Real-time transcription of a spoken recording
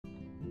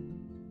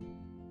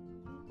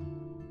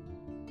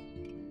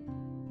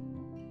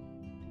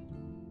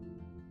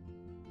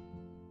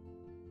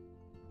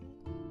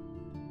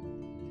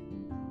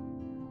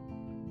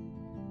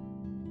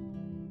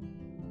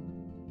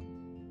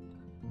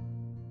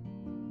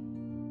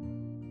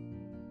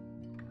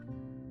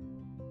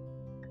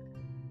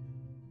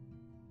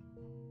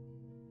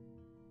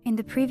In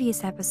the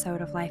previous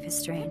episode of Life is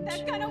Strange.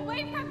 Get that gun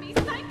away from me,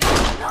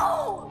 psycho!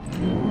 No!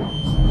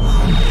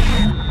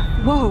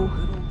 Whoa!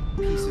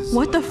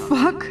 What the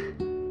fuck?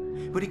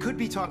 But he could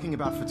be talking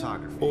about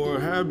photography. Or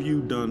have you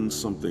done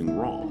something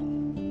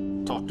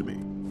wrong? Talk to me.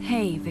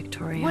 Hey,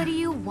 Victoria. What do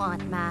you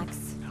want,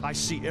 Max? I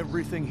see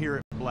everything here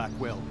at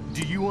Blackwell.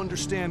 Do you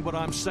understand what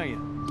I'm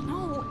saying?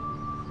 No.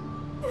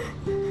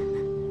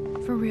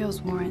 For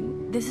reals,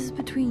 Warren, this is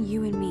between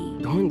you and me.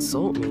 Don't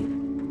insult me.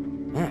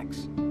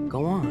 Max,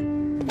 go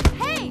on.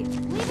 Hey!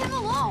 Leave him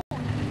alone!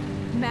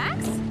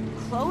 Max?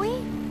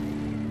 Chloe?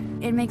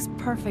 It makes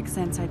perfect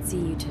sense I'd see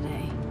you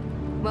today.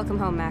 Welcome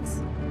home,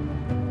 Max.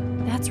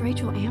 That's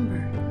Rachel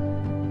Amber.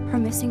 Her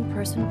missing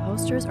person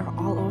posters are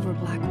all over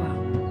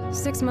Blackwell.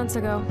 6 months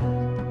ago,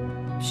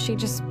 she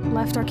just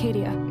left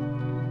Arcadia.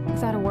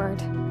 Without a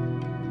word.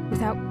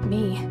 Without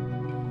me.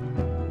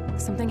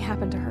 Something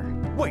happened to her.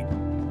 Wait!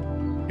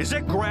 Is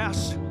that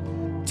grass?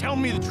 Tell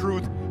me the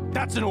truth.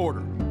 That's an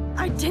order.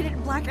 I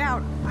didn't black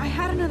out. I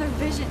had another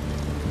vision.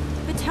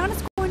 The town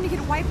is going to get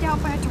wiped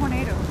out by a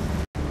tornado.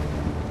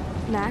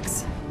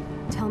 Max,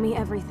 tell me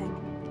everything.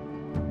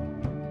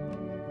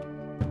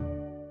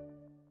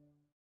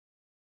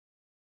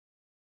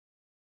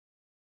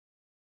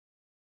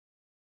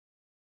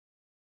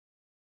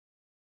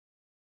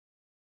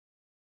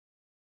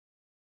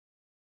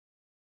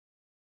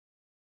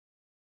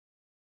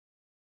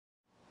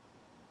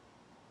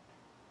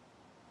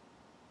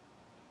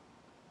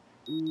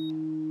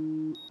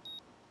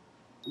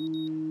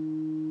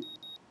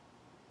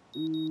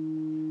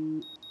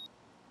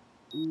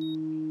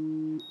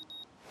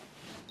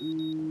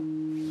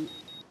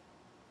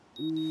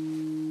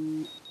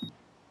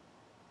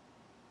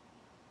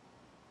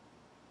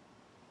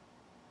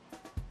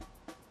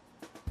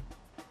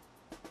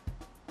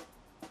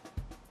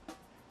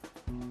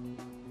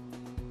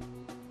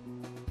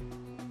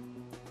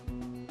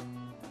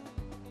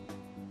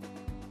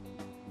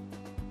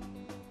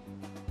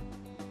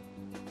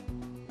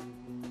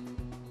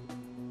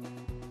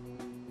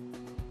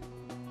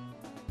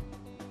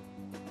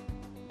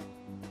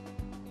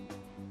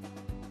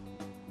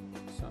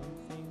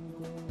 Something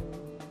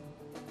good.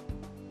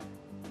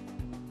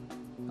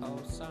 Oh,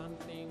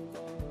 something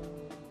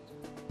good.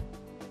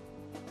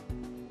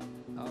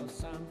 Oh,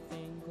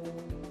 something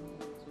good.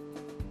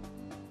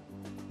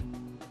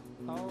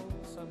 Oh,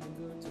 something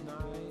good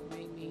tonight.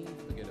 Make me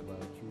forget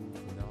about you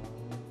for now.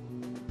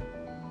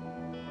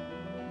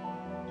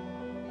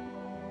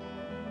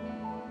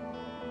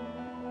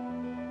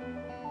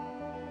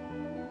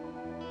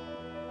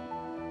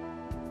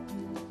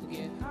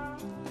 Get high.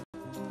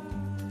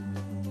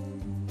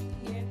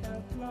 Get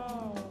the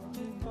flow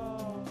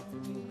before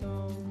we go.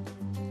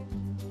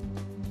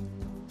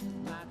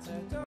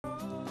 Matador,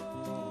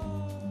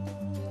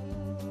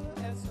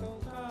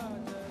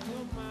 escocada,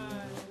 your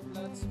mind,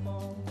 blood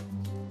sport.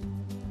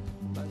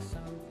 But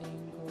something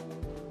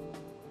good.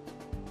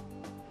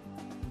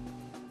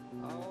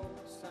 Oh,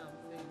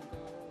 something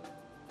good.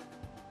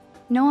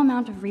 No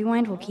amount of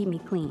rewind will keep me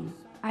clean.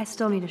 I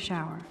still need a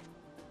shower.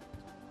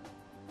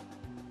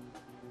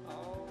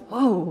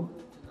 Whoa.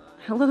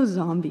 Hello,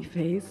 zombie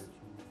face.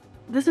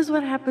 This is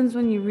what happens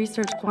when you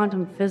research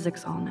quantum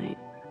physics all night.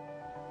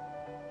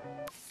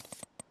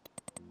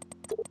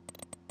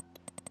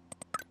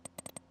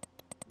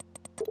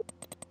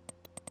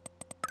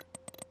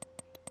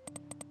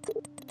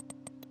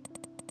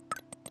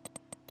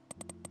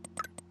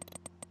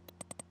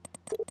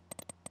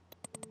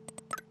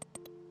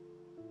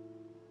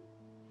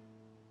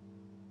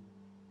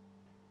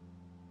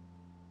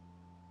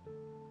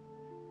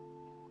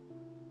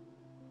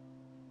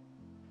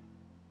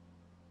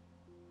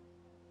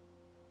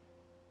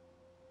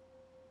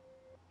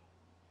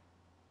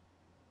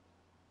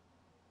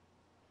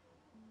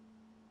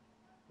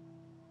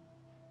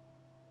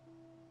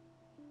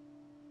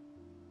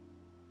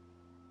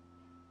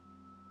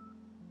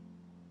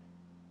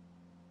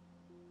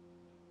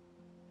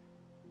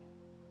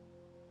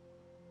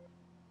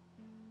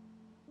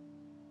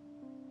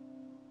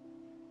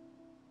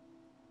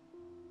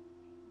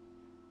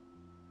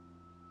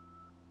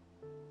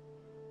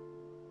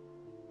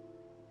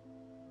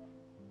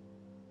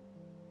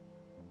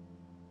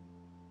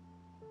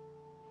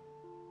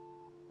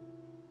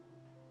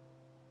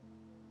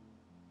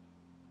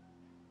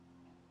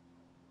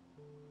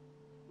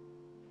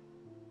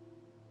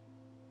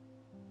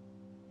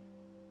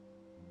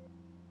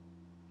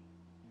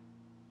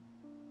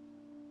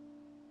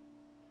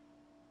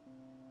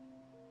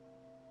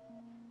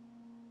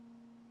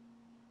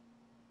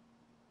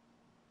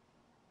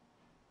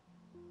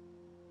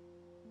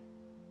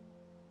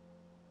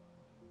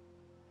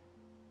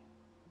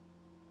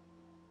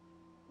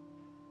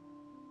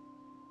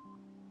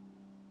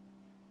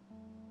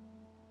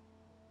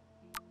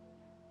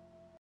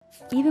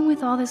 Even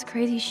with all this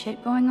crazy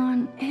shit going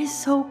on, it is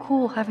so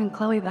cool having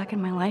Chloe back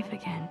in my life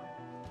again.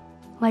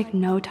 Like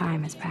no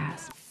time has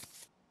passed.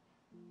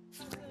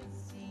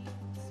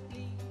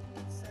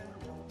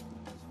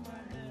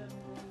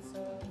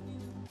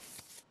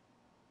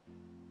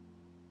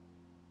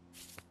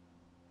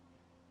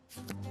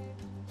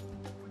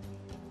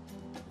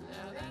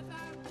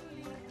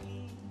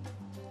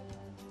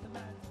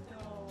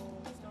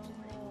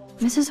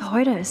 Mrs.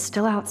 Hoyta is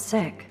still out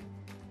sick.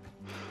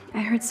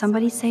 I heard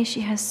somebody say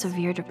she has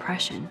severe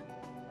depression.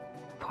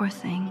 Poor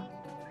thing.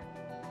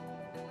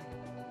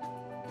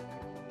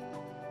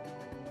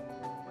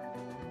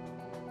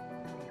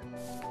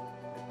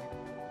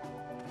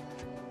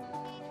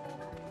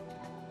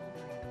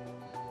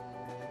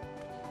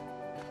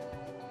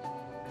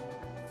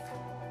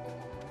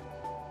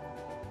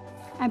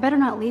 I better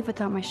not leave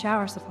without my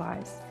shower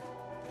supplies.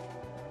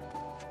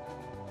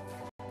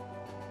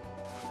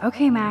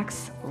 Okay,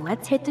 Max,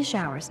 let's hit the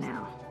showers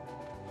now.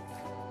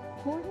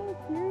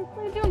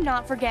 Seriously, do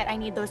not forget I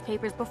need those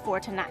papers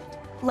before tonight.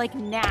 Like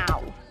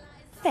now.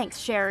 Thanks,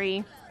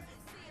 Sherry.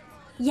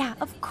 Yeah,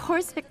 of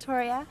course,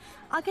 Victoria.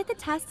 I'll get the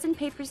tests and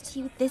papers to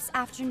you this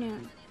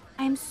afternoon.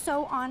 I am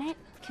so on it.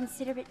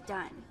 Consider it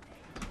done.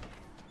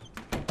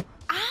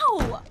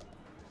 Ow!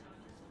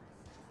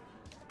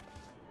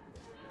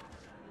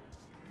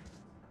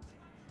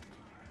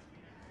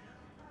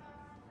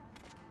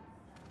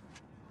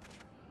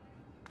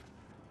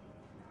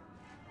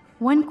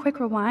 One quick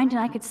rewind and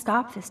I could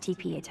stop this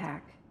TP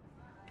attack.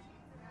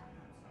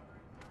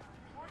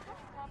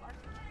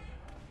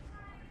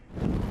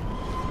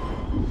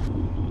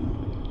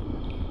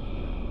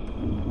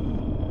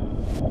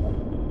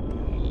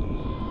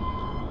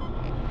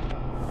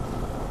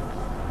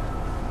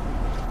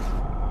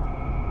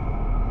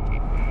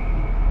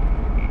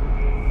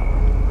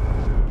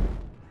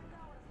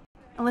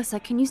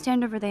 Alyssa, can you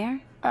stand over there?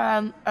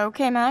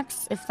 Okay,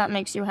 Max, if that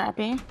makes you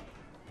happy.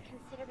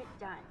 Consider it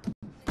done.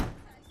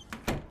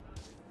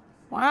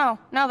 Wow,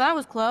 now that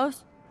was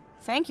close.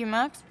 Thank you,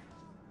 Max.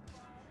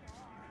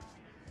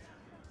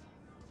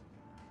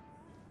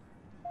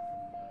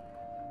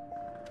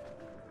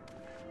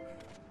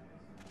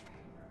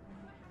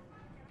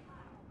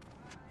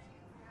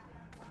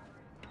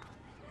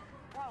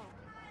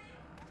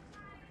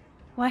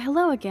 Why,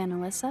 hello again,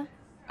 Alyssa.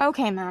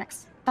 Okay,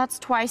 Max. That's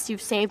twice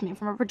you've saved me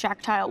from a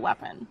projectile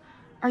weapon.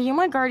 Are you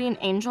my guardian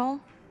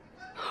angel?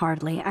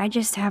 Hardly. I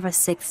just have a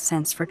sixth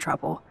sense for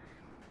trouble.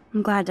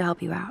 I'm glad to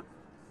help you out.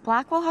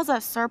 Blackwell has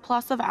a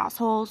surplus of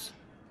assholes.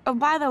 Oh,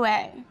 by the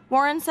way,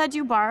 Warren said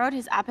you borrowed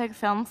his epic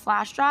film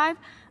flash drive.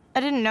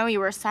 I didn't know you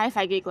were a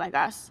sci-fi geek like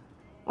us.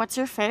 What's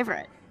your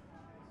favorite?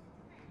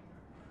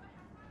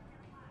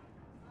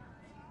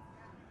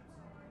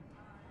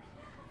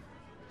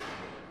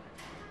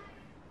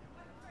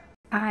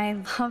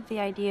 I love the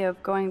idea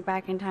of going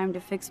back in time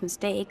to fix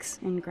mistakes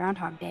in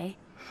Groundhog Day.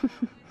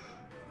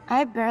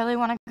 I barely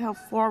want to go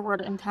forward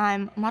in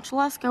time, much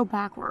less go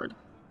backward.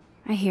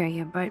 I hear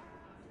you, but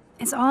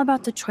it's all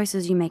about the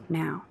choices you make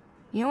now.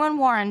 You and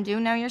Warren do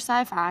know your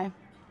sci-fi.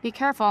 Be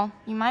careful,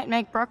 you might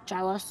make Brooke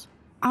jealous.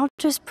 I'll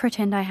just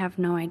pretend I have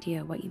no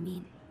idea what you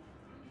mean.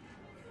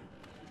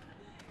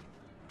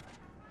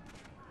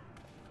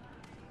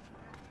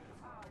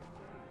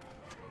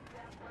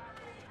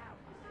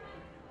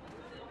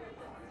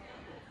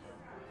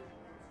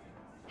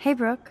 Hey,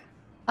 Brooke.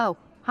 Oh,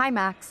 hi,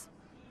 Max.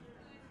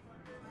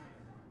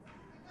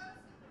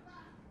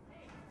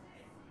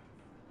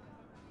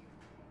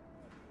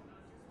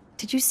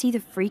 Did you see the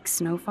freak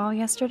snowfall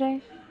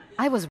yesterday?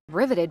 I was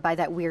riveted by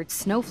that weird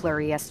snow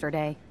flurry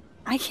yesterday.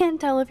 I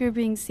can't tell if you're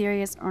being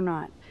serious or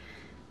not.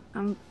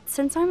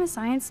 Since I'm a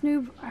science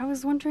noob, I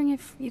was wondering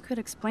if you could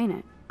explain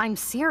it. I'm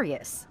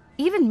serious.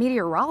 Even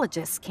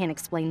meteorologists can't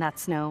explain that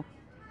snow.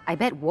 I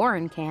bet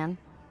Warren can.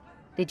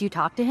 Did you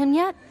talk to him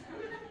yet?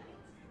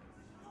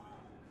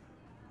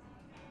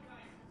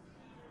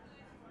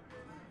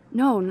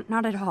 No,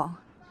 not at all.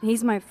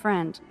 He's my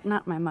friend,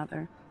 not my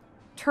mother.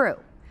 True.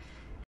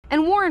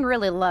 And Warren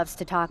really loves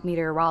to talk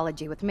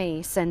meteorology with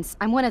me, since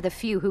I'm one of the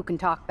few who can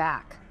talk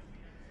back.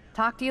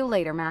 Talk to you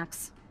later,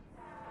 Max.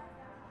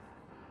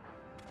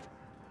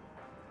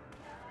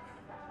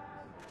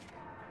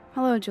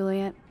 Hello,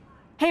 Juliet.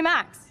 Hey,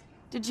 Max,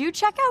 did you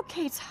check out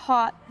Kate's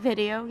hot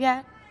video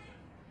yet?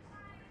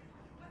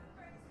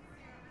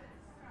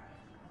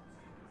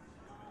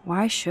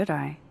 Why should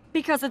I?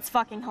 Because it's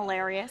fucking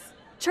hilarious.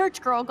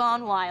 Church girl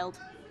gone wild.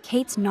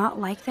 Kate's not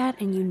like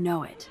that, and you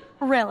know it.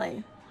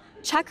 Really?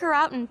 Check her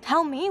out and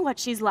tell me what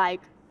she's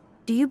like.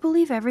 Do you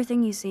believe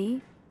everything you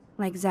see?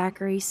 Like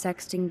Zachary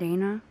sexting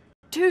Dana?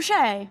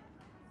 Touché.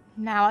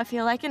 Now I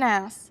feel like an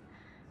ass.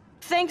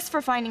 Thanks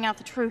for finding out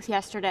the truth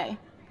yesterday.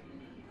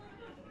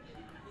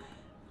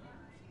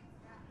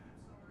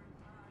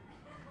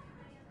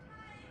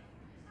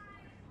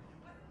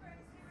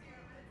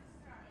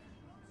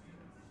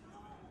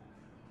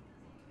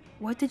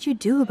 What did you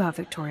do about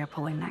Victoria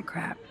pulling that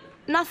crap?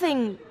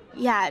 Nothing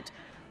yet.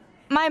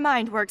 My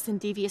mind works in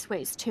devious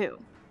ways too.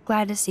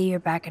 Glad to see you're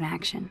back in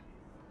action.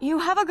 You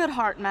have a good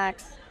heart,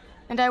 Max.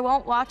 And I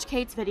won't watch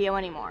Kate's video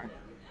anymore.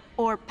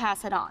 Or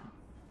pass it on.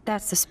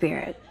 That's the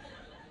spirit.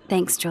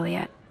 Thanks,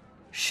 Juliet.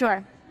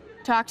 Sure.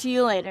 Talk to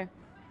you later.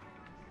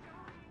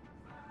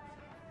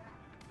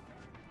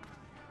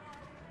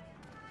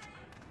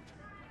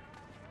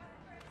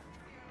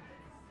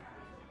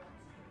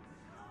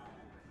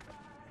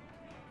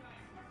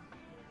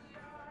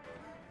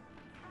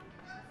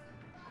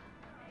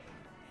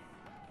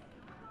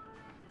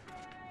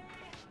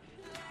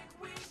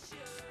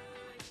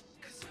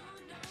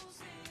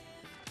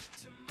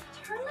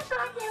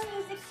 goddamn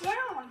music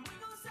down.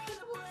 Look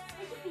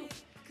at me.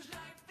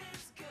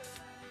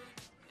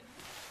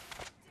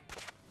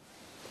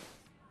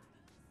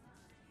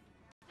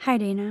 Hi,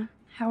 Dana.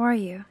 How are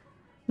you?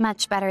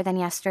 Much better than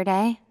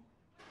yesterday.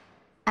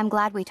 I'm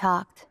glad we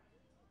talked.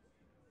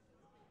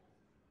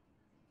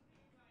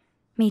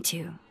 Me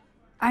too.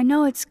 I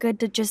know it's good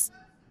to just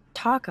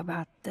talk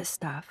about this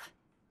stuff.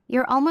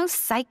 You're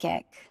almost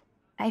psychic.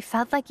 I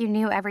felt like you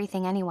knew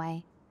everything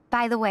anyway.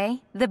 By the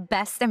way, the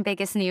best and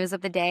biggest news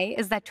of the day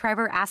is that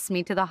Trevor asked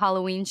me to the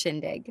Halloween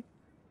shindig.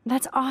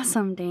 That's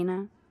awesome,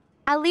 Dana.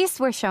 At least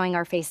we're showing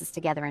our faces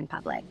together in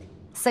public.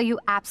 So you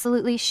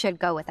absolutely should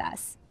go with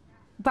us.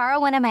 Borrow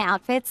one of my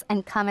outfits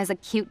and come as a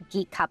cute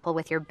geek couple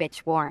with your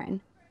bitch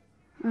Warren.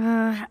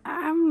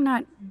 I'm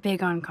not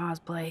big on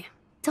cosplay.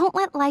 Don't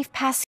let life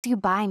pass you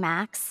by,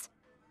 Max.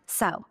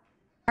 So,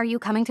 are you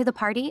coming to the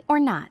party or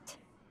not?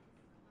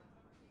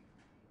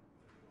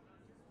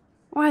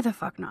 Why the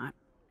fuck not?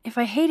 If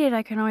I hate it,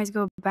 I can always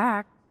go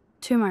back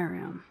to my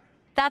room.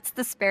 That's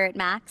the spirit,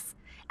 Max.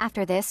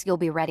 After this, you'll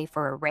be ready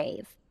for a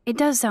rave. It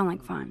does sound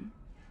like fun.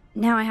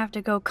 Now I have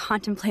to go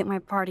contemplate my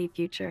party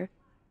future.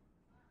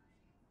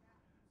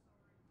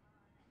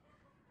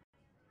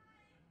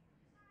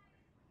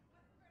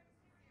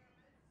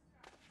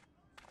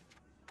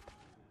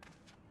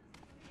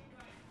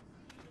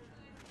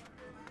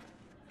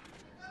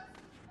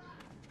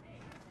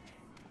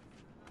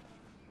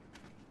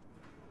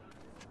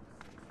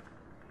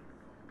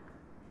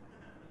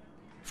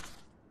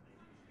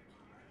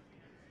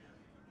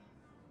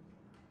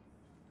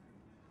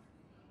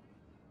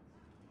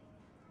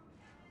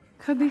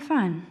 Could be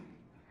fun.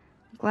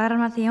 Glad I'm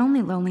not the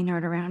only lonely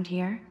nerd around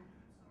here.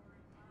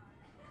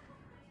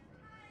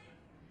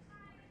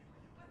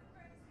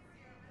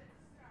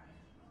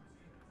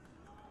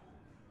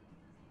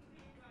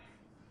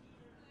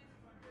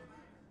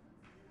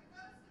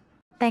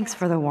 Thanks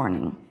for the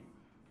warning.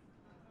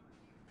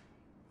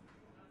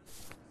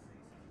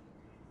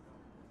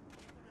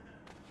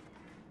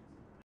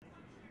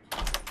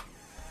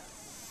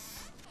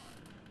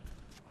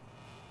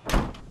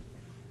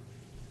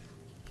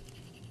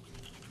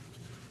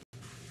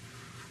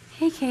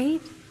 Hey,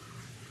 Kate.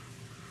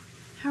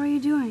 How are you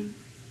doing?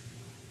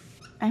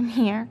 I'm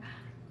here.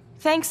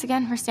 Thanks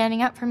again for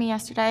standing up for me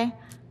yesterday.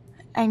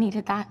 I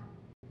needed that.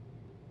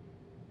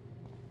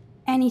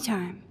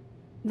 Anytime.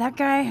 That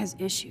guy has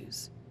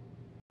issues.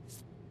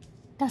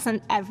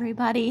 Doesn't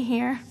everybody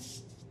here?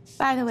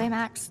 By the way,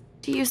 Max,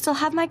 do you still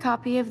have my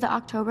copy of The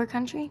October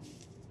Country?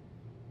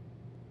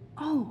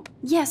 Oh,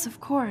 yes,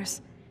 of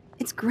course.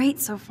 It's great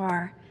so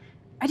far.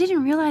 I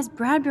didn't realize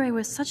Bradbury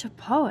was such a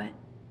poet.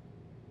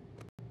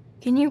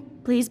 Can you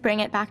please bring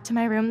it back to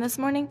my room this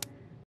morning?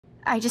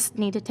 I just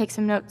need to take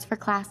some notes for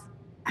class.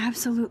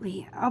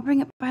 Absolutely. I'll bring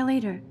it by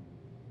later.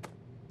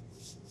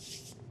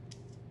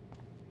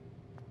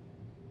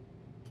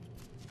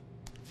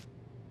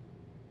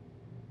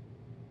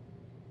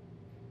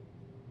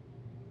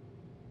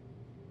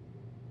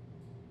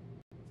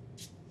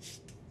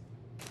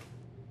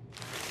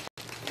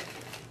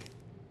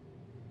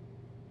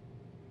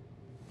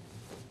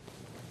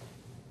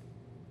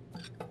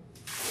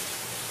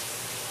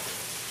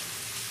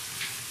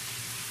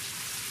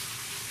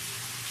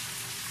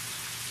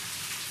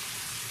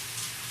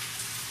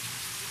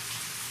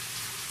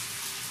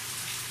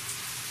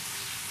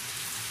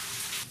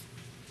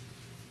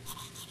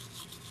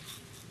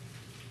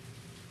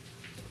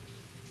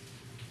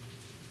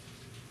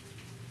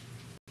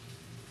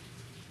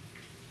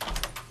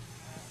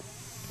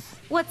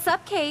 What's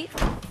up, Kate?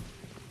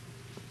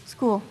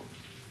 School.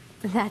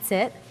 That's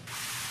it?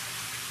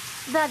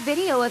 That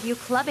video of you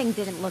clubbing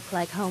didn't look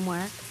like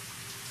homework.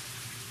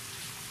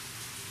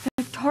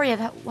 Victoria,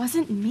 that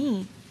wasn't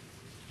me.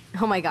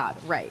 Oh my god,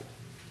 right.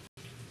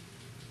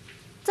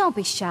 Don't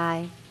be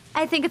shy.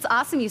 I think it's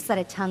awesome you set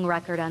a tongue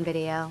record on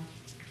video.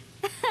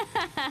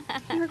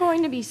 You're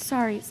going to be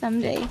sorry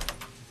someday.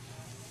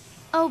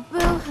 Oh,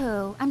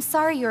 boo-hoo. I'm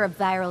sorry you're a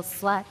viral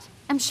slut.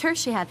 I'm sure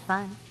she had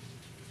fun.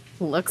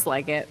 Looks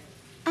like it.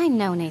 I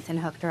know Nathan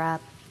hooked her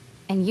up.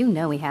 And you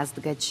know he has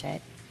the good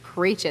shit.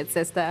 Preach it,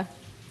 sister.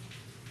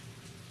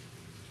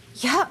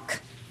 Yuck!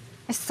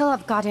 I still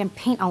have goddamn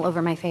paint all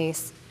over my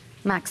face.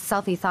 Max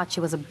Selfie thought she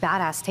was a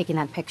badass taking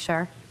that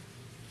picture.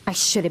 I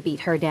should have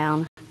beat her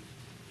down.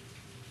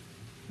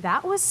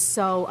 That was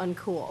so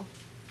uncool.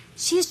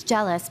 She's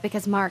jealous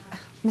because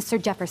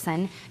Mr.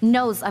 Jefferson,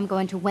 knows I'm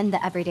going to win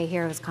the Everyday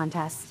Heroes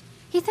contest.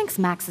 He thinks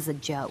Max is a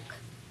joke.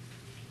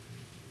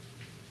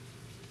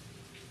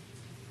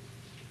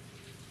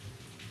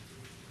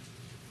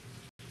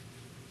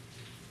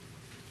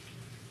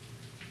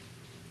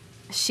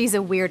 She's a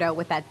weirdo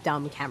with that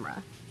dumb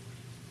camera.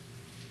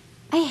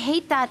 I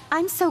hate that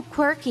I'm so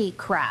quirky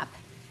crap.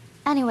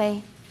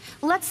 Anyway,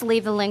 let's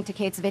leave the link to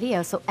Kate's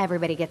video so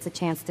everybody gets a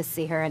chance to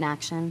see her in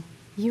action.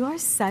 You are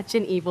such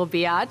an evil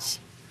biatch.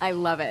 I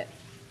love it.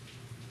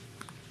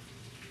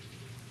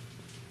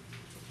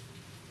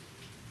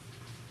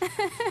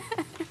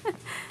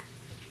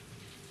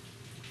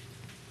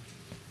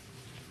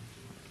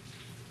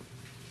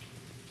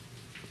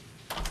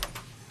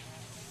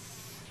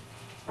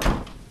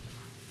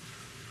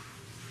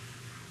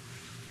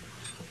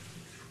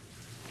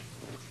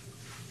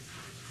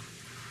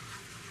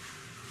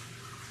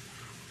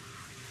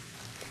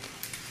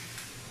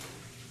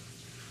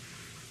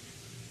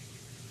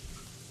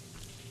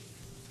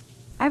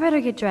 I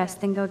better get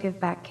dressed and go give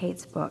back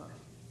Kate's book.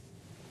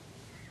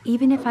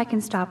 Even if I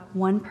can stop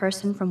one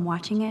person from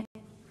watching it,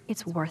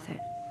 it's worth it.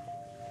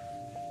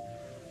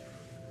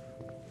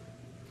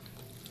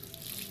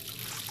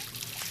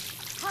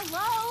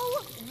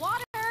 Hello?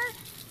 Water?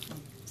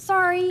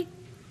 Sorry,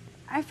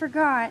 I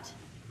forgot.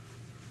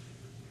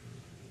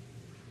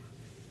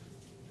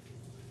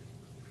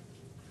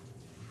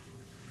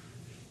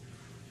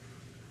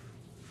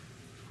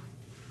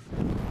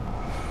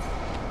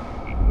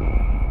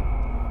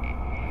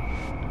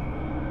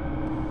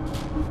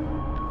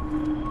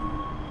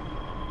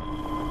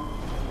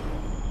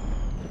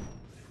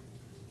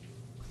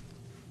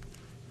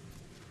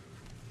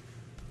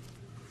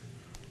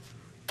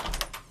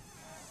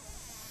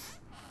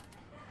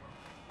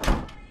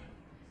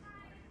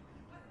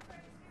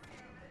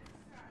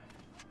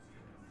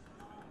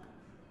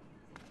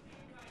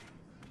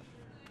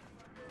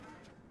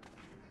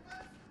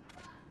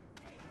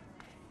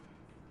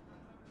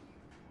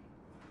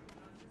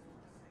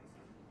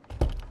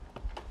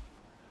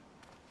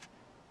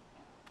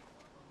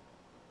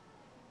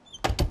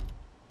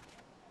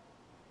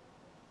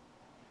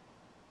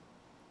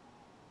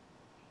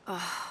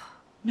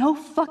 No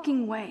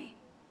fucking way.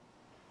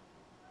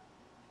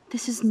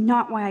 This is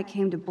not why I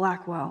came to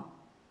Blackwell.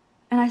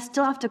 And I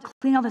still have to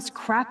clean all this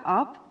crap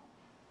up?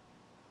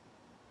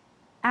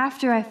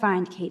 After I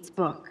find Kate's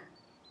book.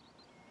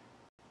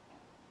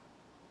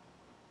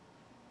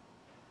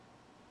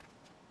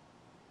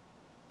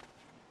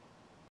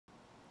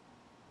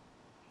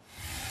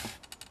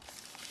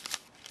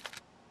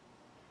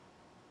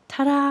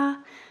 Ta-da!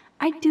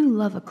 I do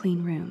love a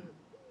clean room.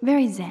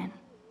 Very zen.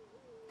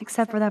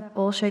 Except for that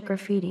bullshit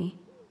graffiti.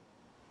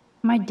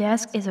 My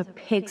desk is a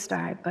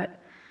pigsty,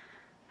 but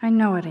I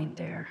know it ain't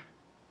there.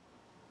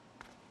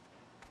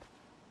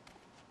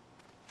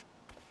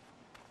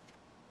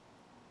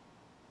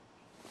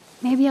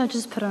 Maybe I'll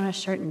just put on a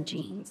shirt and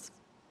jeans.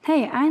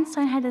 Hey,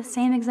 Einstein had the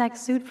same exact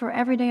suit for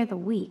every day of the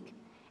week,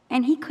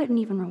 and he couldn't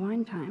even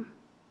rewind time.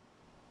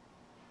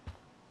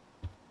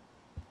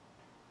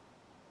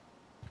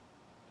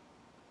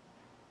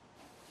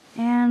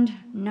 And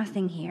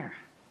nothing here.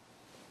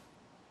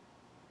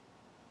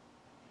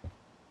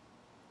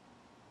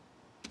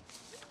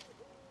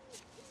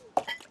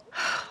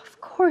 Of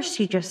course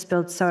she just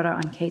spilled soda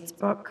on Kate's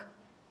book.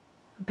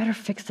 I better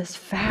fix this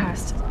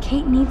fast.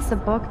 Kate needs the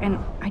book, and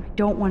I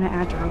don't want to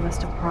add to her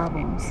list of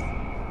problems.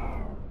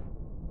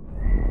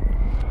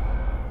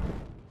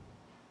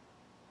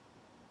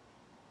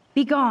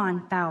 Be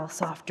gone, foul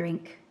soft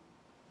drink.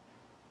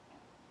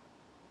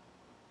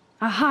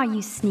 Aha,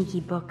 you sneaky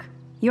book.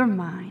 You're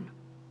mine.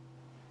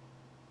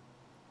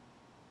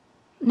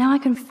 Now I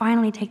can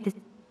finally take this.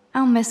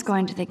 I'll miss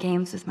going to the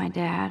games with my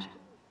dad.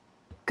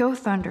 Go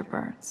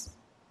Thunderbirds.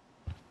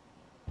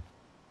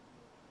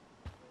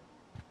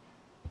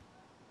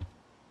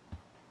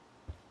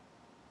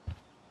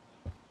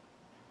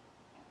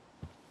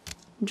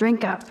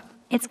 Drink up.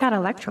 It's got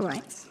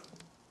electrolytes.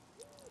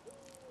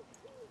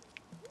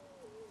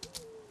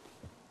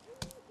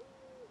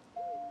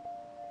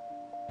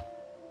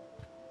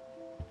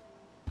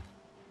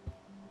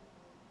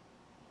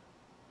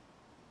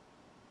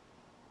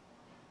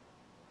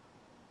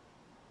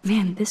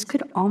 Man, this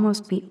could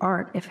almost be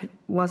art if it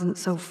wasn't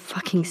so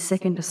fucking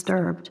sick and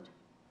disturbed.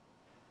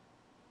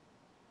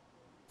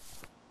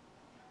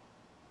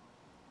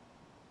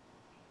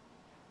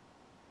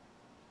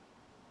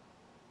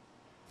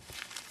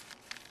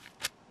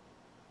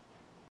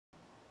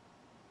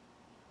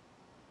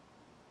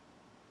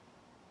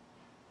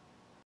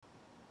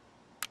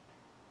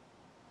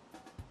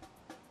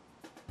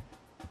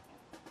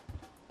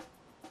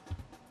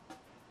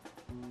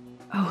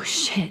 Oh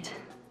shit.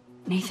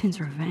 Nathan's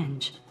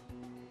revenge.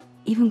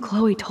 Even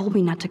Chloe told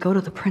me not to go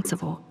to the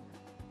principal.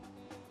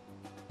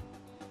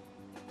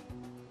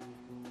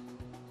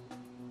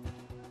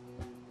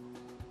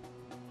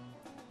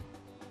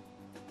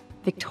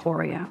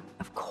 Victoria,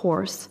 of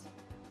course.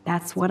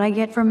 That's what I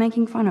get for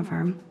making fun of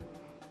her.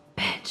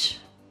 Bitch.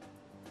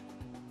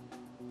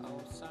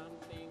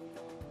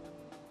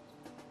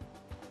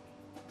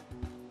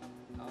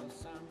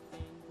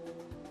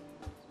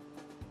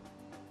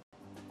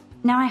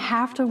 Now I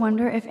have to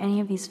wonder if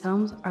any of these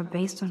films are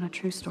based on a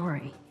true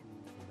story.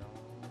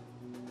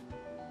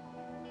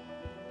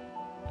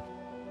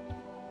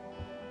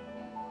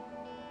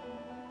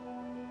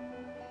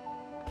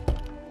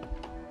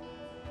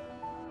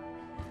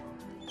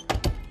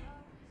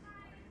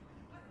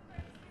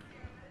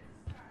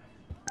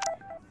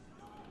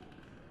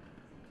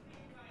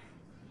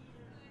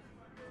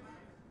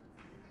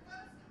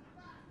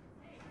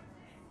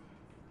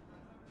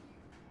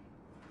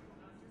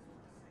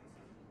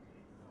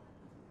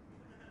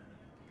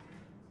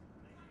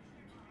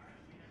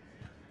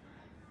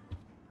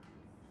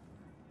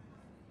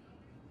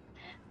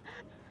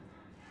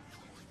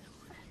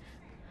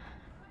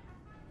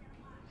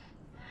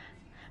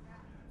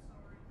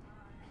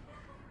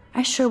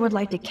 I sure would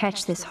like to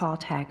catch this hall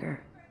tagger.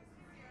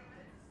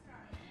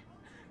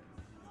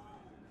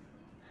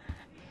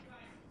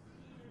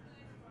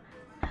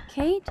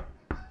 Kate?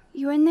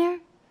 You in there?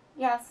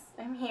 Yes,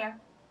 I'm here.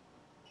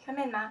 Come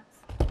in, Max.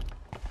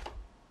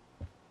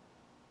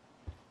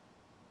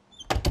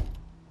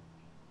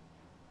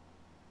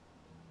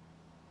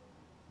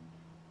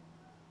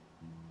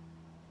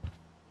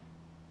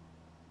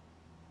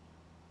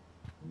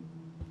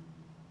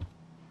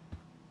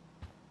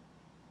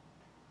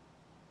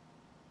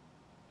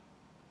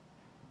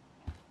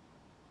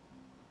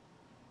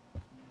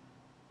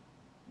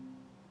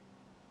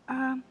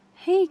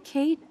 Hey,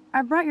 Kate.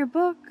 I brought your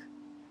book.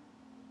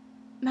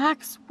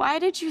 Max, why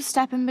did you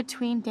step in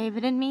between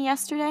David and me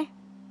yesterday?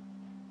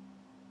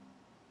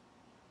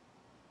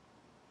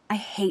 I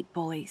hate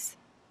bullies.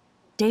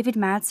 David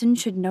Madsen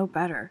should know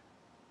better.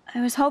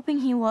 I was hoping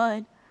he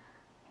would.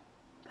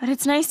 But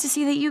it's nice to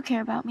see that you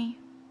care about me.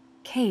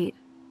 Kate,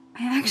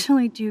 I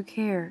actually do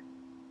care.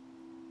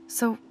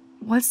 So,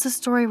 what's the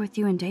story with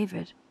you and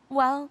David?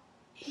 Well,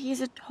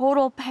 he's a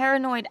total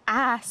paranoid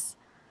ass.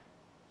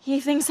 He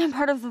thinks I'm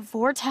part of the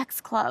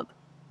Vortex Club.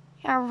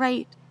 Yeah,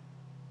 right.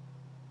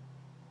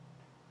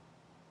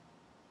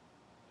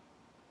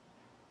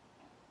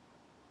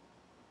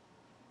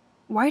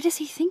 Why does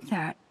he think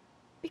that?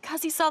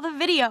 Because he saw the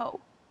video.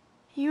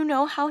 You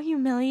know how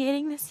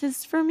humiliating this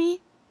is for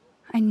me?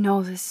 I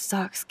know this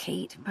sucks,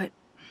 Kate, but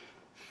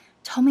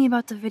tell me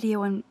about the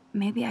video and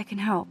maybe I can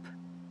help.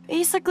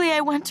 Basically, I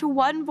went to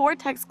one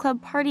Vortex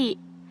Club party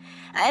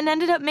and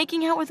ended up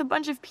making out with a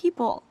bunch of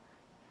people.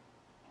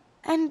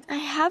 And I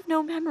have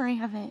no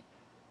memory of it.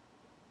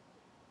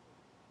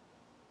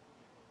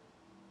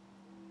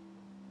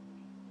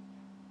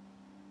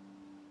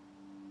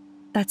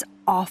 That's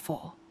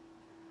awful.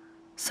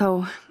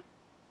 So,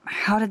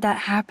 how did that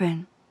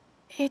happen?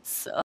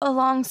 It's a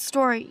long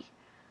story.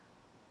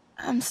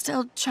 I'm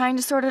still trying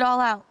to sort it all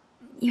out.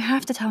 You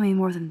have to tell me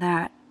more than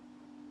that.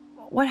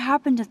 What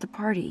happened at the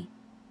party?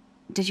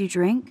 Did you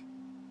drink?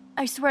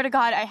 I swear to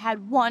God, I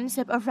had one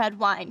sip of red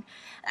wine,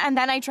 and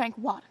then I drank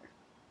water.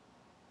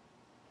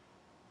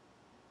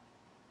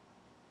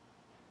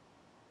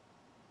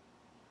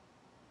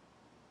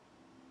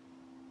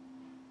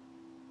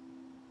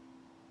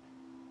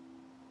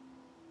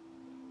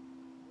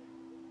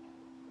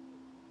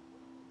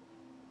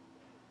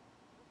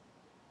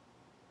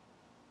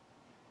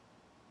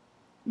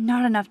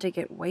 Not enough to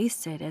get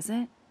wasted, is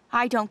it?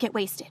 I don't get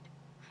wasted.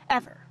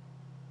 Ever.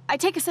 I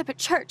take a sip at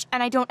church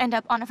and I don't end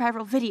up on a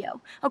viral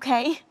video,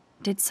 okay?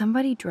 Did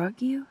somebody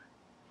drug you?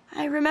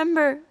 I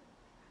remember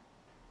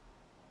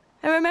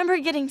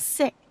getting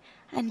sick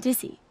and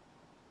dizzy.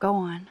 Go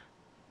on.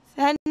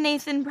 Then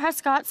Nathan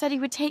Prescott said he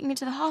would take me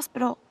to the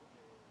hospital.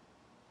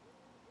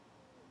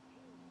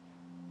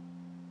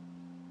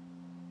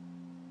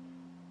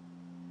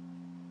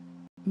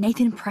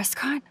 Nathan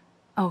Prescott?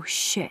 Oh,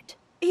 shit.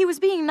 He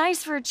was being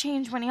nice for a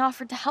change when he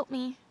offered to help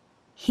me.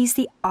 He's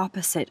the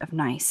opposite of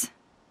nice.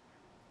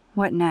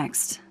 What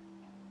next?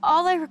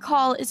 All I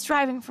recall is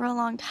driving for a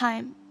long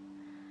time.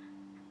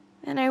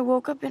 Then I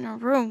woke up in a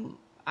room.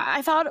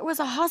 I thought it was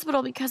a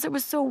hospital because it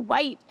was so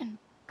white and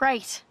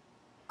bright.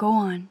 Go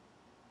on.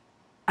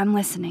 I'm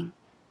listening.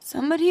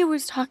 Somebody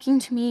was talking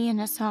to me in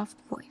a soft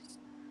voice.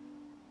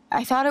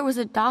 I thought it was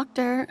a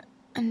doctor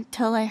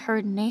until I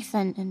heard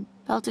Nathan and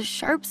felt a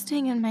sharp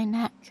sting in my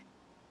neck.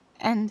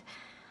 And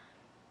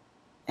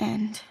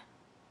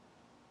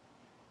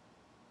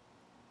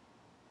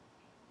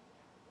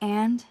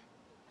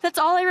that's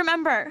all I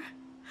remember.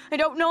 I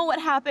don't know what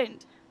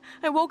happened.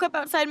 I woke up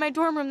outside my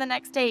dorm room the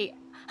next day.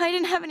 I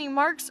didn't have any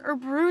marks or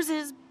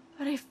bruises,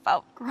 but I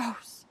felt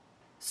gross.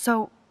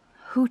 So,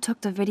 who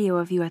took the video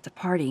of you at the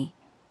party?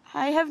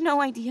 I have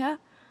no idea.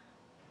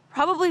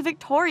 Probably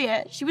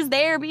Victoria. She was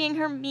there being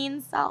her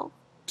mean self.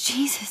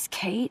 Jesus,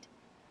 Kate.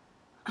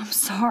 I'm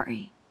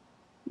sorry.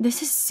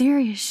 This is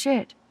serious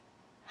shit.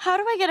 How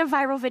do I get a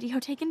viral video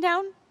taken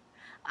down?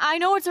 I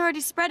know it's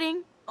already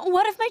spreading.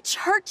 What if my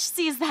church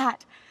sees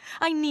that?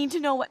 I need to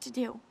know what to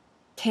do.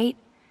 Kate,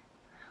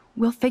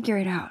 we'll figure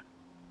it out.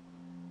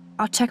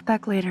 I'll check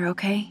back later,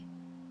 okay?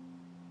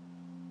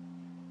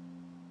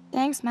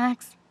 Thanks,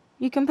 Max.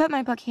 You can put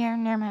my book here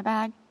near my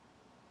bag.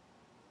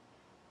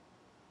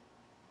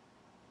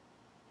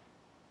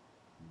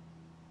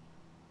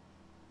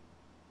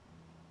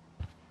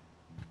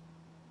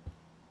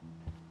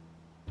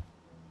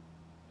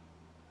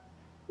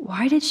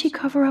 Why did she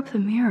cover up the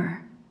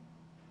mirror?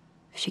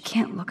 She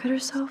can't look at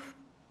herself?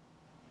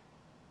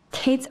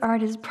 Kate's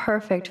art is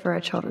perfect for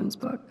a children's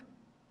book.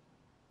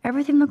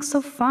 Everything looks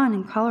so fun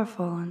and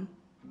colorful and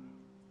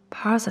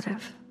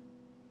positive.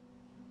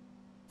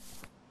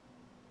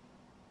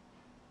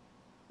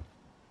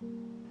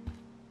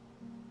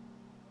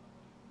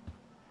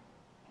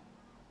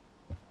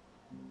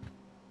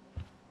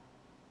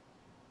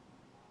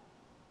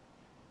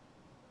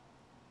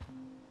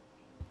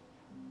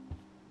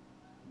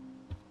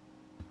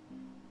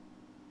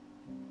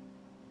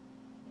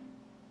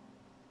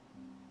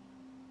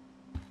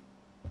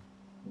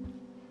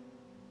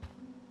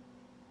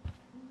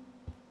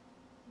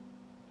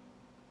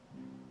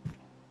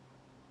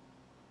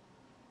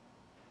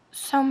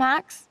 So,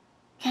 Max,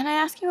 can I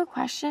ask you a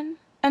question?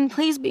 And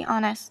please be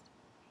honest.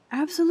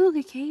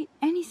 Absolutely, Kate.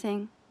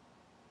 Anything.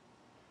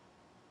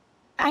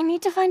 I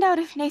need to find out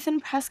if Nathan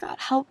Prescott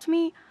helped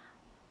me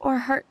or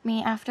hurt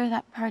me after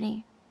that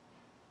party.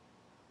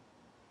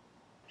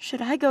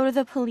 Should I go to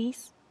the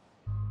police?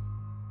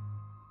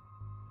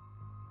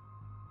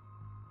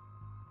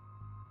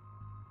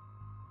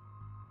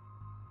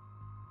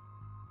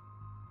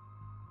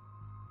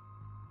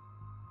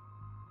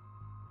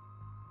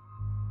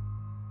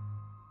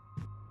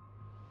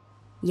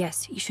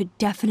 Yes, you should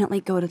definitely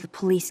go to the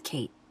police,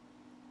 Kate.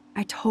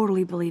 I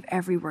totally believe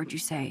every word you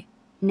say.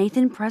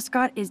 Nathan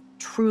Prescott is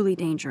truly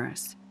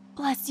dangerous.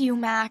 Bless you,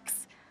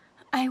 Max.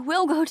 I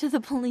will go to the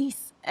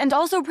police, and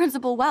also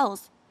Principal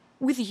Wells.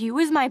 With you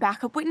as my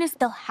backup witness,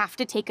 they'll have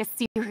to take us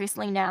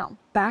seriously now.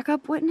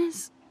 Backup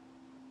witness?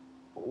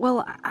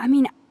 Well, I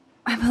mean,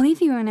 I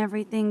believe you in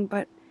everything,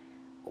 but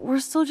we're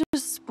still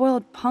just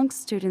spoiled punk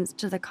students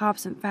to the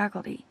cops and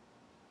faculty.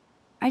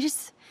 I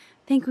just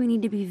think we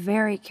need to be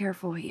very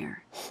careful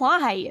here.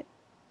 Why?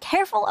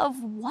 Careful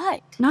of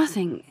what?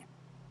 Nothing.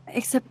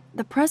 Except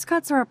the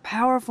Prescotts are a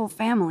powerful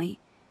family.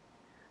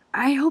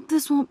 I hope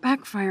this won't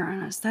backfire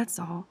on us, that's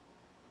all.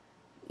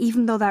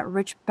 Even though that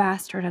rich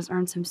bastard has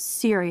earned some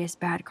serious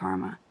bad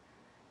karma.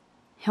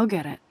 He'll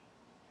get it.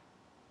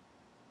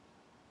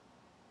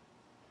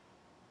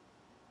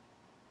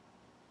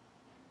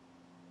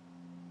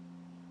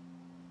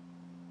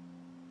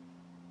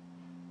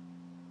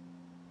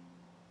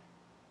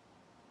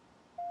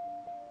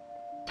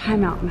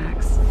 Time out,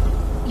 Max.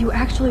 You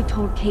actually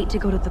told Kate to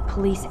go to the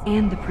police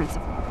and the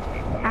principal,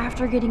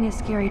 after getting a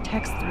scary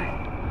text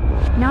thread.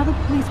 Now the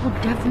police will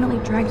definitely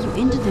drag you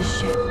into this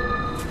shit.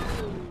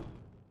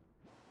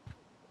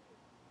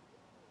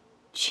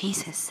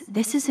 Jesus,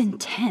 this is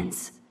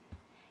intense.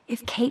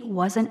 If Kate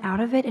wasn't out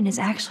of it and is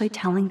actually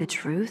telling the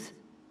truth...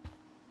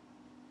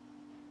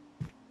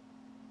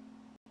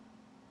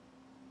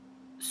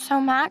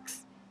 So,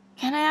 Max,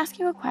 can I ask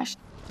you a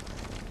question?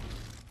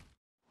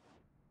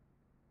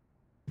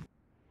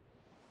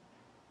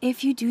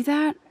 If you do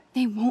that,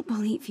 they won't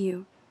believe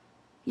you.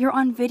 You're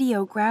on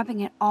video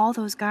grabbing at all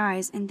those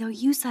guys, and they'll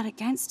use that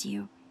against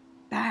you.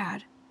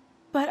 Bad.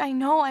 But I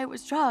know I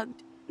was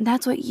drugged.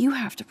 That's what you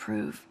have to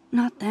prove,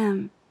 not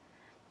them.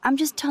 I'm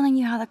just telling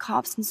you how the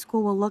cops in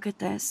school will look at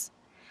this.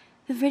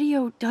 The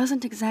video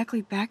doesn't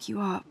exactly back you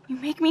up. You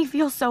make me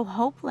feel so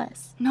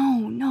hopeless.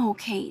 No,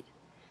 Kate.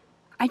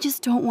 I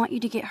just don't want you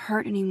to get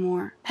hurt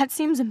anymore. That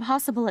seems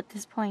impossible at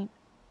this point.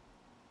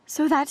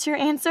 So that's your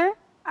answer?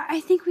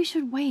 I think we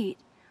should wait.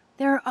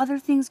 There are other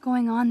things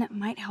going on that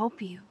might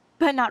help you.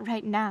 But not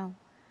right now.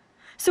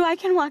 So I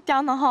can walk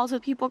down the halls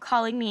with people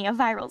calling me a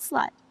viral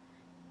slut.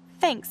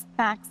 Thanks,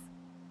 Max.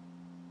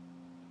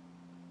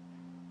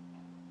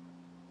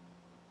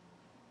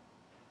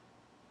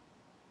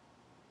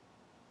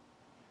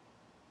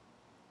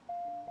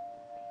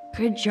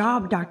 Good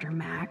job, Dr.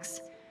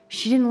 Max.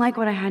 She didn't like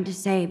what I had to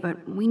say,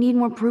 but we need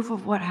more proof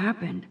of what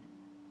happened.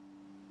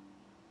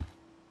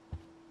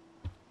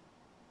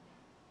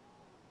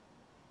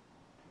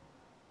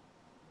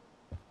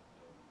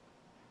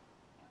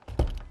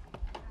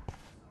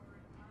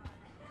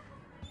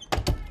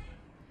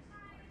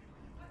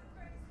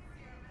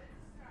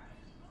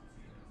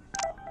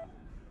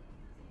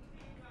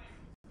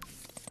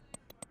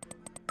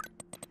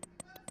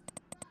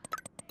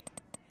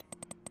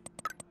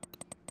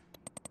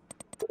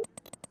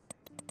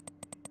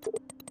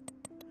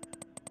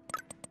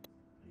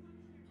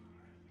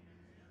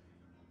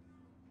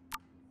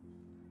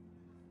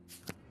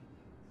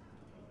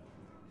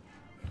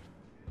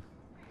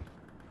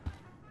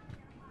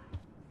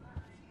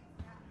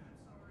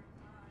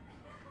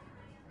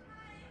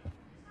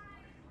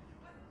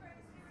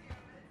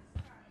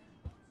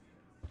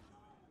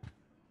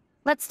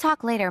 Let's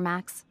talk later,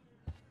 Max.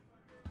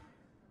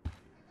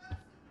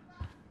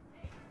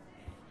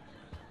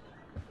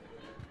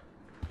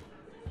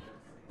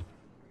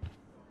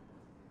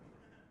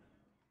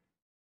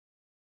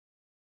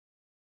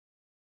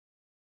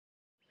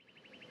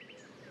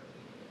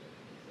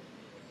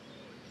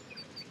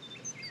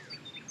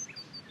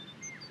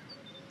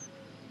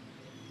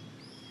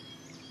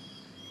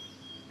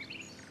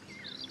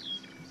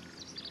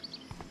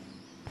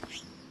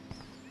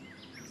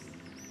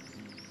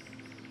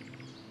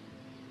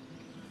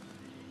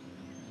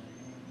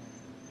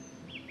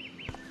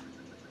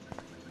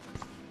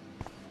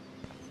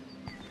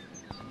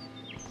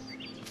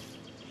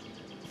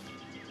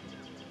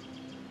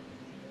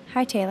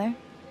 Hi, Taylor.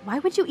 Why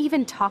would you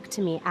even talk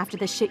to me after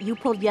the shit you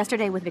pulled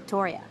yesterday with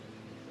Victoria?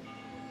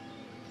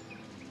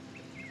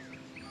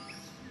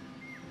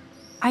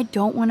 I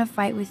don't want to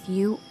fight with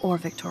you or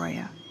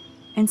Victoria.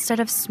 Instead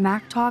of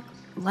smack talk,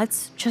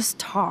 let's just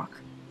talk.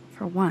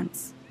 For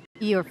once.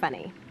 You're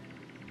funny.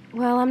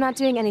 Well, I'm not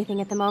doing anything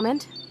at the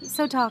moment,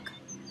 so talk.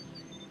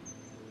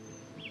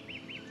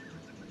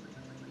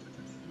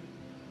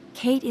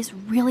 Kate is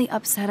really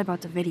upset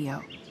about the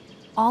video.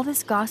 All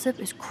this gossip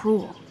is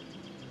cruel.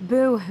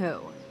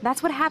 Boo-hoo.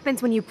 That's what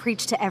happens when you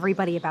preach to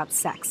everybody about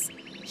sex.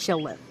 She'll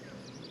live.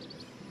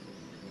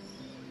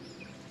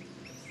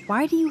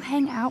 Why do you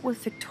hang out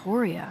with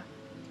Victoria?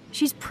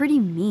 She's pretty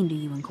mean to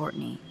you and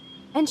Courtney.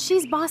 And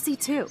she's bossy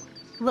too.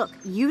 Look,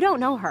 you don't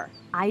know her.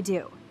 I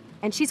do.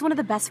 And she's one of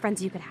the best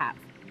friends you could have.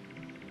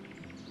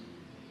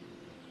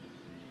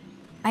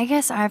 I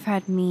guess I've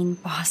had mean,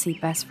 bossy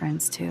best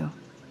friends too.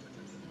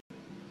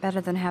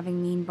 Better than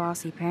having mean,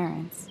 bossy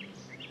parents.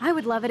 I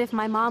would love it if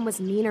my mom was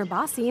mean or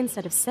bossy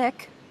instead of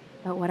sick.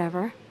 But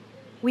whatever.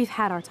 We've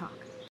had our talk.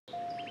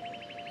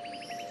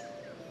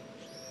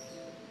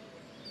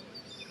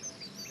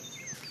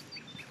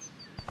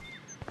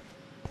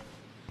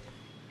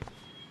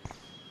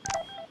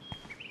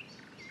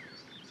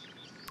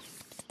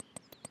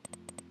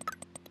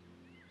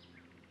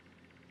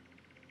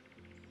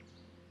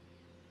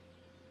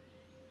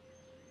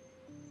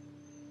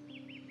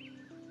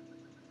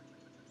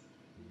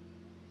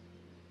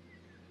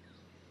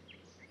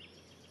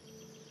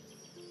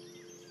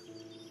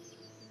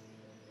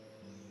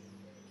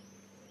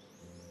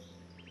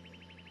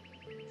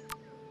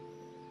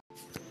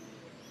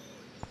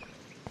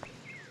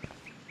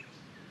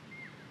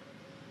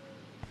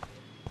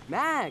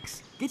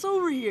 Max, get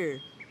over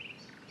here.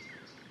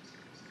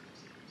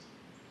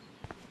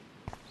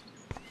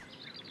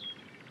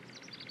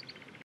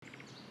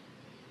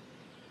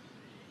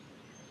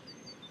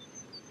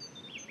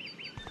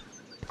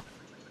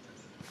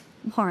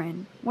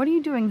 Warren, what are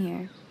you doing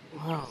here?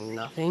 Oh,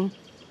 nothing.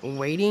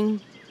 Waiting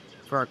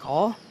for a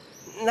call?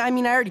 I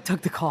mean, I already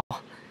took the call.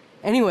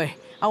 Anyway,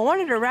 I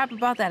wanted to rap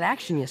about that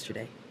action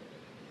yesterday.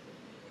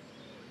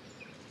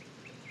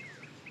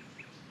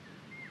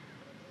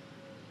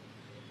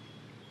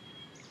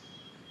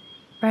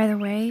 By the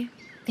way,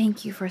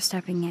 thank you for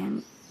stepping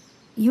in.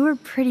 You were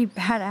pretty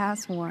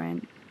badass,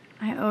 Warren.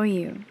 I owe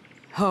you.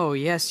 Oh,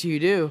 yes, you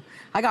do.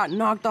 I got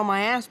knocked on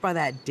my ass by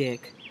that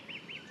dick.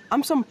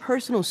 I'm some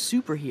personal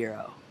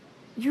superhero.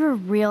 You're a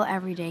real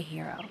everyday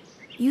hero.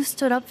 You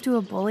stood up to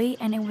a bully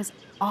and it was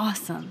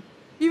awesome.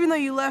 Even though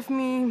you left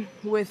me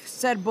with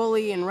said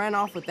bully and ran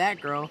off with that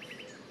girl,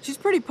 she's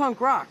pretty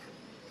punk rock.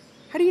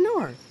 How do you know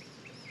her?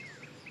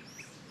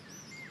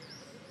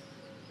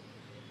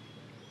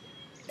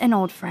 An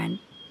old friend,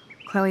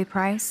 Chloe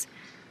Price.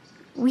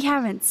 We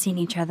haven't seen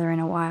each other in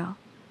a while.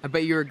 I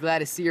bet you were glad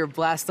to see her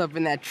blast up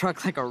in that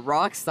truck like a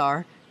rock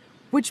star.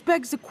 Which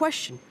begs the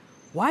question,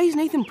 why is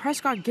Nathan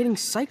Prescott getting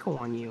psycho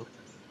on you?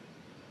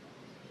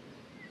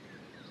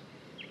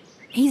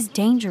 He's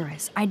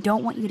dangerous. I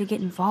don't want you to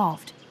get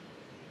involved.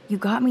 You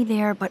got me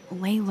there, but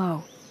lay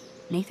low.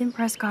 Nathan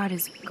Prescott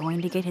is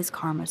going to get his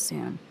karma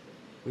soon.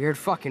 Weird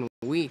fucking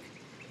week.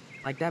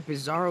 Like that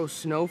bizarro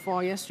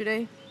snowfall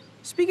yesterday.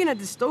 Speaking of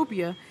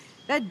dystopia,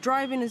 that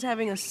drive-in is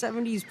having a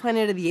 70s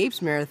Planet of the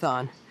Apes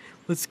marathon.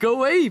 Let's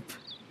go ape!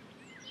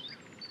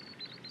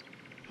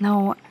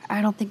 No,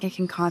 I don't think I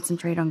can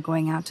concentrate on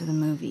going out to the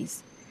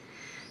movies.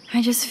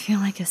 I just feel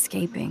like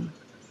escaping.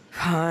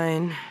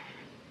 Fine.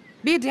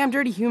 Be a damn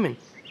dirty human.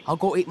 I'll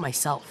go ape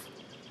myself.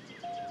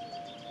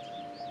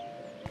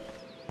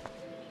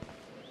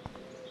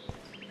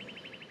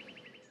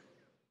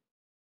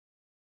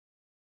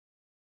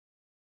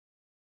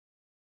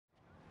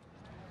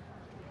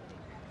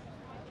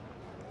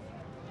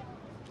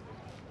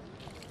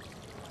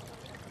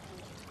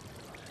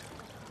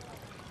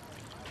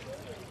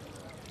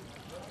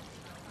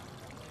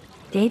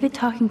 David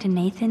talking to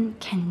Nathan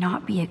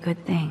cannot be a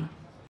good thing.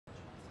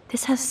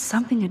 This has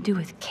something to do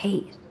with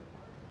Kate.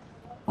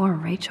 Or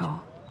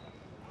Rachel.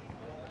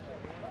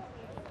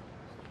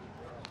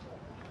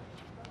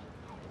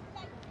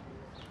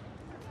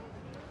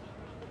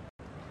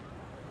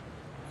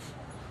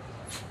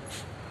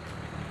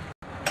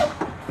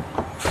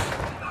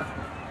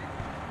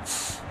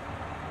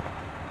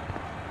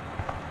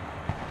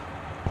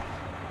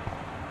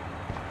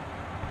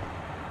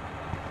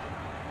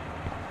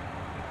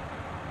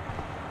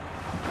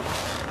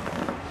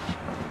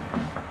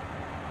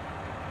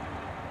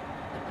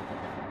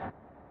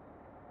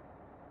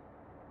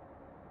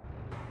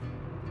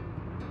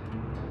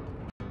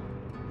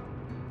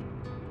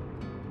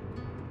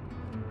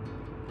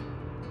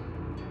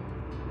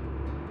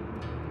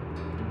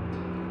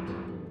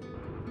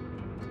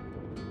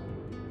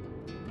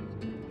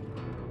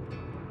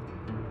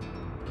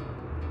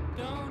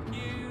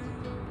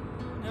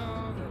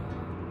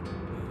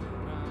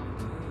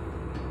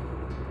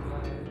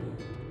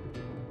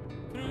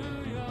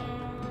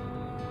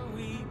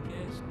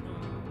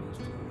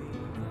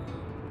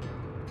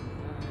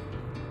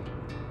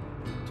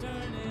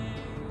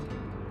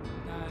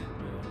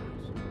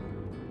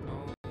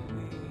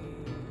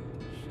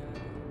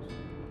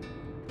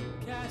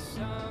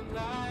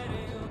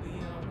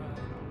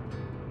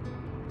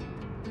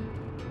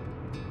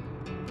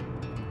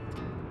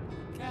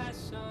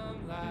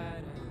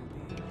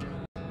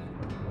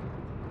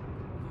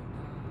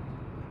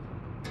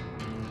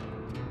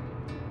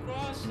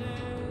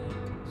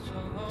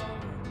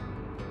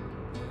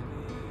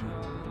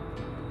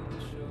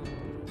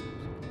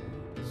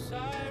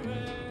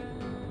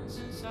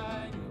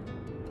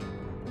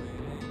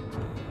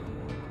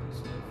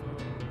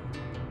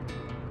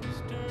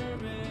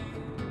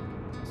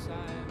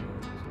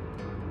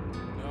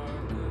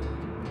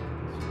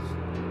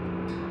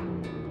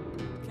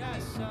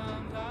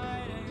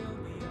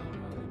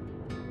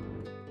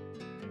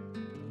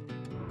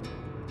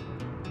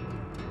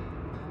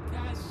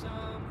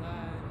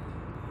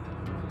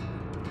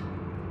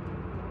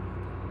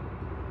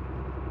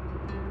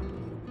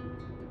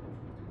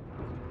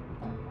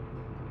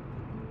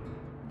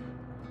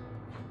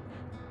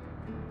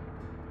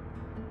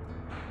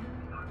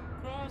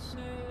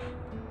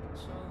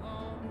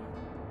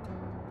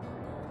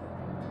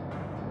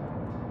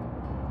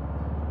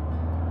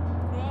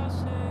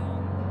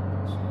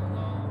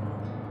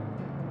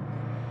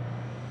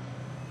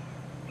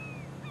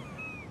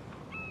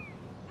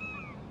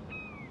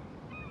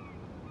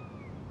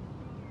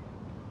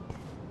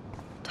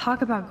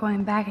 Talk about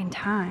going back in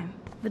time.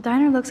 The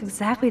diner looks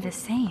exactly the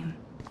same.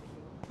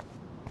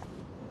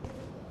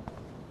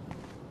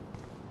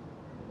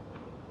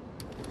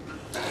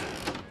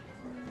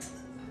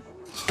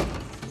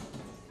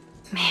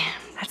 Man,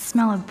 that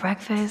smell of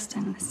breakfast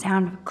and the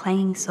sound of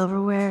clanging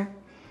silverware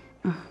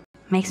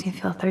makes me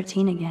feel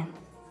 13 again.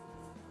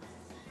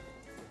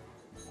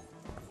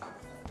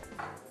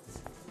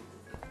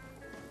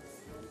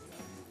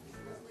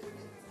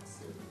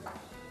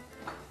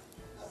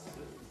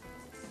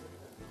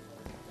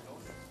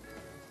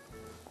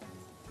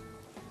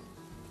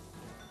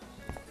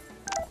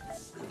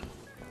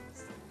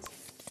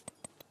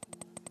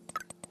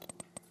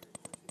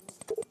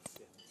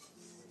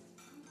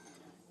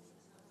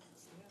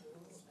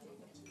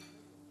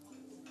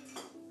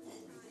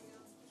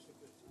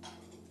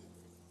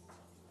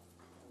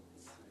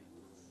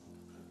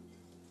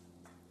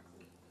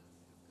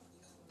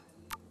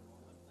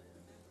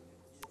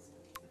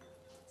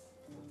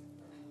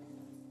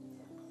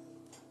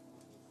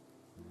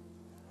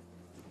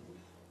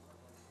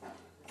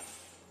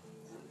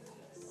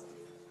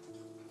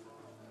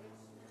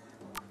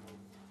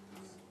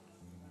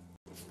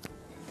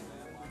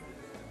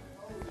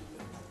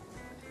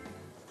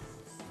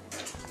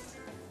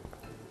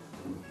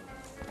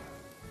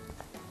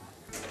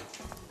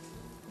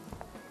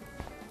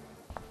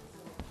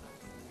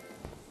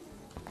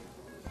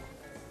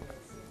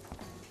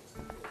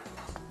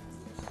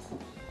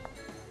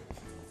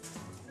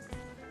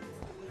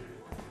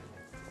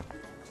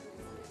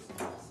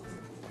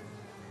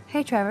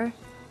 Hey, Trevor.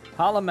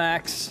 Holla,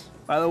 Max.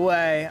 By the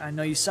way, I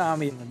know you saw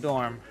me in the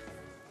dorm.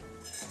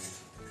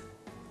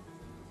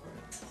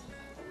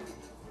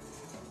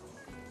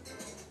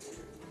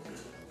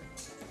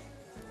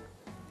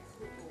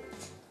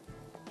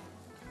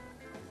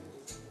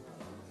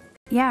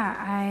 Yeah,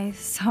 I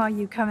saw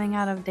you coming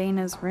out of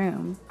Dana's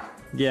room.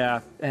 Yeah,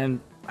 and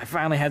I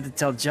finally had to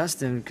tell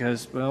Justin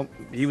because, well,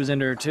 he was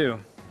into her too.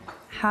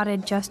 How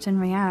did Justin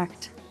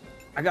react?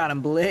 I got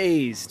him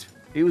blazed.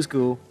 He was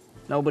cool.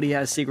 Nobody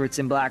has secrets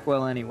in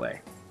Blackwell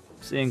anyway.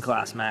 See you in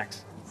class,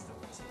 Max.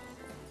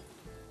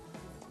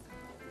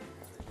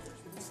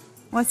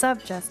 What's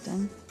up,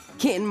 Justin?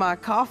 Getting my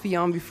coffee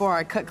on before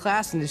I cut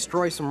class and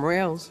destroy some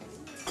rails.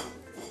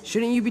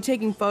 Shouldn't you be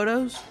taking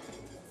photos?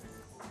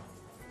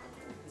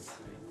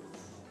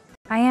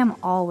 I am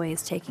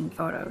always taking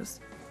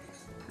photos.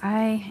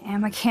 I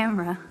am a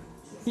camera.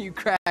 You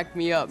crack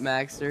me up,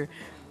 Maxter.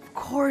 Of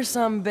course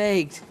I'm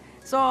baked,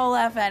 so I'll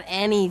laugh at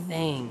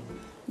anything.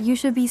 You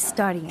should be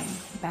studying,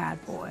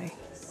 bad boy.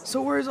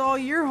 So where's all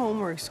your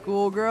homework,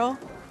 schoolgirl?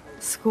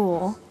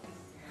 School?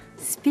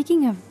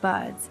 Speaking of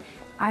buds,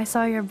 I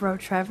saw your bro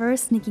Trevor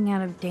sneaking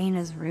out of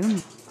Dana's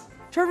room.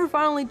 Trevor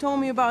finally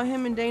told me about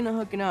him and Dana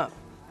hooking up.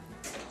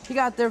 He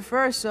got there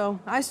first, so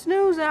I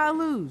snooze and I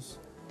lose.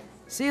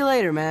 See you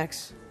later,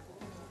 Max.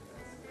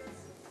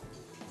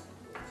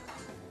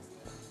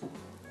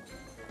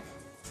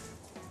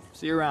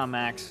 See you around,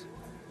 Max.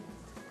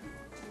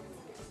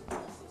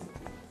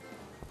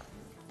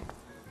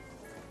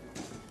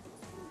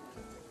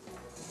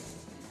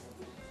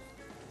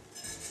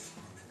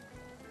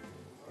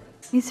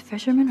 These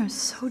fishermen are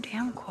so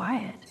damn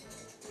quiet.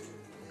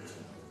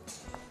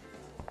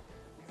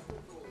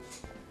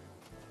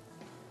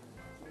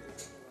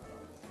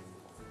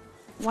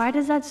 Why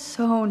does that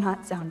so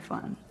not sound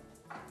fun?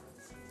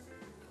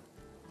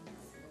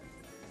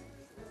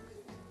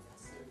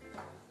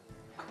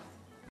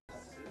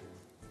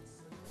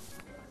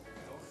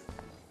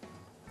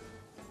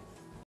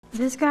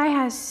 This guy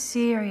has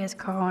serious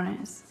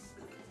cojones.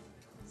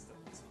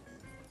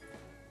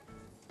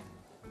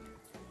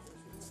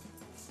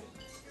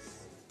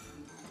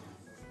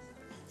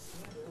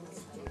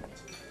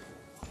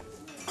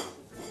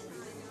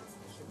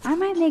 I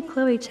might make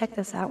Chloe check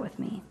this out with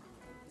me.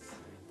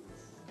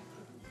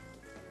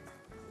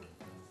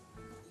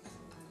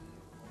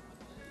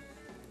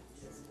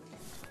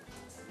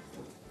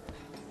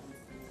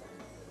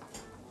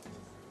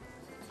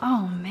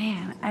 Oh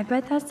man, I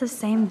bet that's the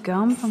same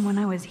gum from when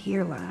I was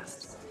here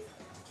last.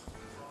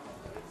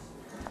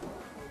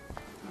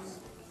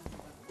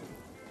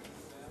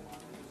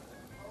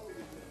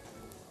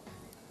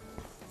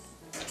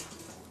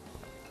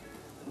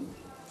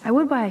 I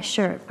would buy a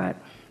shirt, but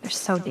they're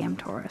so damn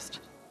tourist.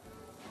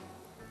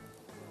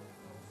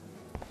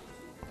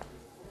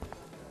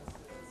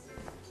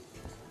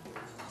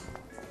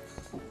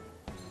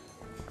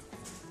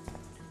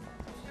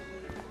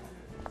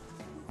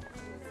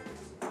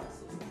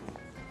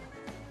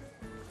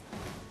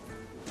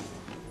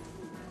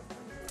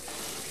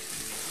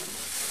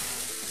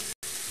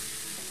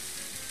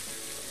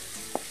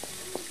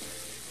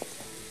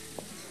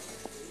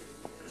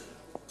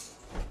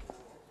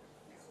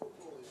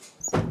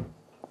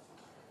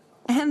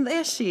 And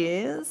There she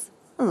is.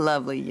 A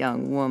lovely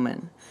young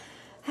woman.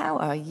 How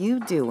are you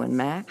doing,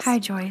 Max? Hi,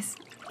 Joyce.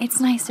 It's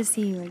nice to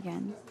see you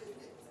again.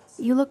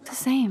 You look the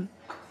same.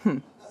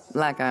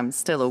 Like I'm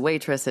still a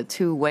waitress at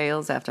Two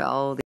Whales after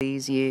all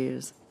these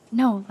years.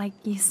 No, like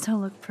you still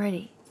look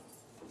pretty.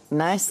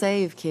 Nice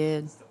save,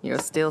 kid. You're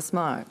still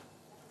smart.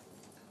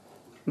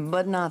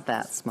 But not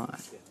that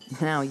smart.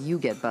 Now you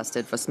get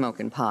busted for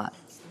smoking pot.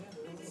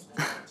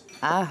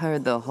 I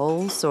heard the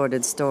whole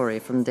sordid story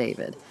from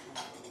David.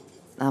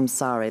 I'm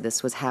sorry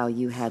this was how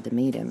you had to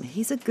meet him.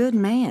 He's a good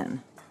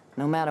man,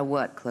 no matter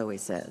what Chloe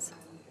says.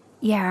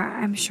 Yeah,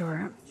 I'm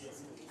sure.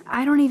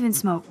 I don't even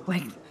smoke,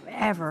 like,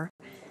 ever.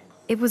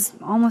 It was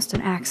almost an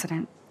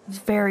accident. It was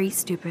very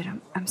stupid.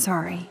 I'm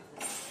sorry.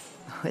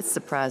 It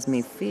surprised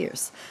me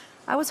fierce.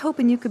 I was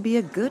hoping you could be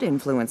a good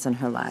influence in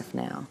her life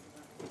now.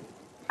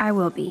 I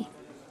will be.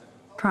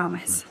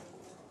 Promise.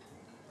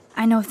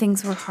 I know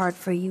things were hard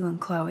for you and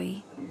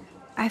Chloe.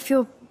 I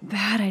feel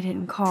bad I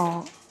didn't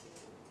call.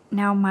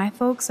 Now my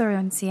folks are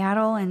in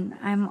Seattle and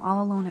I'm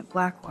all alone at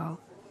Blackwell.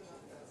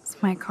 It's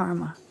my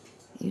karma.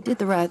 You did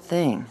the right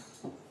thing.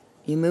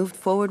 You moved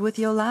forward with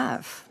your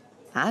life.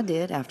 I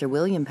did after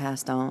William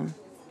passed on.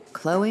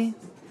 Chloe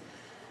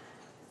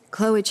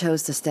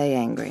chose to stay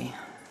angry.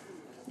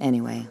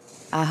 Anyway,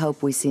 I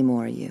hope we see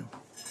more of you.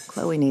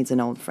 Chloe needs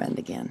an old friend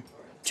again.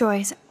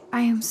 Joyce,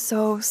 I am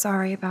so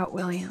sorry about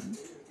William.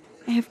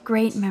 I have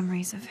great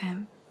memories of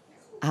him.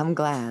 I'm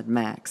glad,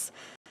 Max.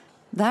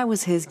 That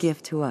was his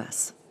gift to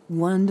us.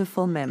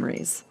 Wonderful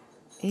memories.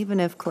 Even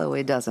if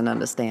Chloe doesn't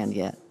understand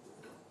yet.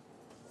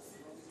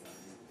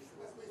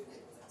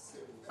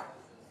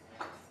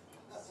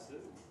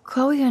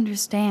 Chloe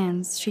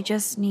understands. She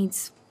just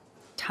needs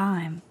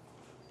time.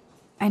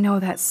 I know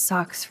that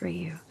sucks for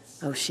you.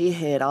 Oh, she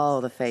hit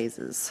all the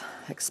phases.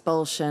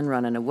 Expulsion,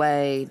 running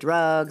away,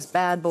 drugs,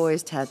 bad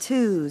boys,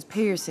 tattoos,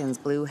 piercings,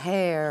 blue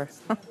hair.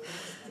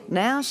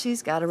 Now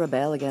she's got to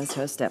rebel against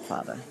her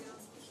stepfather.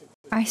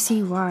 I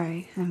see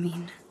why, I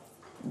mean.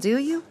 Do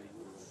you?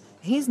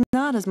 He's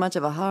not as much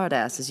of a hard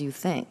ass as you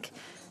think.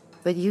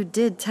 But you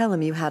did tell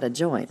him you had a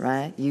joint,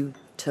 right? You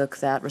took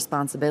that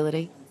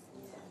responsibility?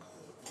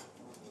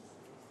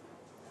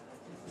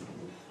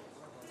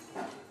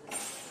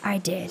 I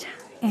did,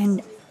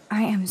 and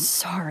I am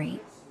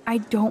sorry. I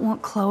don't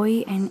want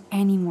Chloe in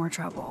any more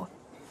trouble.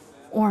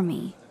 Or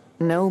me.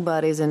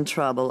 Nobody's in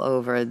trouble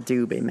over a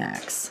doobie,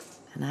 Max.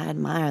 And I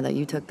admire that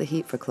you took the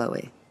heat for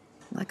Chloe.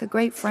 Like a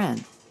great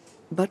friend.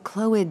 But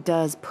Chloe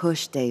does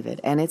push David,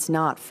 and it's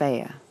not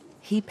fair.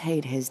 He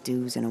paid his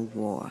dues in a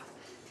war.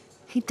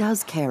 He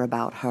does care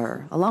about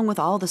her, along with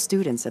all the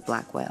students at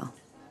Blackwell.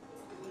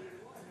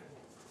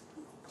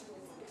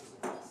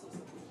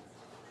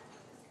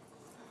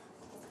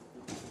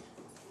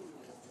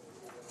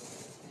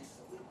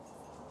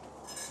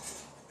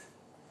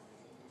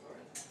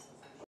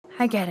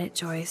 I get it,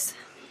 Joyce.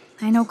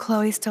 I know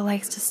Chloe still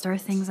likes to stir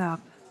things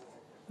up.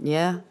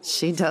 Yeah,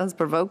 she does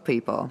provoke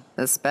people,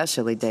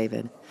 especially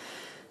David.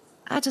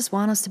 I just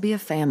want us to be a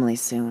family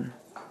soon.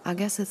 I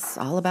guess it's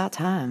all about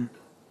time.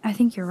 I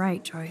think you're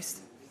right,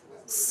 Joyce.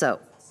 So,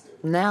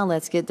 now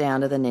let's get down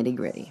to the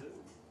nitty-gritty.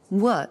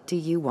 What do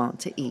you want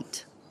to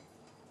eat?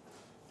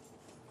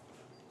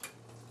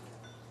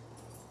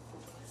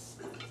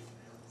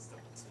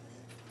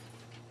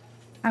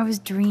 I was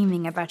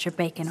dreaming about your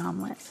bacon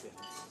omelet.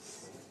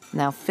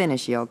 Now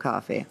finish your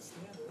coffee.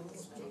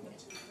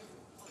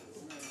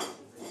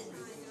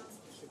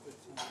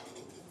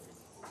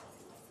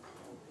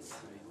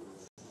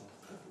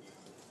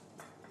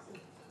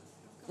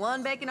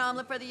 One bacon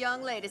omelet for the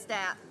young lady,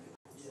 staff.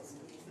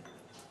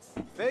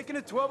 Bacon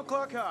at 12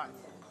 o'clock hot.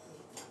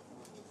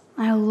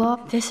 I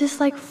love... This is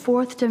like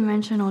fourth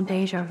dimensional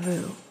deja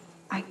vu.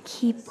 I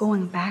keep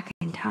going back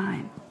in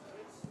time.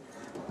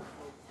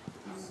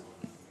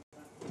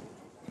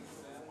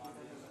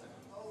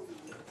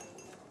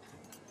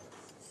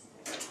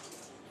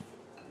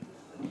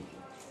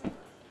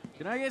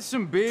 Can I get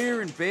some beer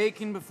and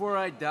bacon before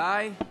I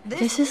die?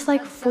 This is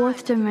like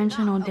fourth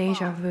dimensional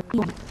deja vu.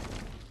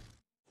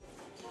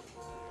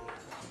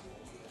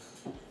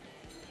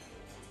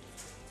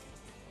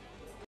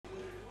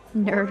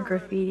 Nerd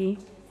graffiti.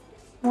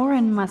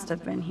 Warren must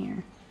have been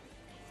here.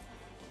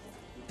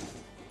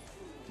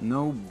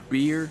 No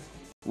beer?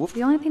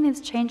 The only thing that's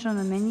changed on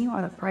the menu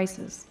are the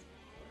prices.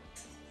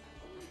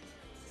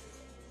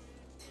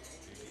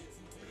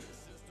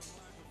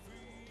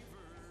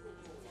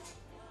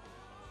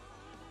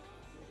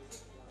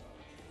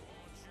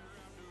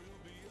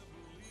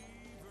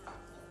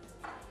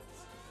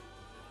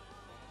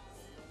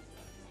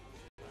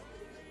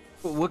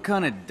 What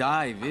kind of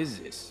dive is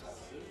this?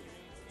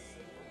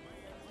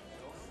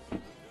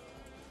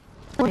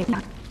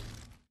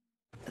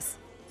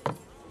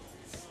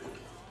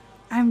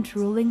 I'm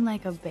drooling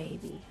like a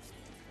baby.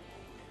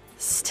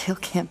 Still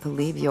can't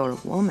believe you're a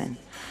woman.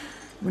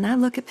 When I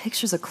look at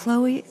pictures of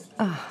Chloe,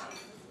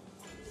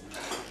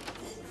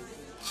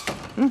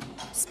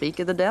 speak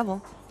of the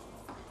devil.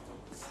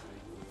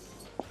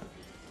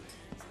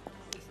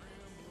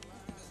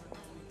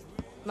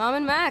 Mom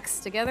and Max,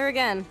 together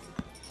again.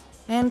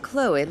 And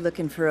Chloe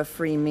looking for a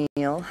free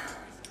meal.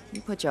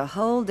 You put your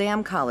whole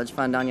damn college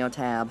fund on your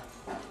tab.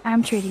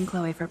 I'm treating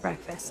Chloe for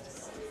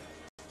breakfast.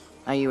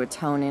 Are you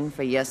atoning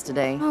for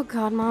yesterday? Oh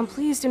god, Mom,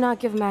 please do not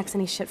give Max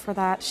any shit for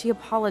that. She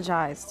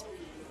apologized.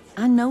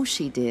 I know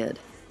she did.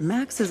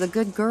 Max is a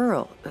good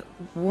girl.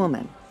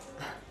 Woman.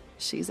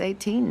 She's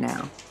 18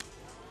 now.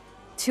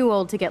 Too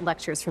old to get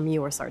lectures from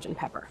you or Sergeant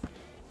Pepper.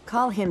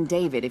 Call him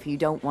David if you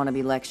don't want to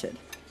be lectured.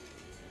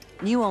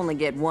 You only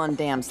get one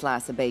damn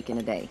slice of bacon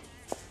a day.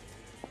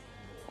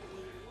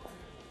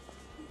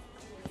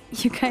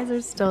 You guys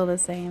are still the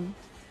same.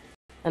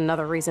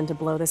 Another reason to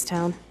blow this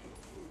town.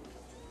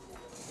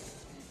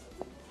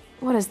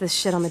 What is this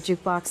shit on the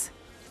jukebox?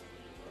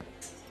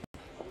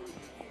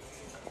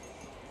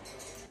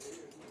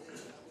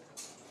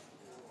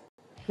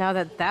 Now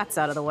that that's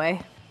out of the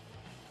way.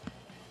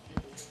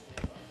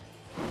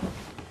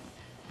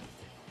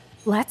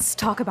 Let's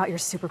talk about your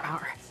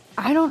superpower.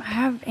 I don't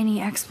have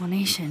any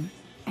explanation,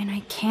 and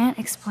I can't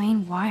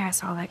explain why I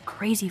saw that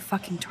crazy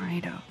fucking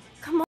tornado.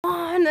 Come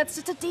on, that's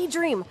just a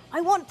daydream.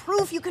 I want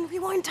proof you can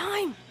rewind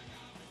time.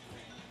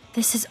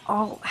 This is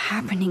all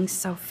happening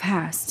so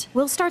fast.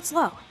 We'll start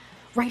slow.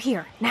 Right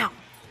here, now.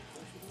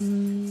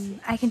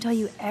 I can tell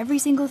you every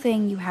single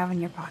thing you have in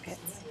your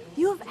pockets.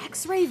 You have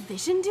X-ray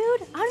vision,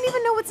 dude? I don't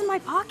even know what's in my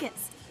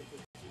pockets.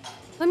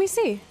 Let me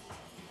see.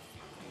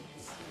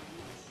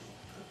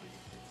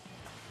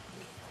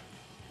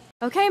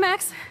 Okay,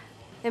 Max.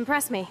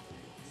 Impress me.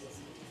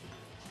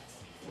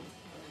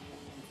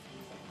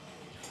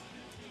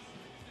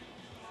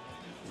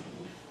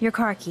 Your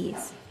car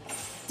keys.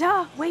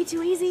 Duh, way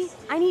too easy.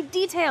 I need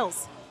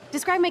details.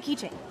 Describe my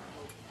keychain.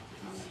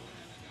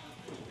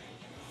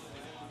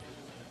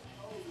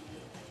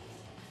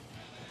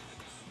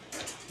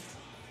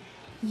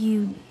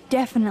 You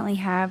definitely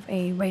have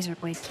a razor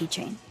blade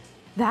keychain.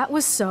 That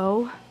was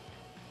so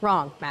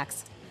wrong,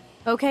 Max.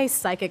 Okay,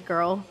 psychic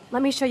girl.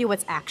 Let me show you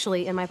what's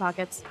actually in my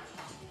pockets.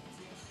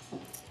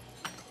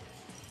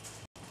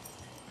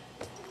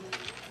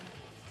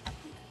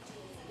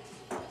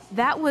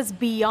 That was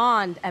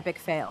beyond epic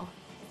fail.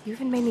 You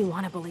even made me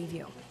want to believe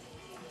you.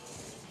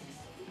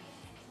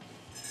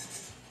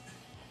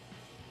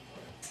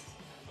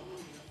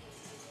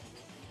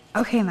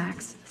 Okay,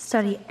 Max.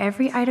 Study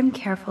every item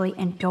carefully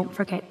and don't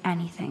forget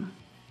anything.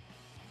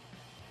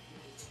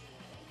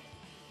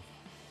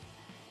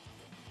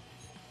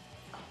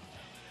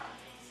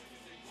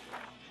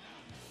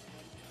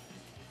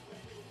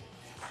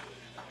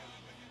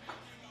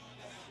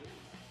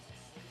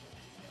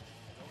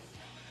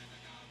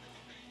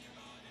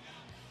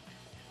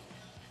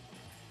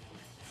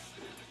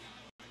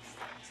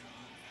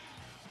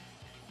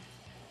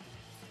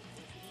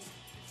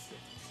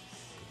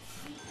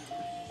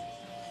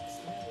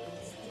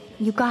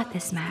 You got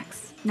this,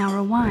 Max. Now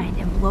rewind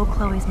and blow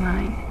Chloe's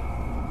mind.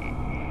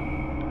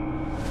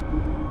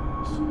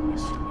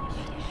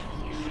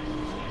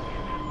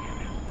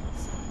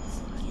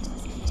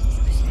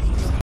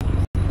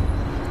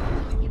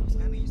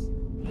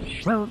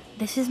 So,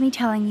 this is me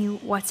telling you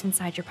what's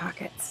inside your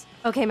pockets.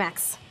 Okay,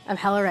 Max. I'm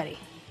hella ready.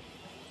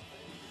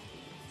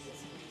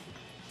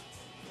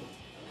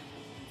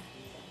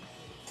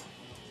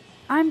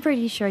 I'm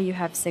pretty sure you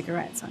have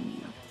cigarettes on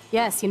you.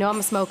 Yes, you know I'm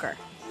a smoker.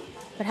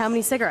 But how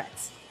many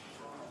cigarettes?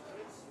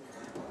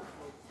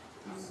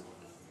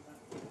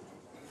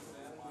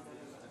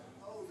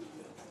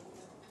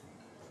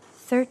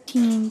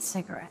 "13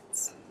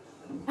 cigarettes.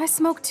 I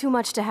smoke too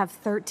much to have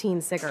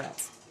 13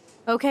 cigarettes.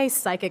 Okay,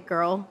 psychic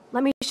girl.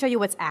 Let me show you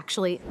what's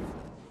actually...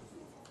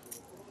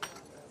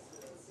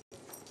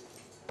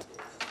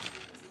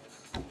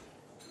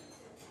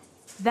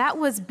 That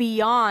was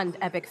beyond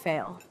epic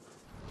fail.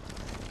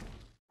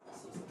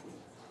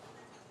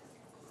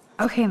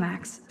 Okay,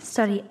 Max.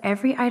 Study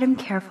every item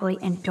carefully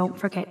and don't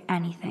forget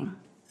anything.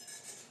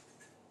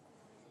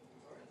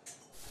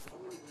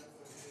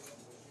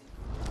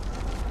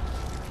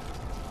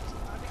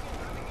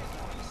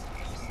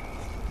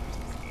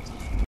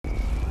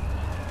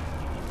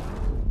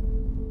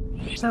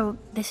 So,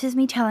 this is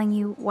me telling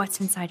you what's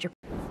inside your...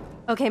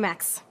 Okay,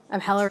 Max. I'm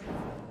hella...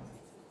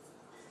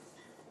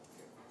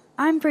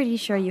 I'm pretty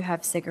sure you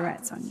have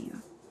cigarettes on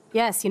you.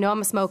 Yes, you know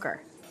I'm a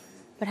smoker.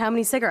 But how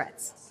many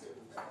cigarettes?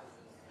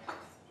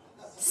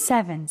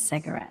 7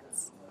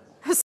 cigarettes.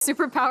 A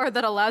superpower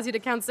that allows you to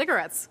count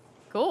cigarettes.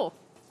 Cool.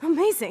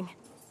 Amazing.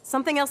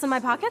 Something else in my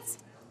pockets?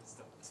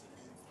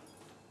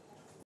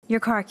 Your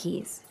car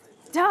keys.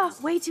 Duh,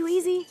 way too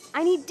easy.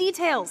 I need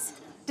details.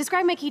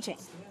 Describe my keychain.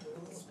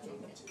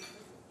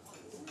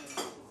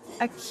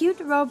 A cute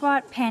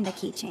robot panda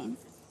keychain.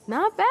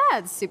 Not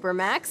bad, Super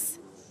Max.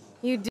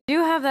 You do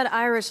have that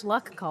Irish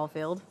luck,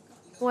 Caulfield.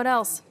 What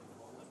else?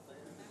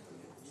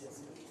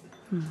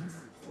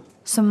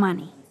 Some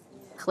money.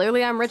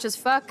 Clearly I'm rich as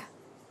fuck.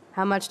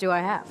 How much do I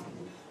have?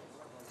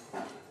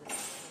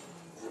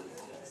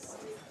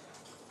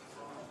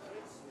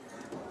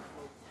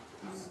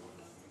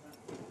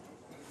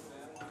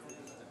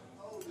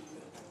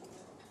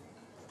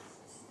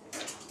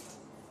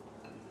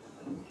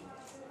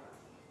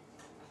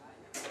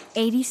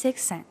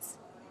 $86.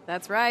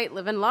 That's right,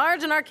 living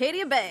large in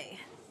Arcadia Bay.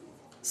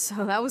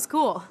 So that was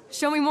cool.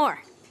 Show me more.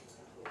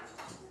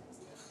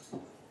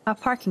 A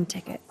parking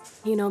ticket.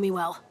 You know me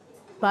well.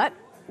 But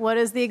what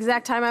is the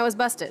exact time I was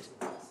busted?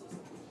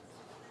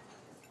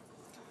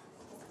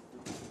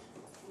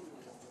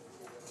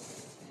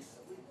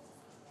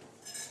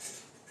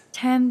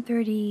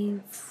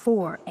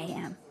 $10:34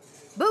 a.m.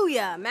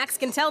 Booyah! Max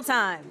can tell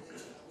time.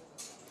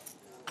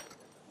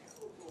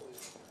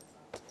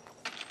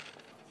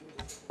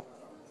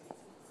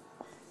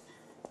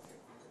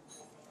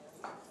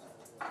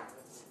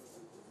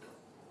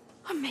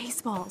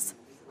 Amazeballs.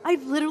 I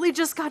literally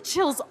just got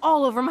chills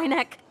all over my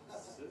neck.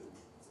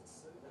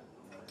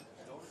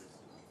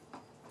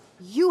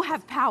 You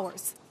have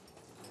powers.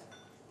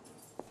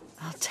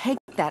 I'll take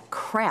that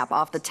crap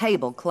off the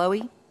table,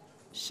 Chloe.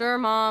 Sure,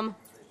 Mom.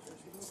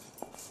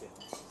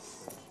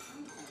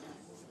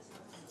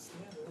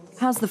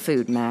 How's the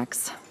food,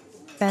 Max?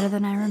 Better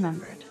than I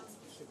remembered.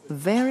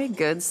 Very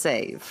good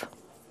save.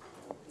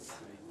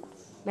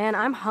 Man,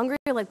 I'm hungry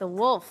like the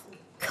wolf.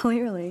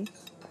 Clearly.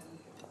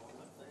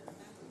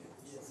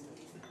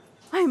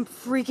 I'm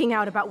freaking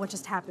out about what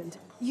just happened.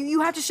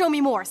 You have to show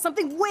me more.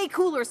 Something way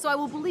cooler so I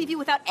will believe you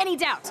without any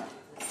doubt.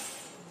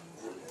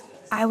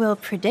 I will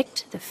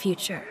predict the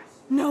future.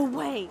 No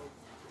way.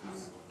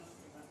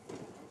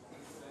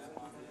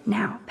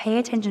 Now, pay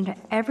attention to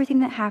everything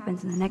that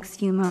happens in the next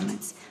few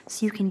moments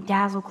so you can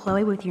dazzle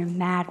Chloe with your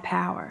mad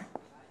power.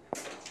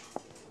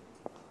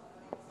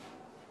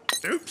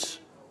 Oops.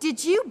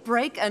 Did you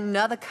break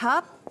another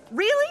cup?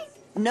 Really?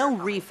 No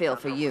refill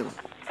for you.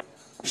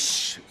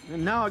 Shh.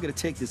 And now I gotta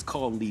take this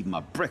call and leave my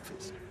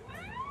breakfast.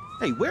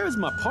 Hey, where is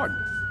my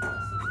partner?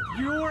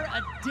 You're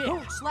a dick.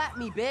 Don't slap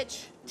me,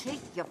 bitch.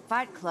 Take your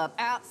fight club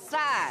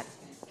outside.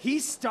 He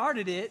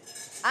started it.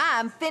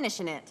 I'm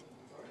finishing it.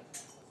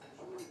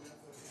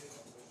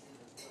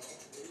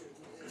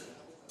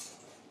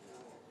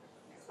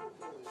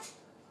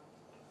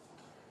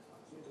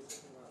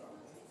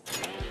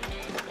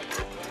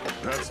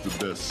 That's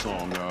the best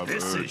song I've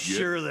This heard is yet.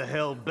 sure the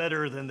hell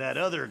better than that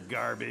other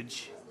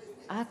garbage.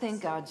 I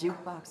think our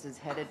jukebox is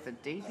headed for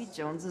Davy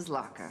Jones's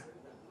locker.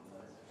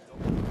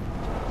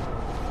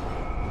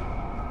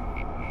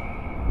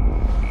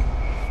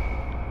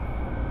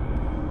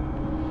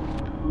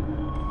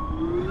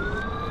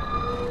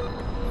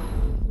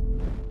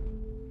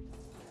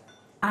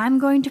 I'm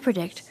going to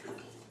predict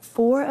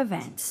 4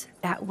 events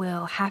that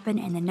will happen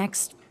in the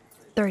next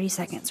 30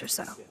 seconds or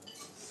so.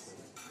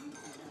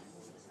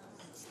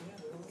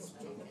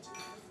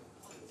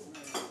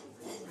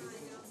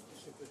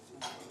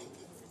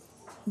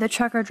 The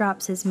trucker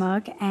drops his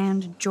mug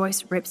and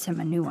Joyce rips him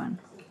a new one.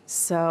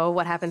 So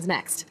what happens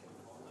next?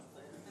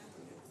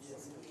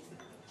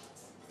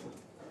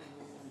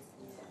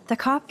 The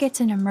cop gets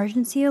an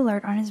emergency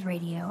alert on his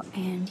radio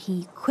and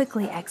he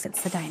quickly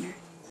exits the diner.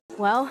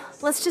 Well,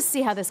 let's just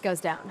see how this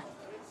goes down.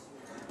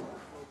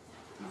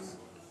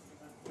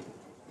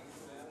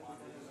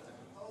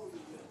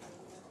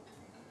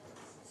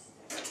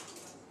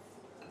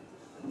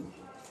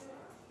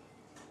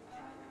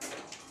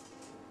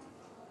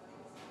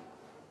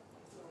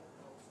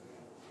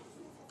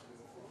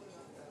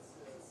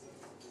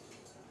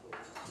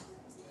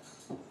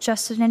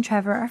 Justin and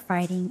Trevor are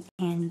fighting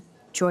and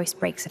Joyce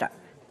breaks it up.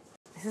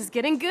 This is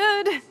getting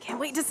good. Can't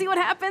wait to see what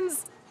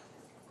happens.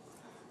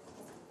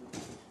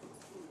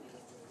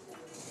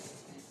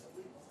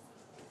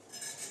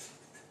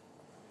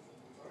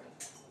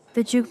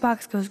 The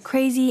jukebox goes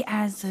crazy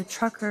as the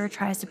trucker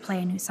tries to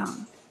play a new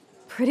song.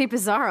 Pretty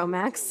bizarro,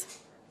 Max.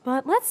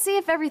 But let's see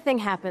if everything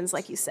happens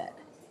like you said.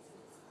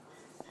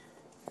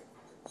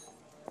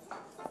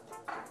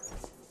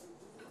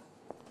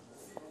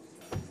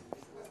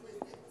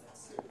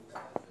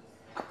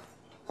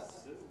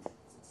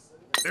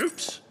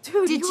 Oops.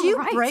 Dude, Did you you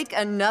were right. break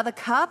another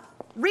cup?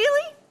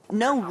 Really?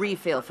 No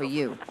refill for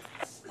you.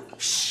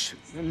 Shh.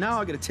 And now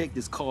I gotta take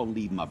this call and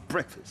leave my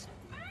breakfast.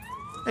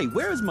 Hey,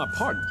 where is my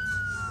partner?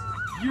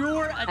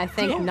 You're a I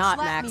think dick. not,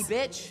 Slap Max. me,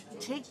 bitch.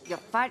 Take your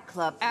fight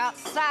club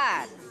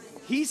outside.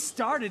 He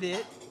started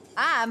it.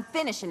 I'm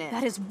finishing it.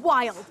 That is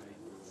wild.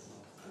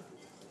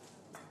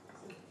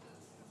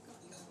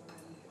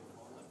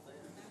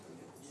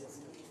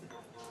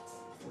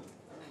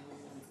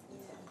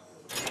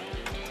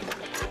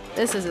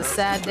 This is a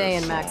sad day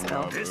in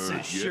Maxville. This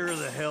is sure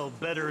the hell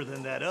better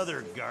than that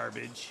other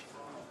garbage.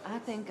 I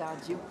think our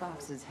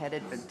jukebox is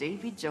headed for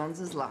Davy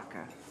Jones's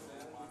locker.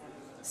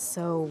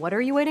 So what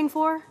are you waiting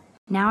for?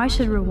 Now I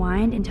should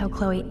rewind and tell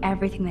Chloe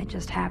everything that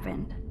just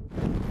happened.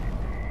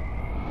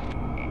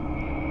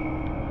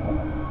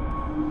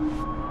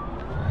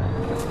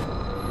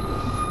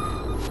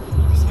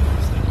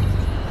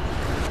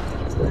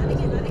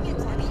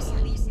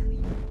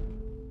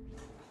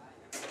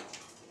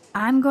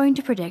 I'm going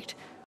to predict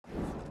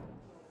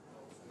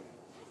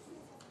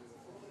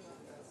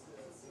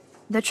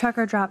the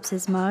trucker drops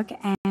his mug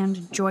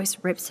and Joyce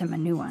rips him a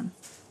new one.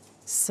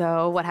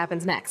 So what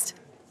happens next?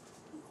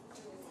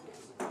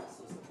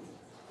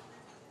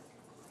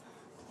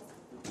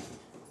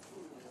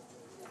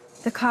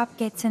 The The cop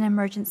gets an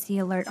emergency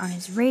alert on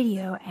his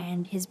radio,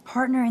 and his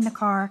partner in the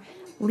car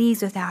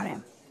leaves without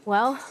him.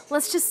 Well,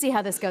 let's just see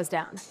how this goes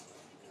down.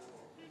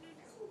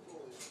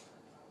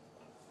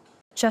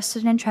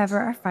 Justin and Trevor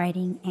are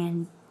fighting,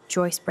 and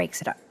Joyce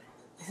breaks it up.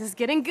 This is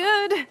getting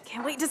good.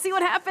 Can't wait to see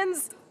what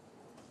happens.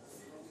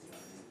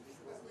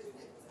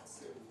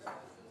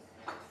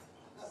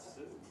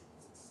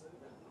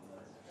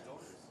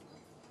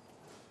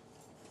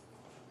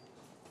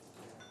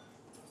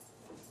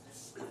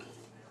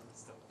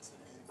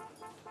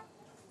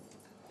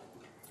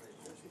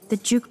 The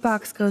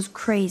jukebox goes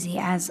crazy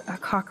as a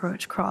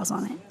cockroach crawls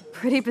on it.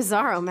 Pretty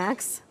bizarro,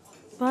 Max.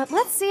 But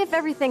let's see if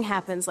everything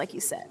happens like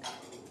you said.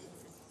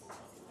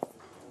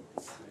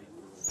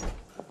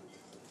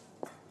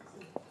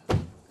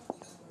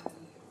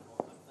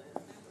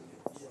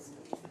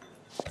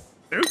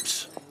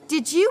 Oops.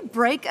 Did you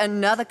break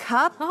another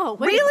cup? Oh,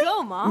 way really? to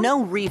go, Mom.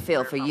 No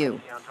refill for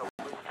you.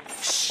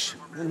 Shh.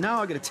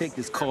 Now I gotta take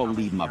this call and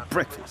leave my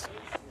breakfast.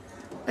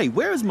 Hey,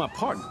 where is my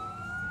partner?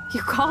 You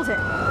called it.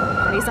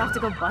 He's off to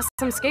go bust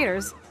some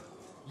skaters.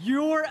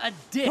 You're a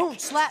dick. Don't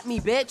slap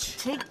me,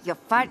 bitch. Take your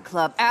fight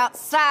club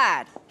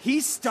outside. He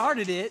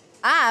started it.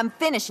 I'm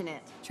finishing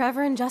it.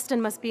 Trevor and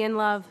Justin must be in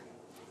love.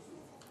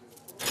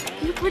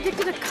 You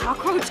predicted a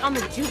cockroach on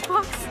the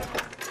jukebox?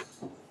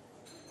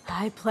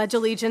 I pledge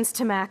allegiance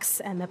to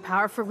Max and the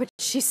power for which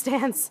she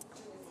stands.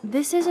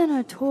 This isn't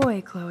a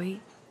toy,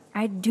 Chloe.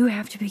 I do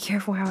have to be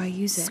careful how I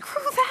use it.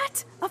 Screw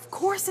that! Of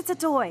course it's a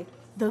toy.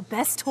 The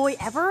best toy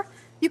ever?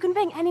 You can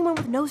bang anyone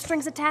with no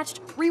strings attached,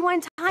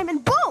 rewind time,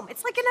 and boom!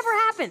 It's like it never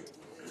happened.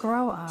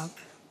 Grow up.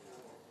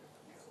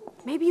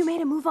 Maybe you made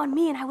a move on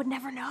me and I would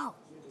never know.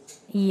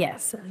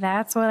 Yes,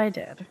 that's what I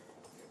did.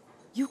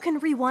 You can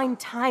rewind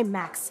time,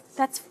 Max.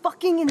 That's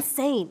fucking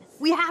insane.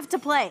 We have to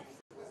play.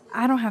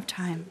 I don't have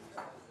time.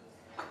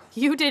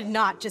 You did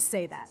not just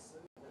say that.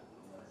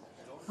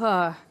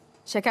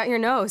 Check out your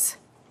nose.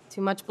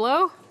 Too much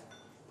blow?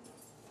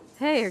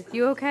 Hey, are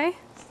you okay?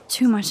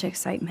 Too much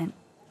excitement.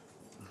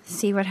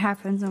 See what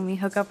happens when we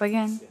hook up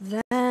again?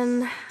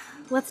 Then,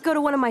 let's go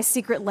to one of my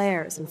secret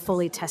lairs and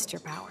fully test your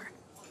power.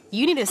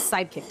 You need a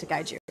sidekick to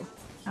guide you.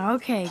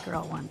 Okay,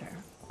 Girl Wonder.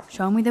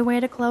 Show me the way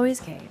to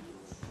Chloe's cave.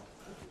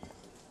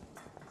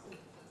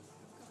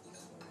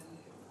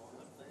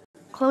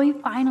 Chloe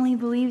finally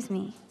believes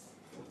me.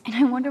 And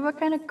I wonder what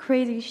kind of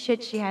crazy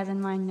shit she has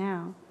in mind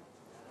now.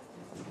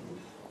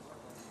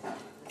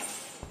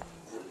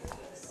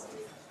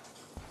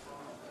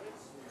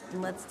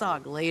 Let's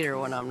talk later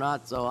when I'm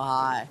not so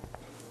high.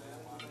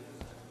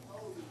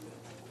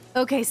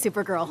 Okay,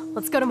 Supergirl,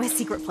 let's go to my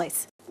secret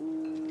place.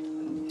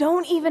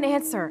 Don't even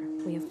answer.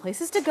 We have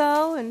places to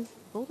go and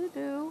people to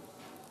do.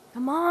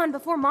 Come on,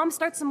 before Mom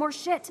starts some more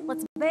shit.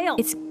 Let's bail.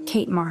 It's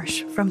Kate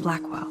Marsh from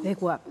Blackwell.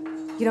 Big whoop.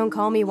 You don't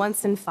call me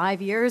once in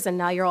 5 years and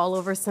now you're all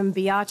over some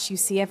biatch you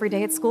see every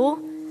day at school?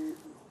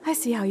 I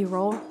see how you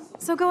roll.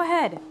 So go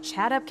ahead,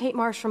 chat up Kate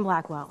Marsh from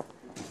Blackwell.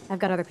 I've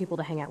got other people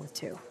to hang out with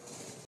too.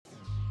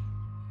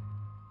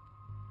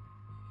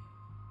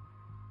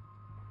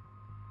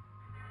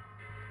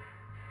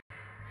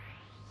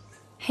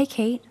 Hey,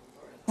 Kate.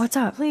 What's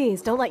up?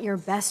 Please, don't let your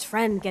best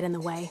friend get in the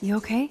way. You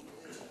okay?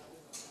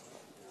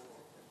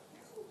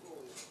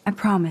 I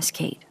promise,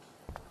 Kate.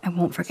 I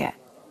won't forget.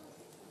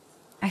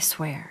 I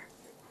swear.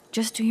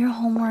 Just do your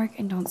homework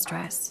and don't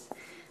stress.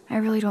 I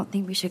really don't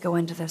think we should go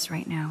into this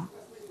right now.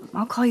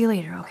 I'll call you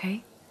later,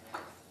 okay?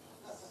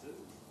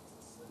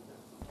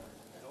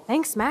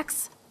 Thanks,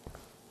 Max.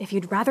 If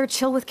you'd rather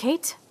chill with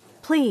Kate,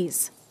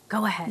 please,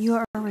 go ahead. You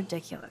are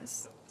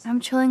ridiculous. I'm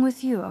chilling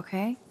with you,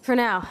 okay? For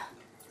now.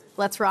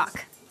 Let's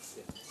rock.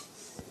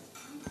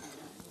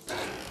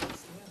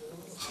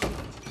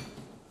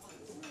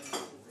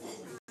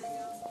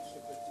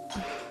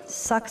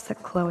 Sucks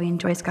that Chloe and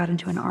Joyce got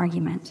into an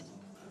argument.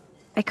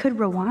 I could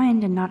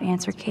rewind and not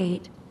answer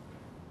Kate.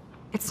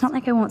 It's not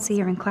like I won't see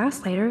her in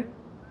class later.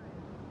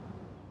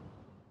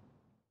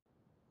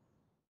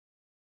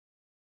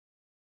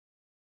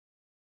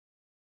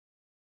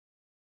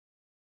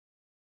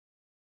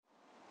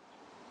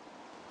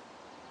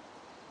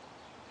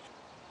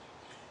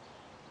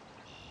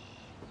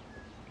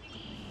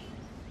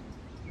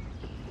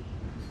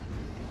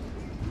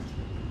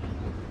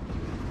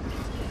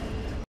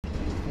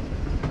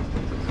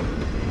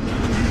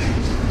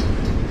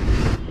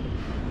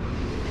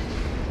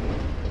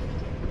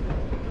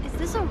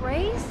 Is this a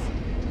race?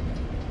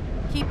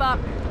 Keep up.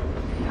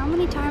 How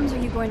many times are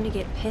you going to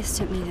get pissed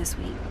at me this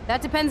week?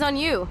 That depends on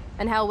you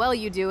and how well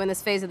you do in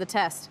this phase of the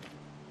test.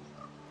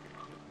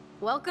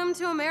 Welcome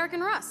to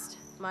American Rust,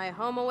 my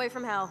home away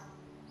from hell.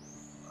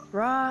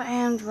 Raw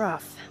and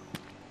rough.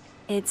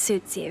 It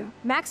suits you.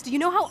 Max, do you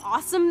know how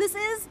awesome this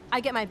is?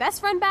 I get my best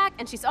friend back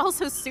and she's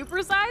also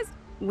supersized.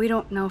 We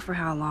don't know for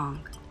how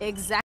long.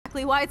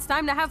 Exactly why it's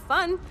time to have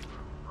fun.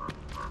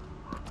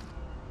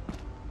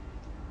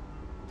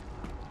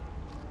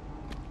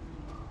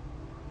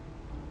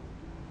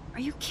 Are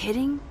you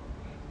kidding?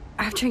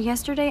 After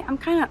yesterday, I'm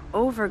kind of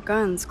over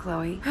guns,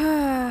 Chloe.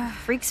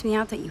 Freaks me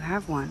out that you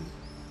have one.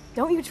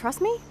 Don't you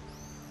trust me?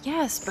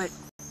 Yes, but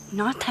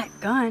Not that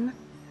gun.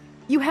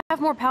 You have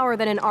more power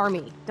than an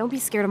army. Don't be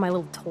scared of my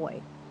little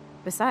toy.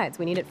 Besides,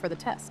 we need it for the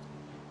test.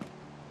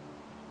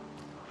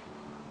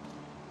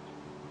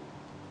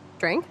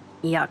 Drink?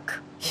 Yuck.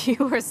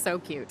 You are so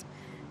cute.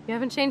 You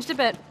haven't changed a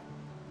bit.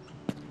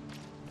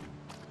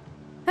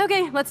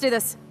 Okay, let's do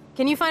this.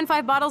 Can you find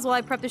 5 bottles while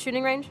I prep the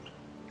shooting range?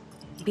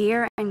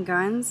 Beer and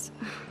guns?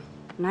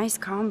 Nice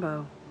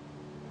combo.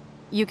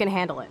 You can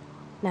handle it.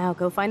 Now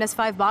go find us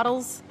 5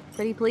 bottles,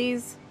 pretty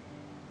please.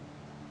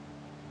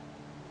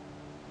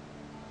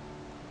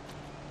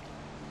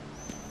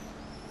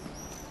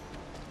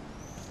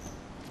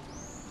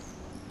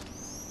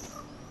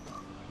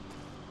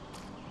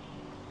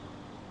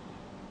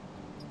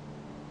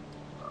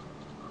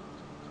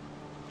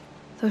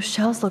 Those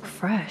shells look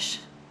fresh.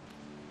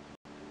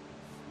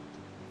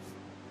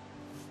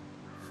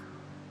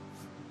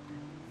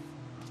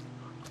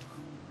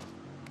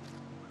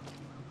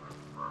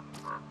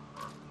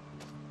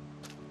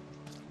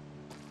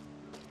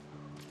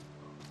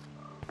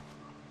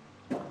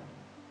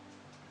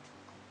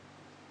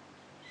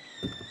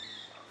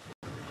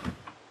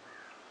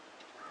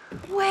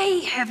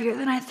 Way heavier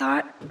than I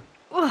thought.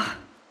 Ugh.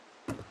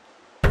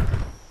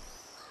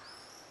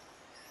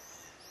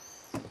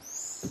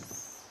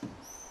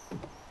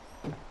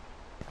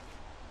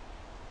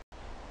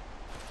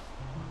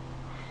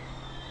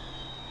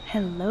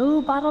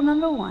 Hello, bottle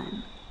number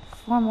 1.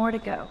 4 more to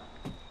go.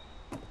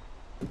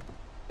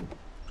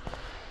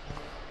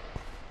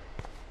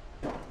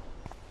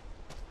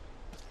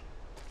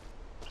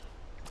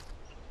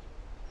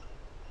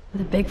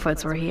 The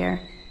Bigfoots were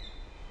here.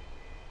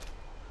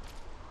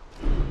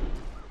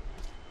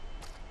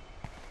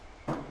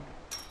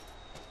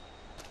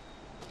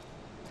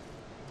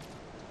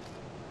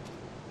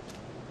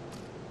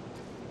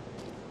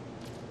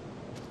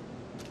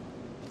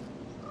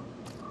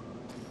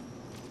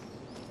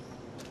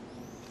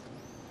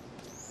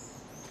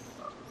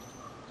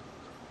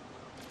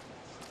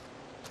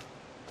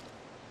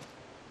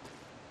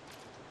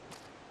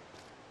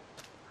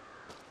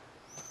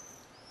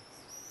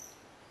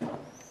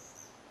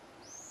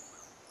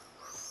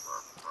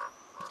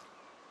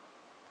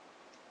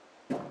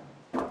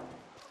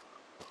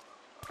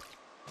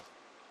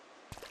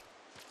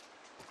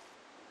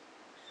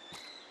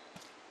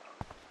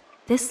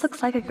 This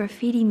looks like a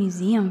graffiti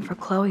museum for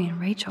Chloe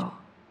and Rachel.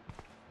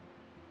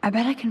 I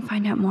bet I can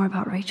find out more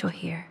about Rachel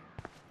here.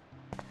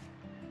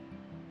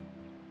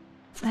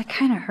 That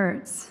kind of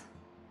hurts.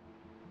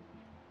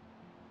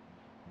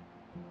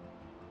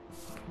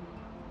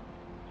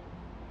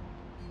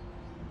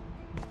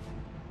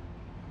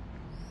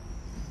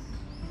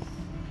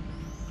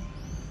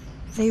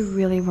 They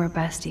really were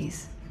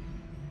besties.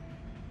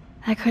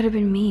 That could have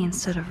been me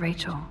instead of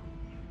Rachel.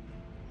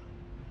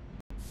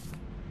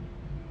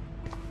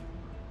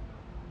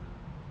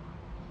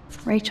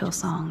 Rachel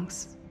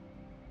songs.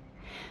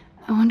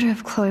 I wonder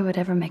if Chloe would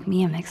ever make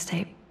me a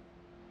mixtape.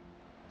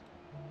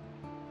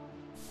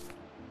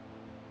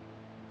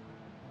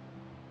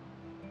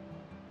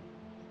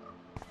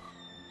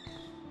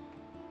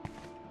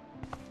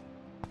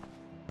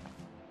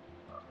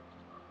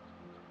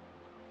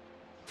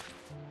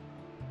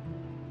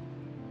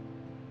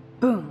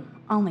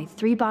 Boom, only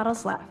 3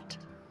 bottles left.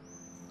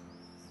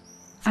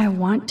 I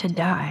want to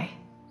die.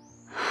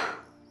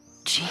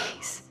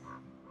 Jeez.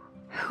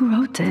 Who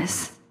wrote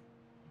this?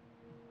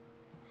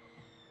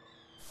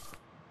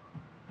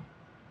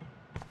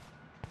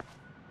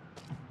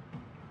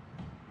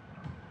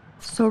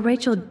 So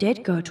Rachel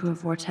did go to a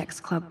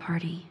Vortex Club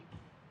party.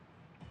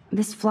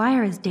 This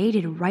flyer is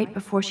dated right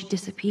before she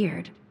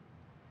disappeared.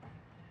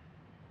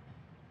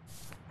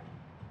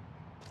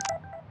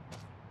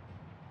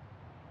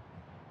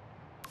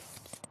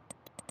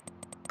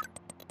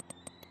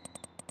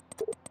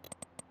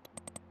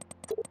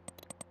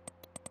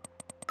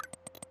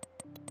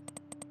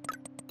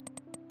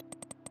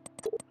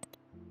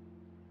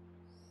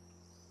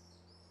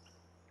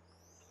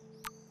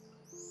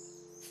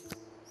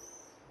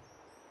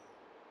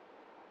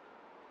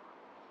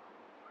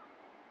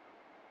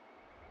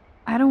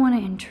 I don't want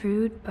to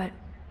intrude, but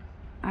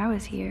I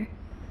was here.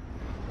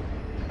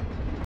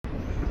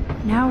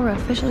 Now we're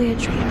officially a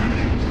trio.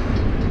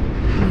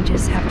 We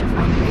just have to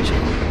find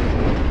Rachel.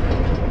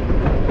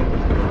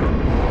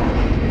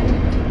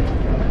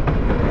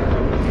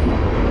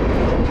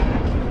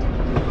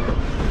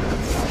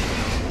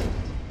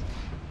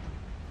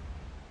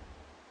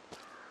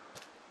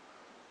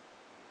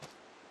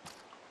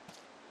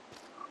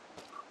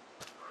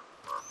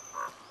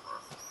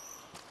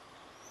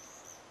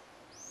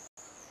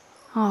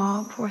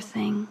 Oh, poor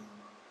thing.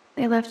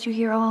 They left you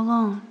here all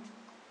alone.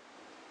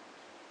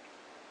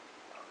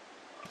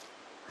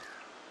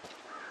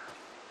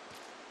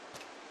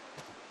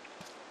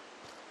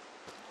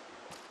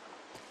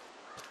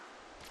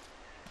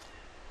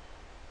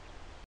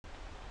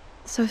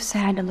 So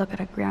sad to look at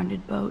a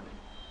grounded boat.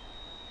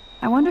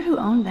 I wonder who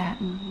owned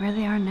that and where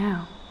they are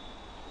now.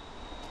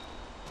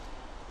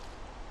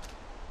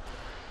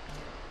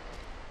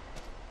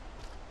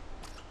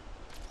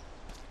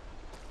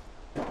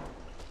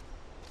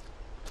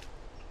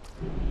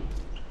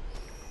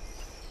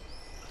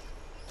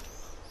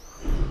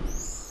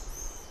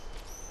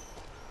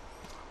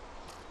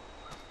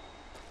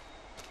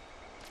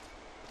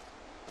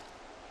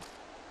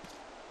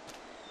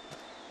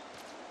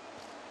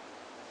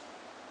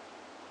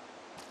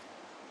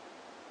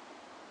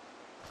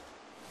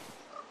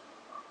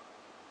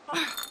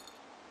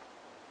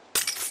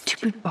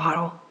 Stupid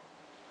bottle.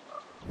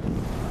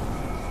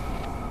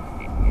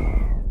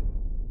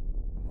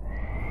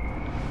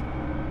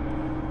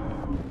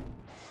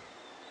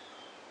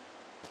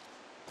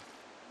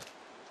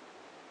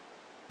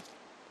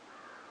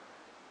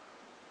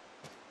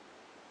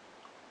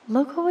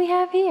 Look what we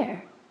have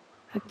here.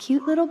 A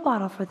cute little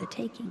bottle for the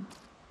taking.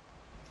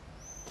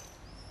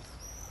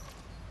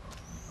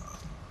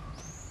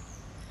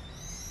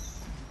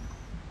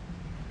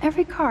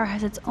 Every car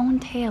has its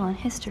own tale and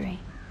history.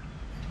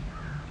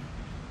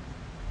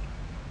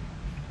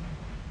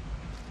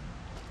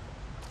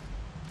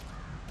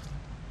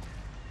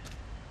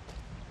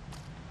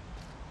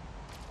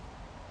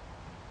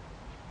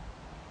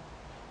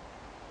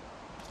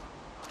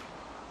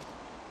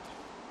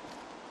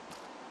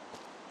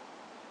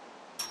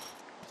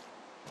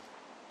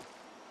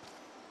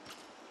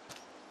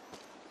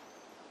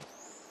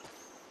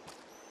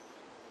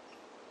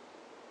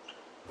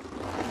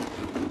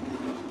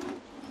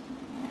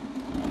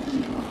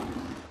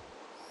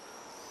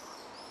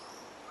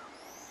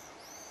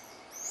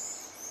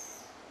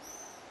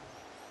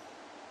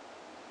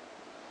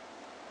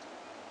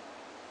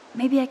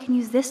 Maybe I can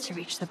use this to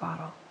reach the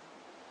bottle.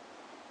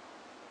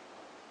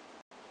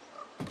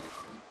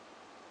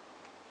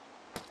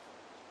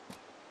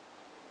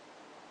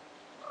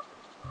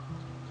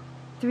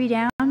 Three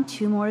down,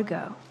 two more to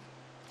go.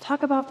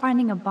 Talk about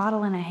finding a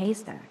bottle in a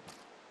haystack.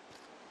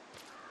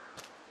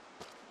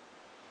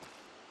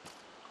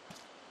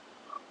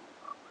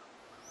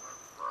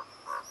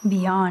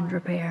 Beyond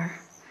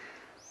repair.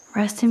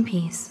 Rest in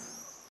peace.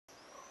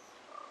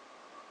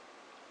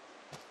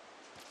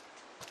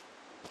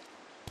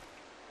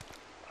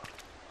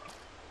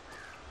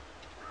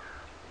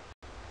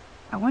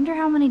 I wonder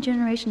how many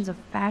generations of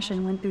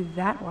fashion went through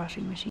that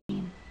washing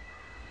machine.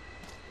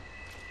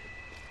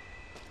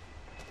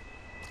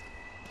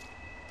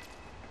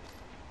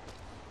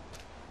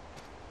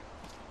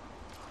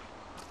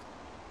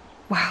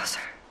 Wowzer.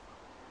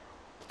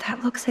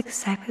 That looks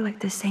exactly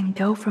like the same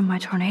dough from my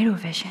tornado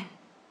vision.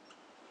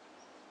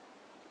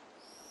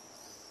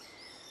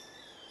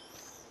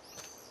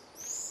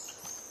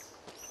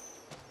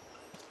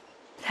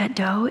 That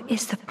dough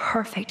is the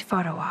perfect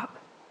photo op.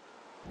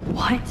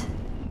 What?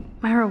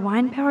 My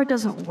rewind power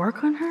doesn't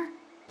work on her?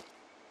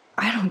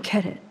 I don't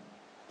get it.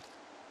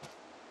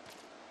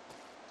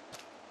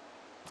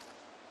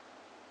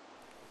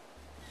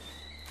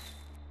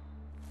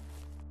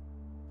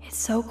 It's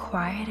so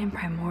quiet and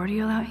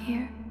primordial out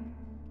here.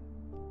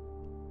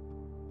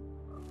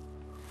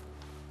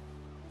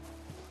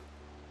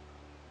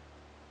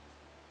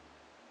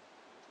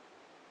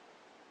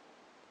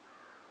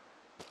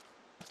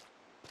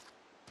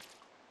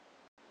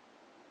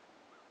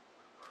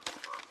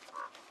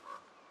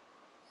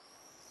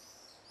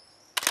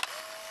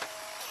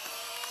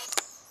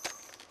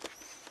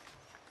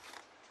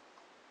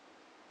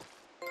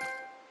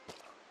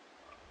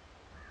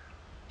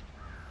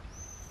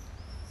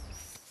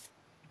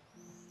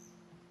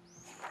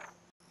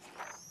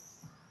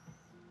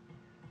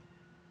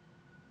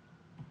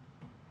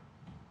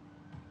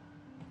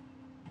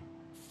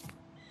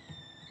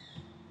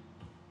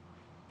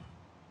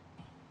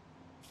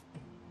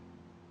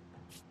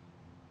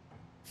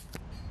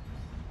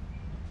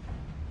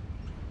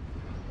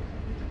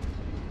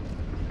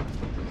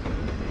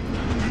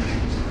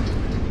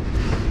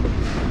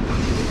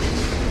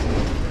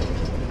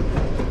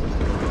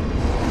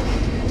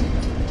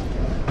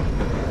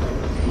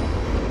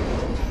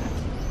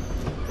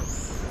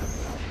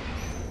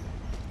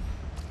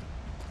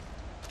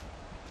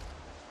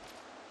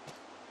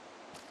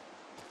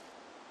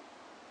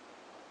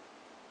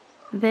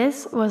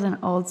 This was an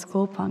old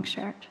school punk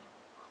shirt.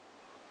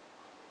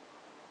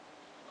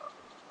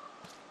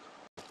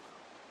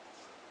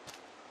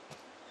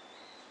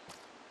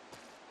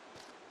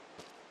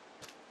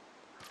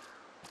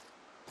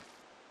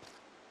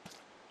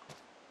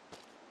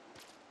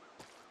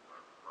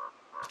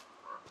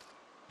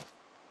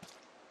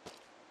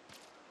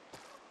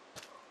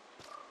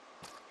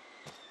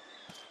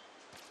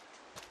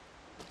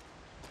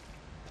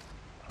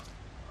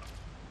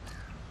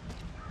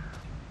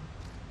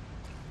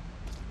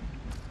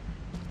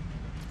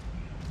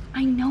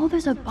 I know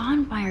there's a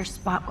bonfire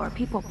spot where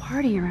people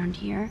party around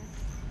here.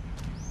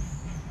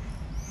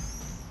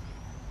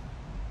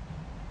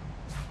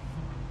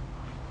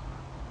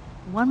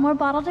 One more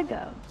bottle to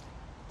go.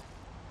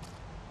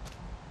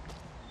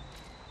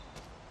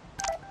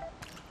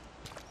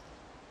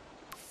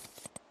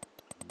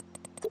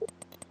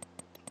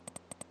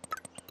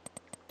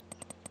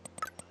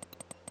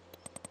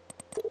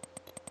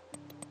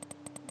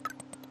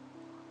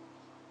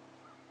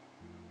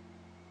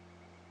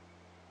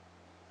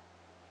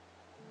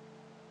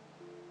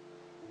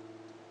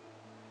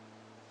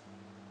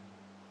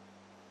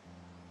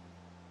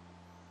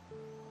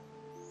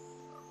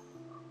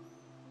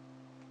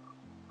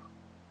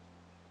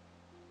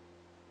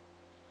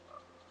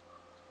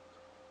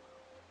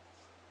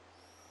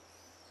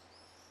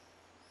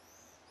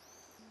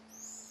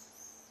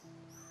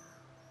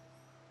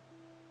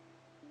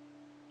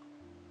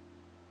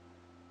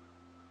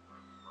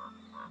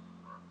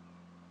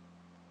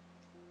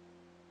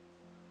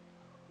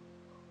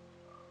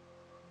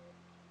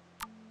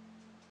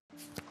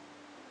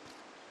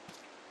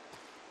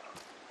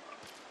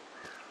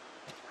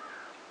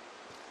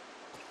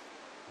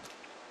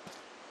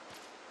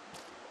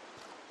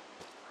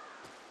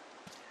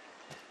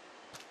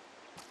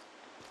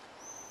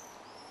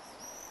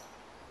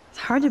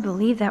 hard to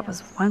believe that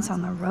was once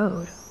on the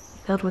road,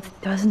 filled with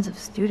dozens of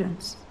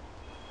students.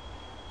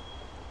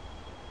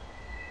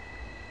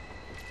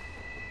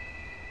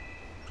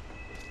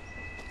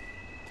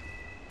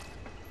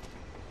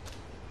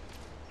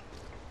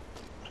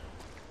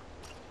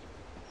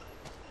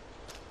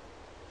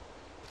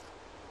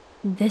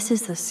 This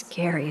is the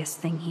scariest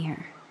thing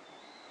here.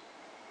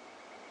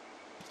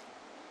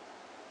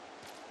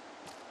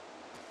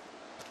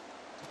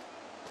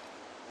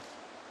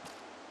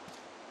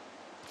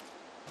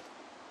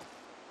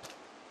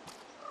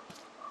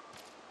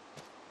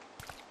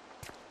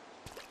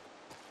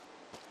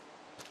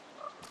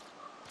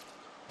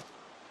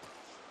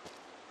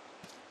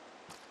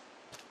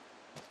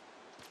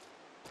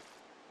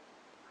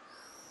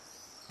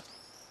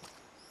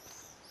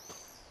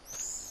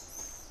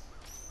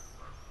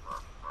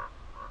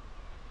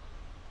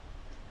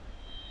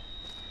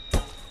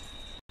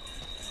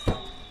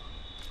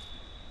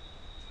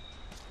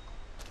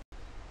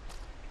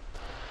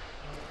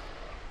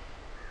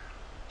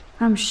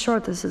 I'm sure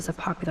this is a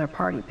popular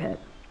party pit.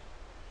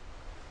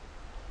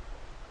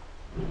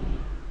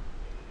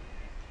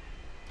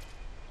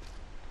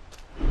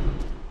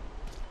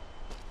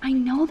 I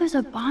know there's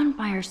a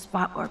bonfire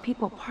spot where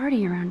people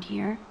party around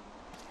here.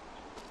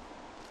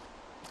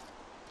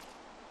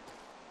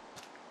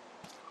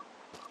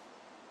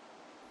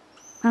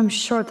 I'm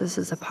sure this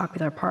is a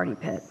popular party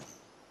pit.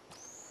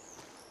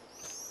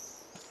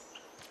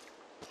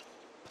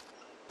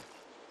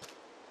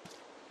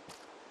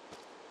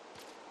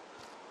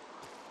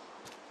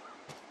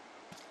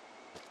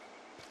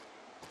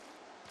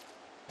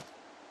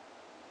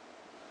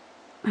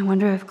 I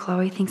wonder if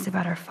Chloe thinks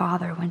about her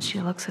father when she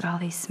looks at all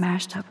these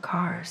smashed up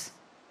cars.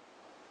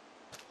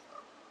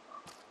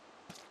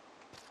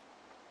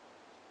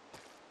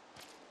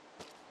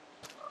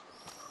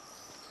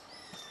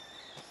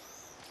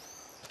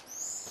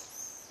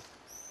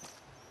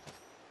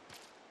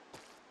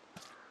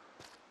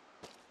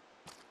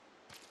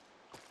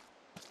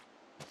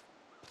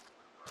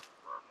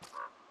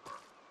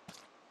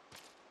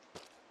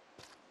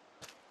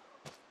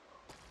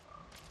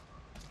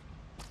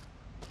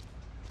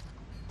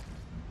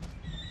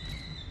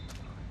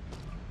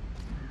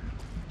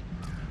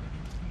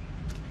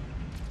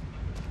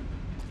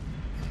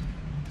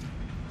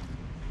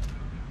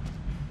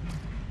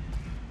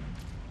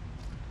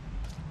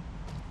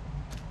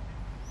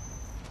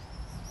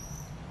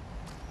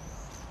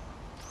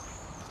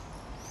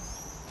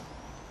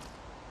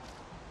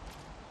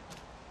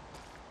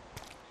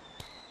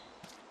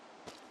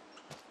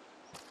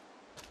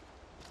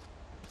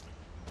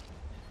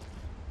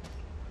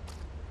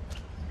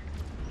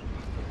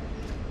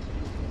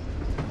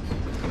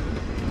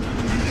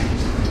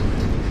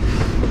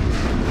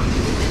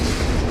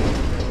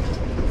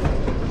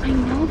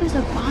 There's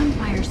a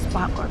bonfire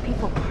spot where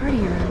people party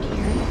around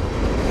here.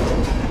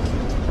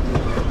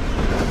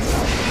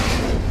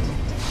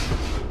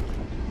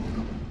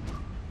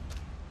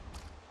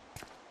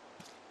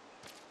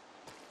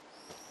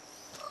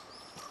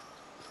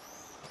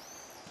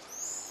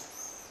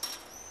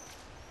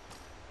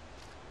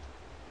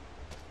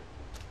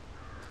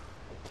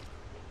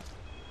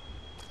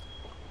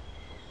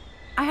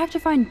 I have to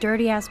find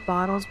dirty-ass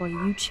bottles while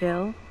you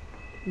chill?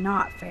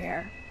 Not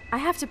fair. I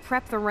have to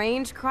prep the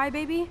range,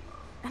 crybaby.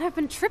 And I've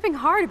been tripping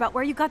hard about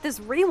where you got this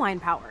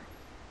rewind power.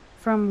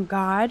 From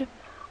God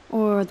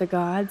or the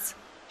gods.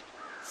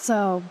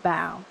 So,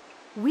 bow.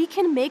 We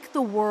can make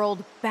the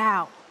world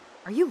bow.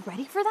 Are you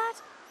ready for that?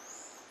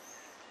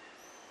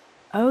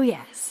 Oh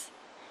yes.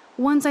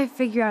 Once I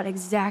figure out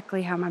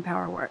exactly how my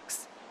power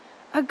works.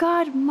 A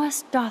god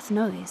must doth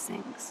know these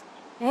things.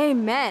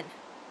 Amen.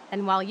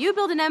 And while you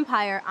build an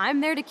empire, I'm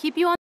there to keep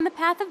you on the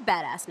path of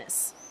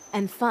badassness.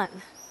 And fun.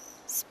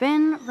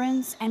 Spin,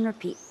 rinse, and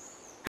repeat.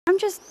 I'm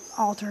just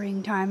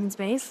altering time and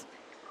space.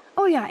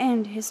 Oh yeah,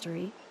 and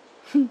history.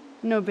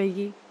 No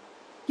biggie.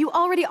 You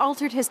already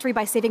altered history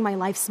by saving my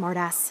life,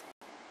 smartass.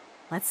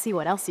 Let's see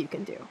what else you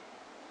can do.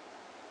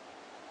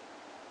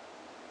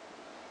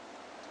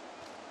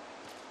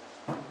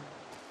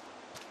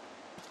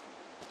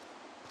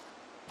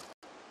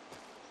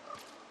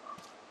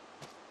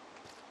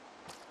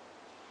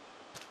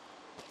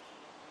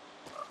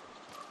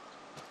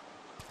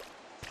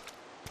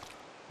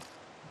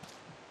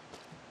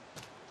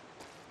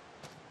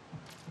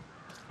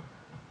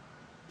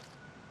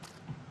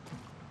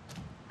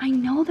 I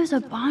know there's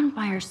a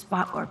bonfire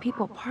spot where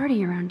people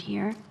party around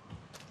here.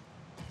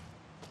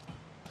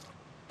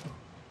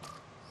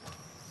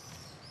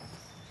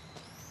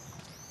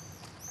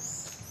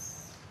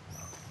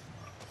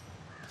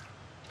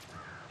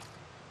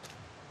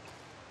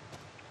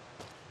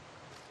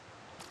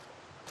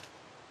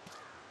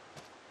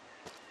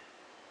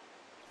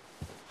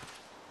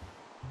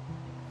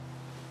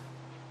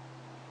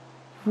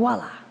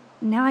 Voila!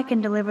 Now I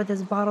can deliver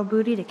this bottle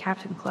booty to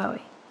Captain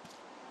Chloe.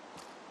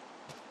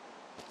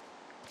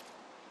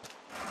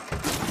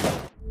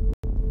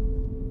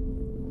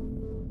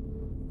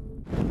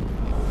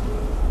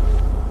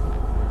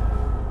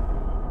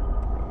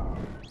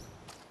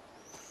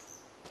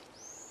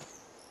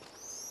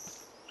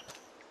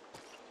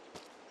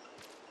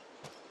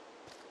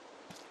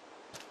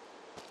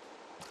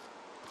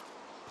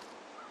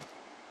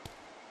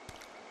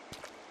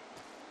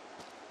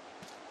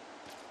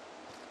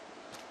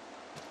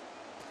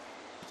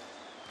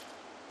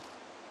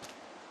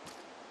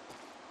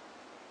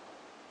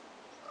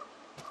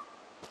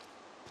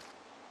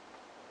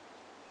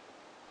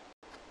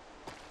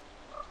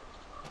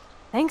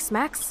 Thanks,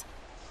 Max.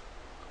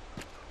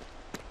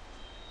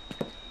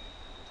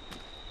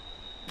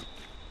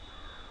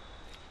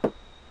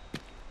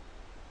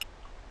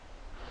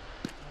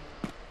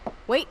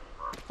 Wait,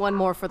 one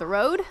more for the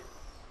road.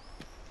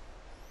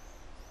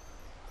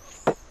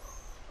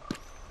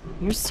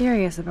 You're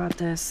serious about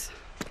this.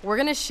 We're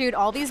gonna shoot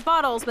all these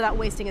bottles without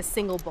wasting a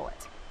single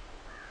bullet.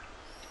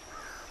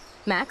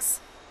 Max,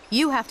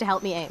 you have to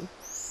help me aim.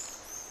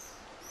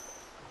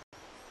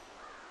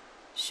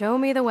 Show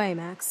me the way,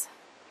 Max.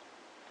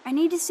 I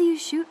need to see you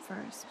shoot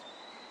first.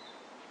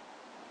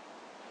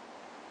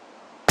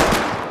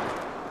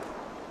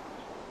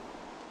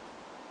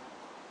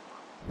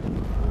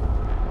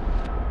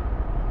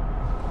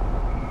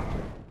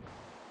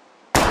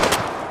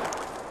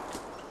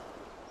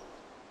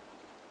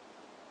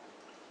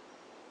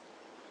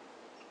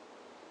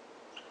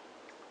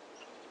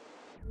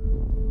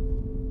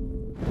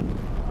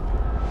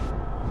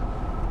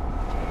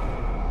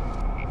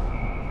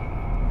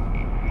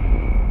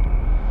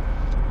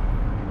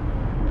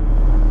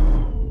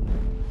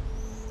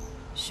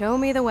 Show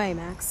me the way,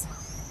 Max.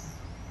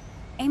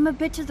 Aim a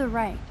bit to the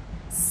right.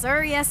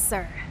 Sir, yes,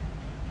 sir.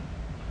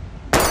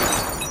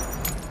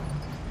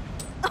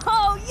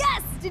 Oh,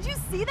 yes! Did you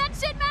see that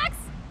shit, Max?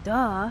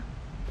 Duh.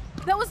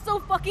 That was so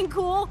fucking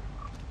cool.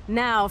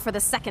 Now for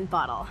the second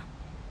bottle.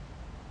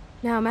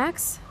 Now,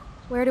 Max,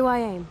 where do I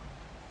aim?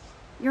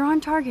 You're on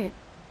target.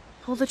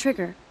 Pull the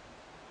trigger.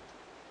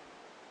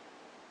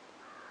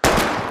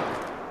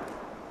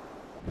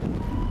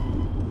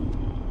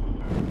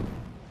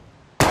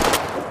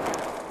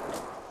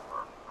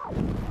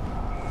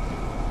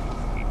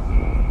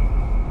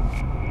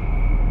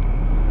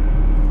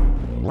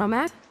 Now,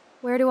 Matt,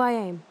 where do I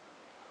aim?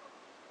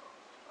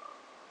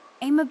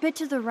 Aim a bit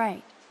to the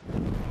right.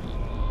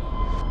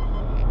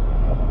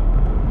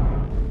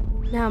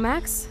 Now,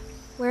 Max,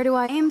 where do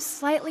I aim?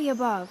 Slightly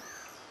above.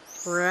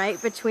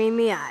 Right between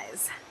the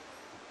eyes.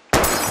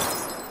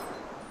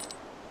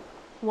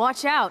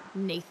 Watch out,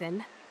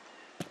 Nathan.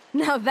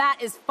 Now that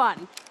is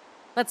fun.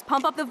 Let's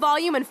pump up the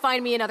volume and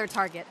find me another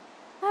target.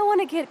 I want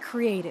to get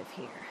creative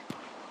here.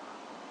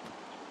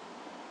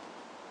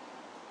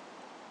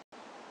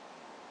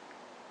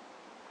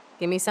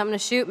 Give me something to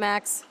shoot,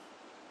 Max.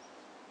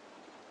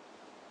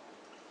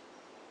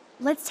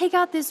 Let's take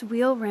out this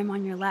wheel rim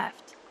on your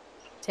left.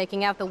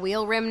 Taking out the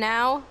wheel rim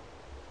now?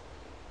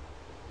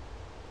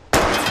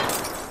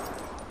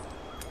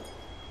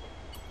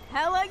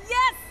 Hella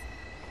yes!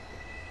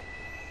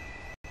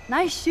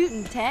 Nice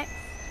shooting, Tex.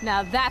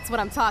 Now that's what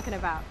I'm talking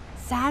about.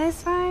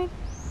 Satisfied?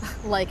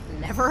 Like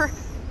never?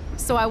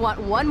 So I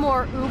want one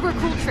more uber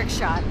cool trick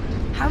shot.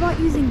 How about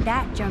using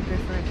that jumper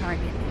for a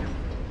target now?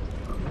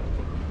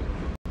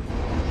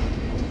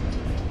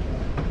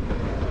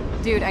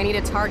 Dude, I need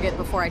a target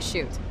before I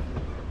shoot.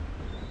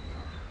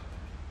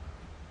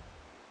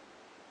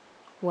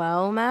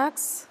 Well,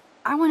 Max?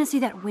 I want to see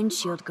that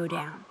windshield go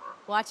down.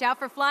 Watch out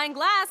for flying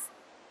glass!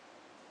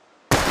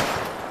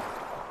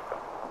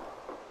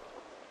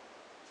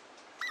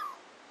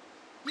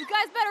 You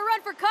guys better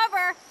run for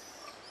cover!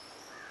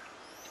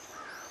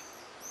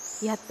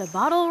 Yet the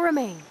bottle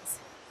remains.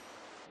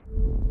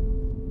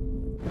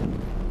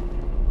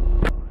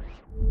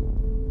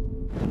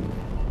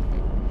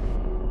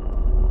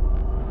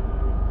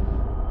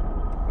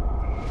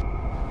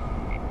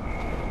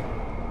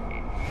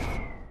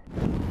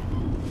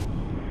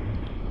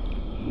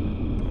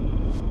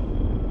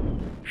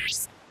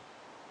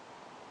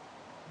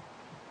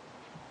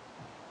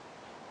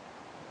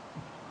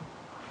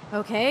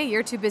 Okay,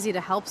 you're too busy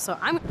to help, so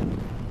I'm...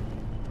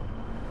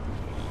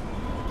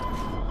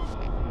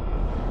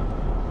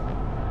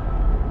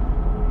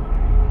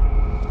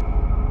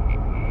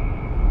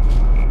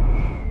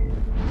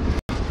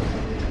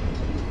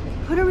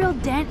 Put a real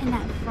dent in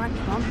that front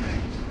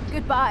bumper.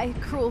 Goodbye,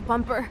 cruel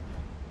bumper.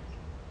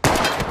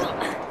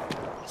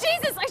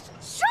 Jesus, I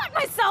shot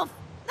myself!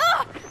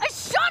 Ugh, I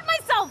shot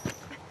myself!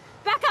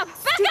 Back up,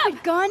 back up!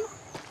 Stupid gun!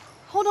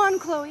 Hold on,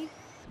 Chloe.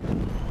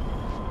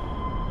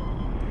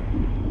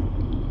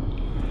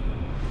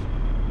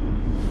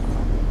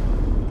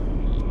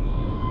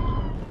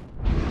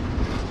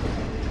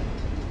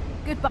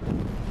 Goodbye.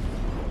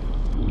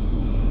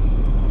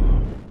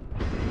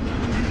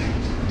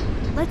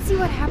 Let's see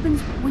what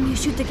happens when you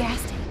shoot the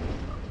gas tank.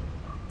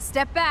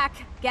 Step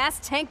back, gas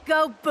tank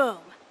go, boom.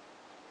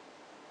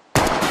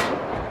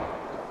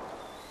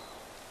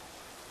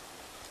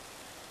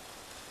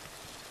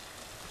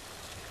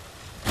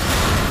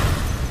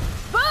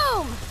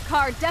 Boom!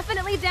 Car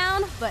definitely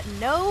down, but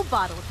no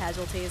bottle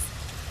casualties.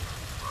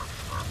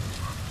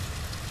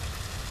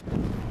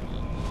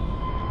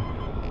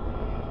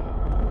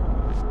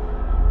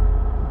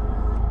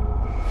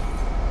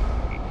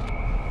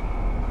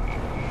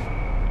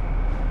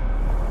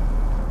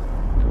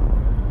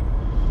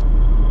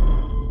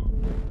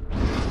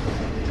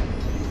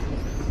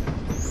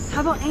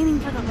 How about aiming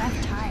for the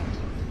left tire?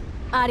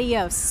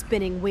 Adios,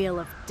 spinning wheel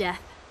of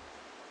death.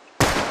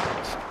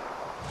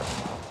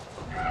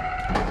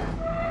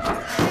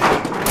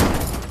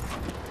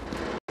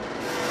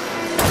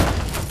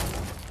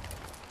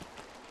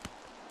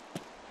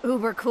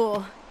 Uber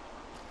cool.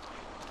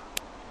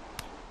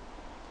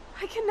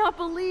 I cannot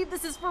believe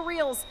this is for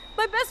reals.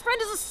 My best friend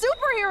is a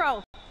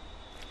superhero!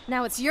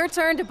 Now it's your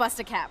turn to bust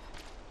a cap.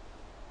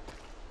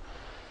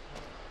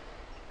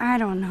 I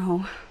don't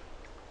know.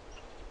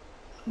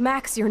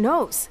 Max, your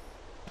nose.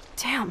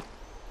 Damn.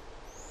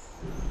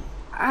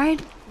 I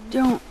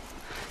don't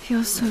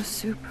feel so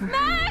super.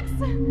 Max!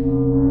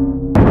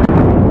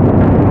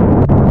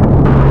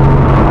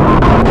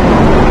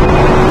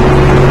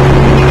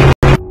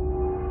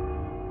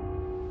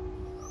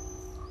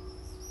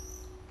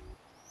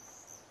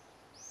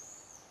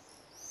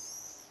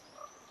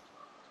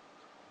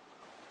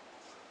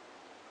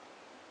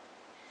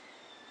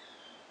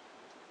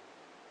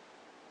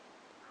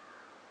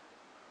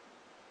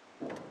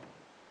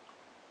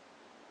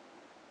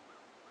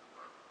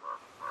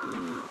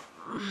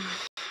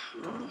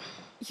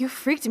 You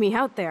freaked me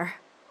out there.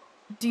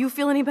 Do you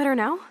feel any better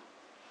now?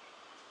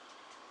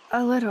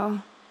 A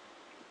little.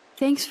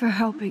 Thanks for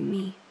helping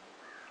me.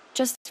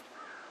 Just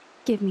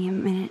give me a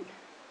minute.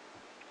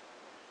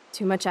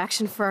 Too much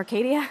action for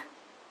Arcadia?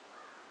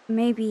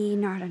 Maybe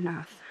not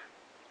enough.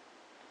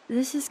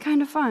 This is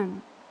kind of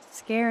fun.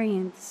 Scary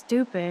and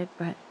stupid,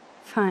 but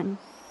fun.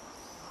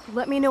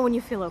 Let me know when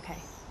you feel okay.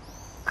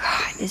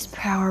 God, this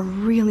power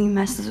really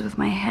messes with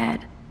my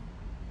head.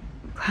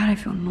 I'm glad I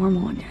feel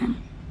normal again.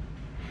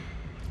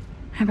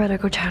 I better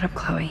go chat up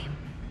Chloe.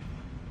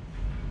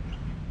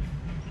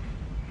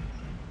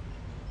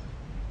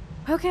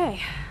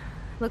 Okay.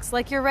 Looks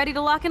like you're ready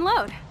to lock and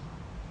load.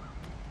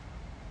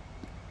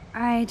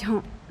 I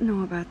don't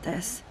know about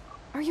this.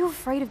 Are you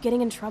afraid of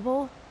getting in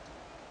trouble?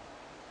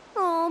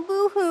 Oh,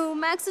 boo-hoo,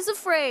 Max is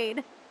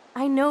afraid.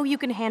 I know you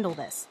can handle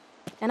this,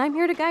 and I'm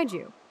here to guide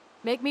you.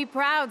 Make me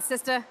proud,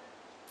 sister.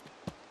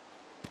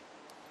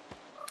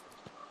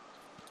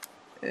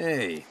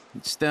 Hey,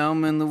 it's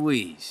Thelma and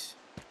Louise.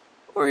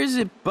 Or is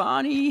it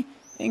Bonnie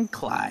and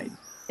Clyde?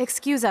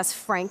 Excuse us,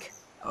 Frank.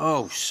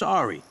 Oh,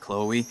 sorry,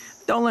 Chloe.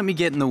 Don't let me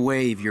get in the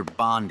way of your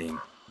bonding.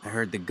 I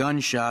heard the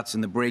gunshots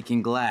and the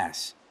breaking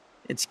glass.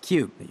 It's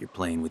cute that you're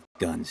playing with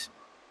guns.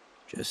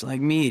 Just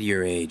like me at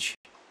your age.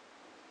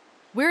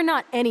 We're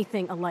not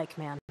anything alike,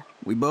 man.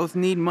 We both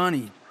need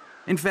money.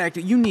 In fact,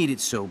 you need it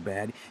so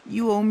bad,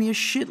 you owe me a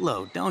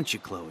shitload, don't you,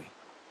 Chloe?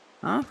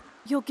 Huh?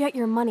 You'll get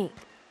your money.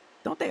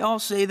 Don't they all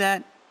say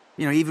that?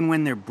 You know, even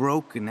when they're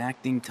broke and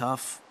acting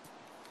tough?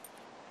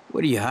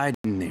 What are you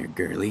hiding there,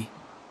 girlie?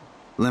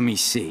 Let me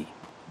see.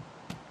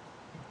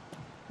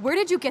 Where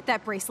did you get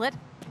that bracelet?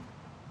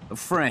 A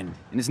friend,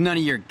 and it's none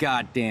of your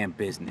goddamn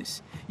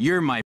business. You're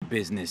my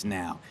business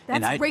now.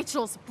 That's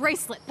Rachel's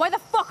bracelet. Why the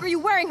fuck are you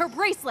wearing her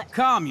bracelet?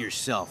 Calm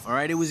yourself, all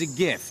right? It was a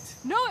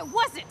gift. No, it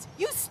wasn't.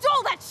 You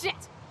stole that shit.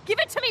 Give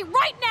it to me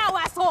right now,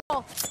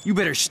 asshole. You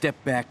better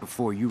step back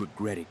before you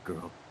regret it,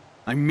 girl.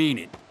 I mean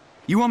it.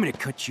 You want me to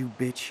cut you,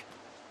 bitch?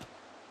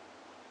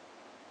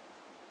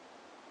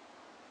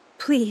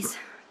 Please.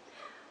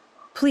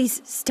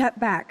 Please, step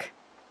back.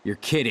 You're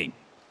kidding.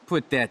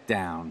 Put that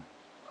down.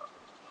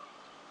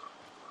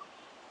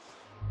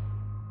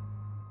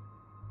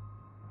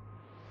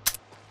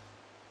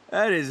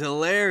 That is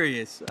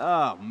hilarious.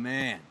 Oh,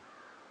 man.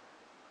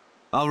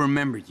 I'll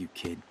remember you,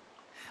 kid.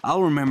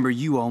 I'll remember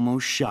you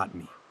almost shot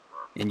me.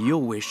 And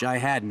you'll wish I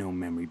had no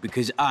memory,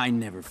 because I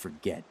never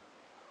forget.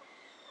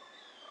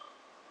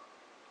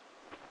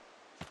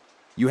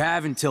 You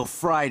have until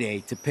Friday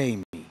to pay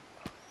me.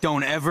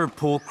 Don't ever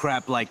pull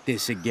crap like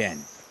this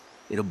again.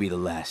 It'll be the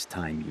last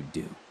time you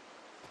do.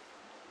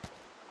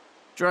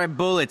 Try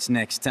bullets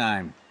next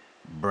time,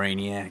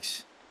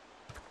 brainiacs.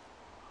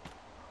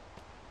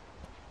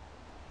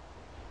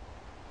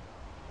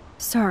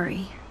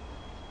 Sorry.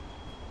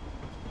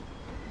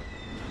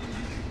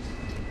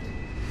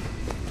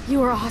 You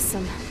were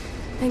awesome.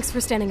 Thanks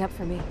for standing up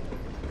for me.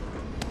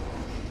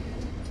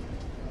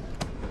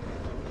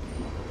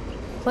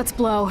 Let's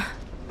blow.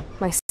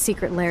 My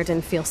secret lair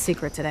didn't feel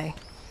secret today.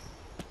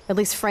 At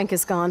least Frank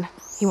is gone.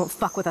 He won't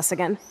fuck with us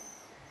again.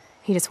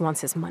 He just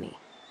wants his money.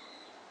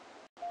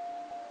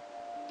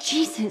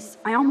 Jesus,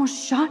 I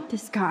almost shot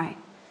this guy.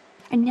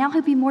 And now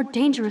he'll be more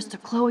dangerous to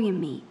Chloe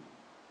and me.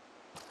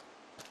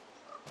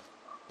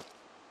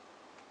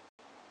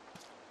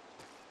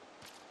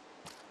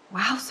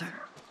 Wowzer.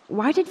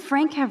 Why did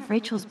Frank have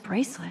Rachel's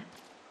bracelet?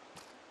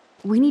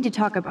 We need to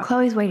talk about...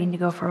 Chloe's waiting to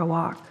go for a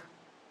walk.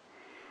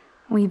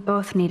 We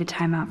both need a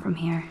timeout from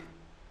here.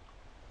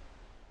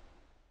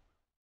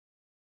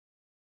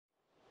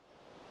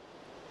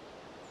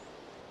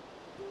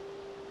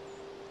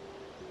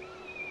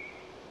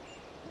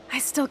 I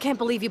still can't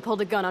believe you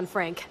pulled a gun on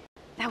Frank.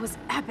 That was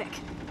epic.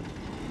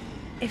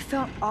 It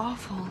felt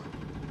awful.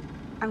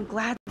 I'm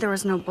glad there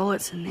was no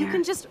bullets in there. You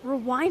can just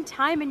rewind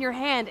time in your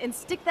hand and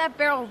stick that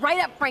barrel right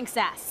up Frank's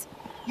ass.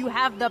 You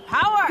have the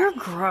power! You're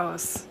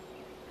gross.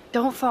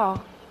 Don't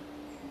fall.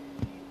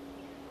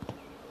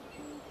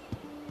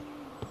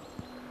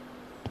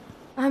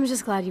 I'm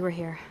just glad you were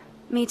here.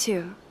 Me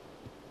too,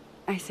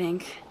 I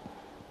think.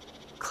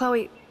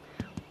 Chloe,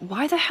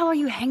 why the hell are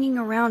you hanging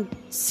around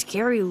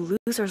scary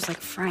losers like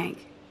Frank?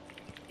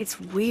 It's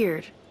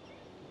weird.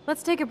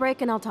 Let's take a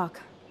break and I'll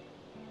talk.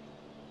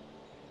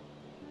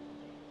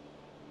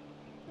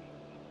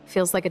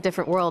 Feels like a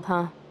different world,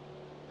 huh?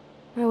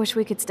 I wish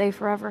we could stay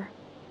forever.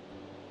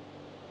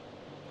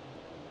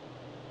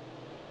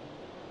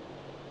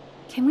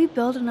 Can we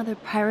build another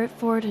pirate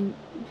fort and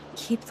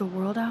keep the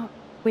world out?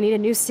 We need a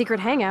new secret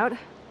hangout.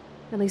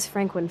 At least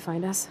Frank wouldn't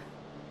find us.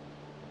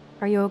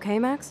 Are you okay,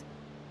 Max?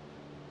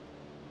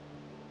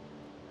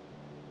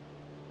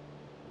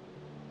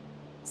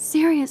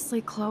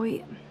 Seriously,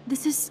 Chloe,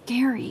 this is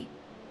scary.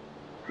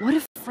 What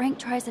if Frank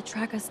tries to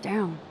track us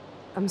down?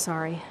 I'm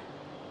sorry,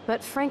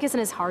 but Frank isn't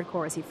as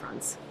hardcore as he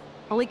fronts.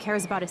 All he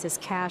cares about is his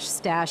cash,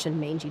 stash, and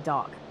mangy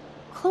dog.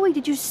 Chloe,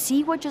 did you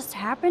see what just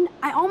happened?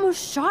 I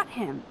almost shot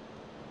him.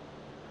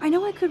 I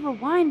know I could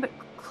rewind, but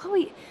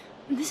Chloe,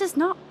 this is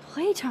not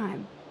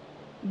playtime.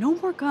 No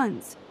more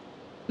guns.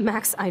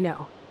 Max, I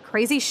know.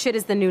 Crazy shit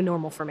is the new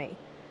normal for me.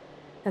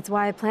 That's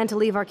why I plan to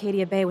leave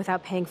Arcadia Bay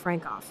without paying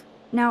Frank off.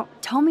 Now,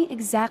 tell me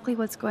exactly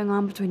what's going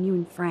on between you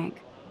and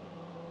Frank.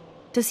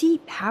 Does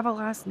he have a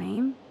last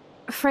name?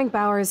 Frank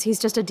Bowers, he's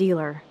just a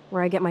dealer,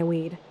 where I get my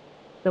weed.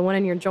 The one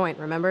in your joint,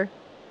 remember?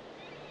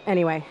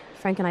 Anyway,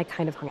 Frank and I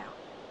kind of hung out.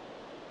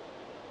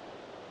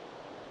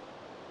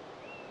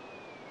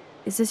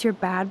 Is this your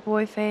bad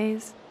boy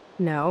phase?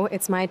 No,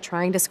 it's my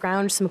trying to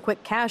scrounge some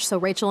quick cash so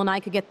Rachel and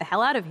I could get the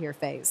hell out of here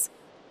phase.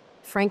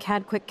 Frank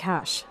had quick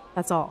cash,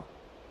 that's all.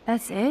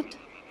 That's it?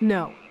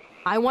 No.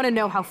 I want to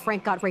know how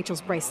Frank got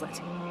Rachel's bracelet.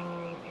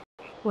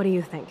 What do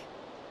you think?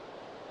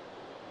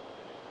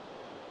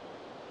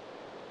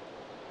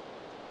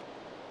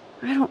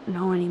 I don't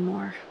know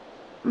anymore.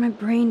 My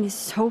brain is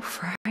so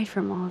fried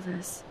from all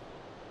this.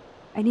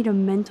 I need a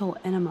mental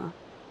enema.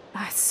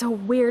 It's so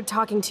weird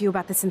talking to you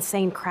about this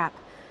insane crap.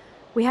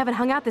 We haven't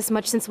hung out this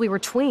much since we were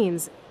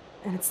tweens,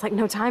 and it's like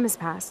no time has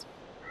passed.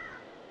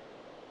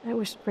 I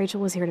wish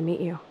Rachel was here to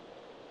meet you.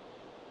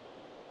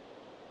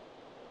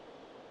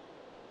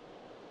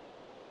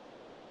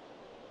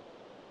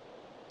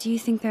 Do you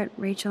think that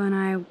Rachel and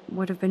I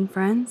would have been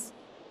friends?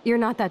 You're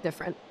not that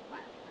different.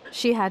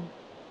 She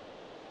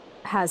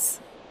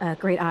has a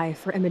great eye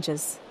for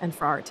images and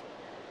for art.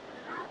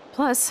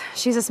 Plus,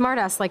 she's a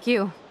smartass like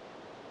you.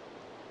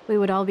 We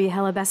would all be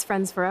hella best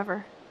friends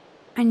forever.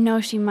 I know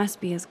she must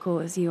be as cool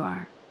as you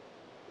are.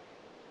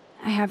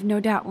 I have no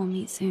doubt we'll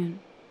meet soon.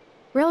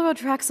 Railroad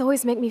tracks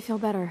always make me feel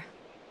better.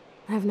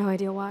 I have no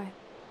idea why.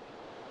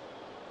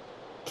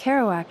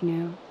 Kerouac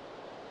knew.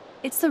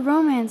 It's the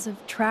romance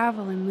of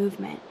travel and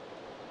movement.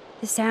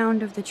 The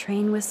sound of the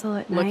train whistle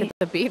at night. Look at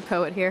the beat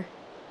poet here.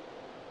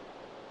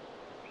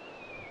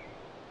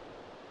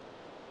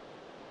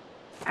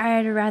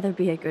 I'd rather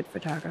be a good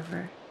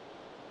photographer.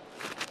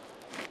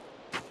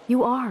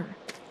 You are.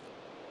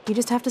 You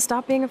just have to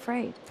stop being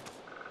afraid.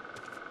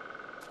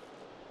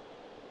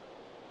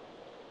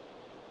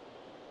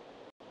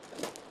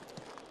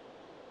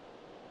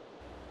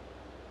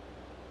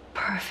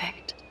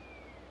 Perfect.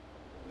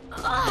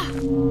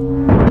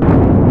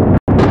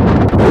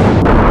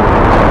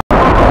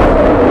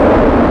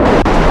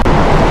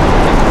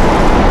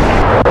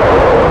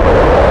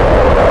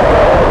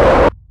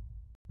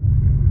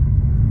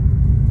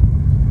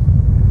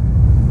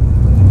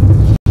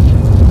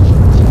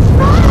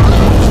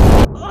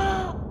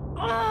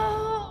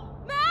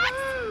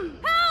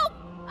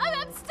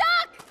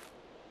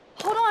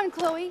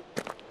 Chloe.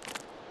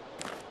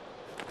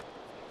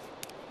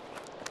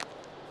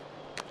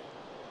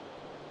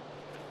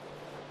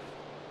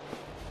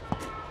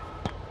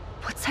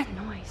 What's that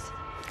noise?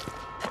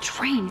 The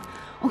train.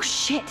 Oh,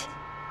 shit.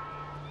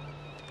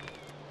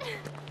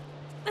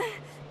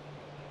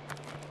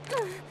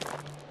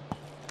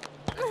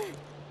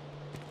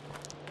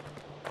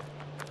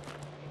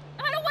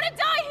 I don't want to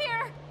die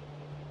here!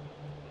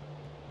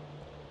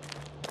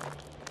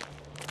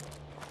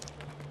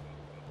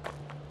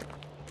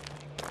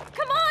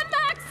 Come on,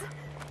 Max!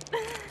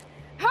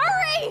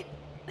 Hurry!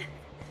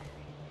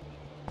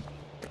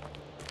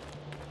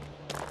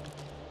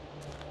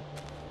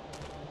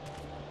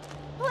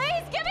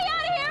 Please, get me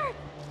out of here!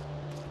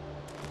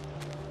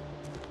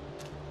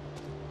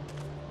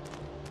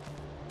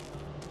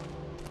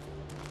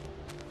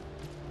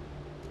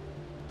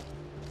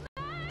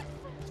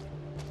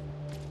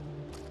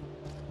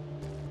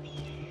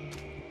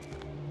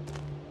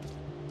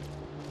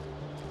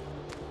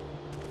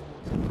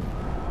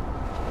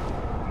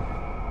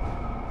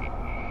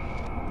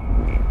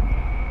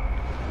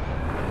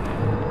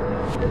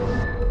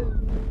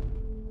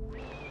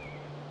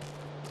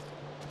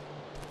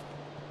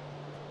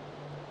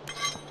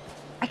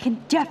 I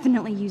can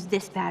definitely use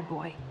this bad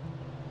boy.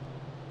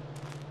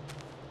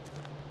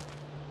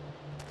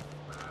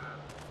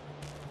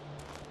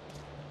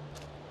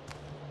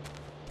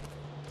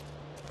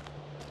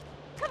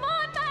 Come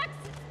on, Max!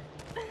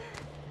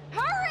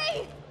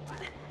 Hurry!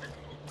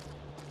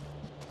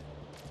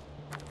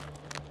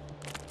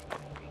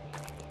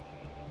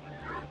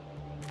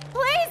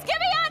 Please, get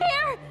me out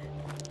here!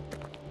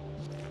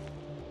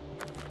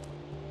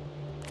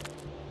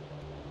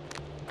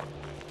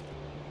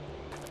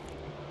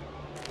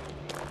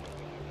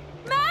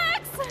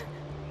 Max!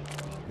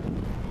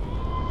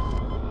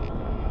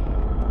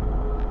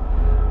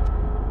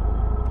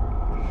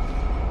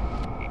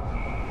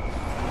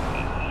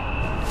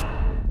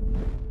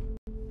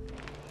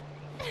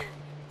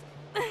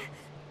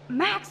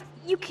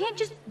 can't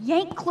just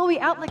yank Chloe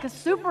out like a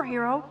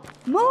superhero.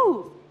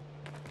 Move!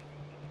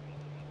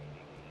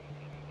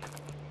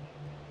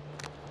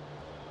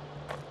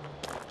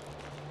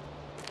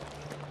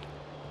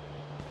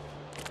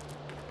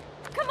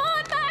 Come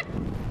on, Max!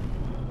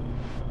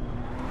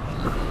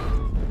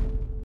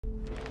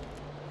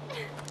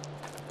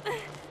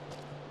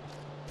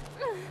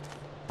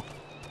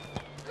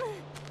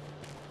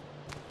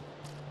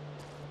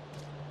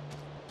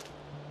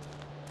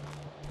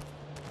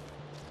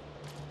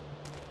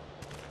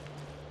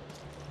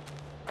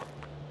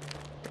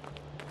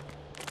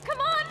 Come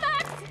on,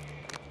 Max!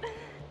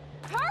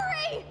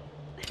 Hurry!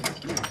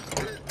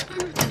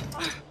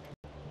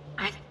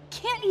 I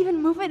can't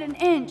even move it an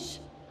inch.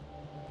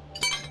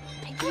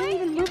 I can't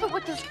even move it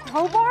with this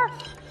crowbar?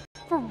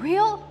 For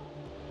real?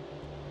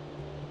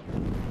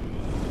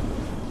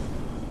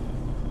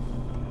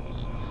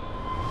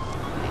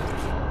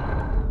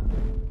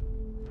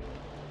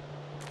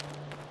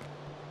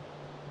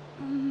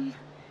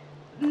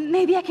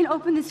 Maybe I can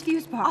open this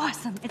fuse box.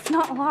 Awesome, it's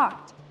not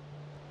locked.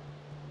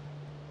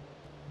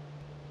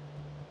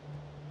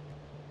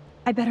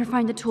 I better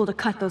find a tool to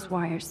cut those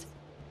wires.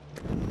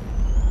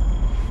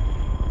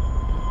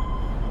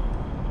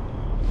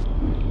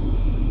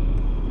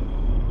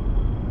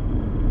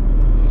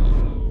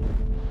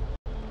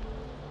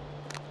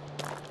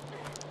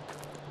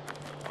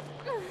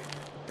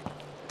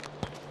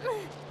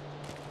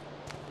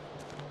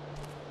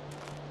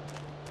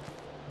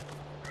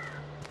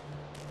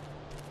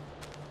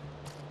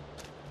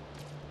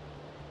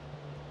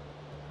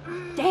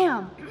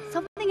 Damn!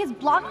 Something is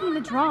blocking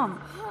the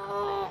drum.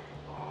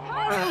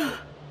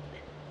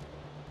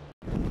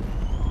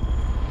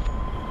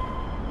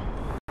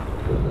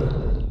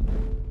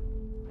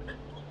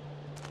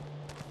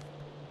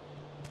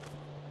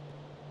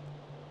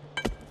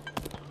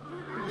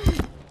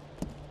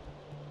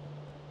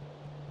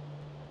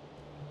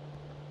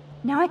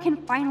 Now I can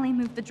finally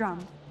move the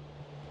drum.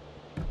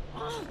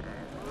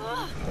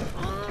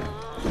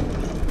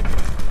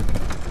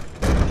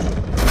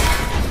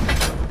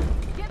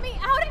 Get me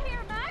out of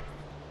here, Max!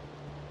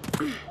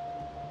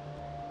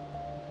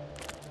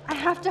 I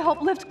have to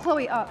help lift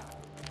Chloe up.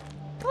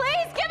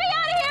 Please, get me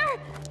out of here!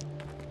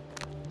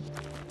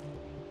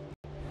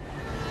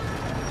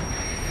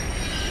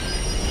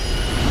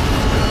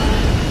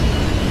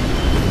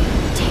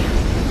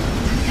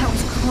 That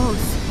was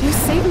close. You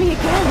saved me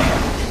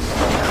again.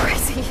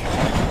 Crazy.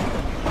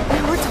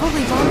 We're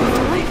totally gone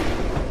for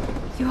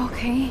life. You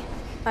okay?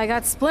 I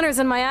got splinters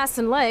in my ass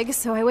and leg,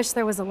 so I wish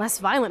there was a less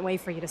violent way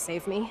for you to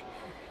save me.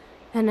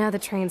 And now the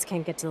trains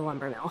can't get to the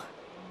lumber mill.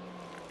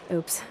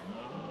 Oops.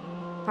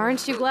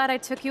 Aren't you glad I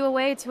took you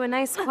away to a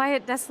nice,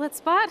 quiet, desolate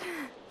spot?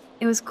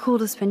 It was cool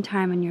to spend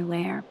time in your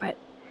lair, but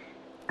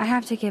I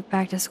have to get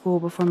back to school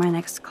before my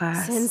next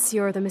class. Since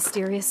you're the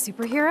mysterious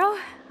superhero,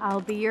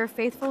 I'll be your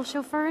faithful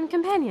chauffeur and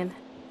companion.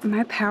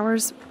 My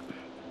powers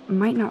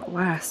might not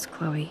last,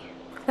 Chloe.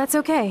 That's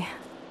okay.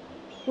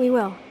 We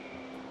will.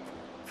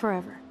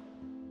 Forever.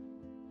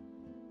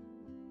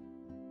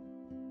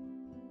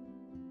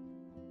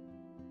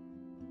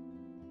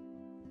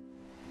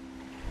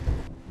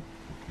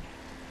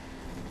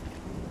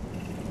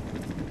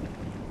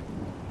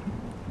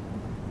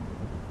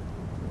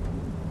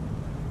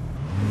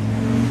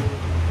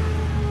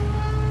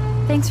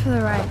 Thanks for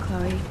the ride,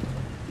 Chloe.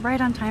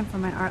 Right on time for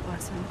my art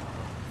lesson.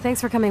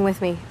 Thanks for coming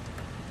with me.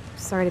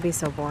 Sorry to be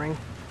so boring.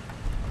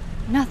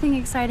 Nothing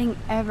exciting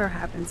ever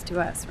happens to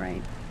us,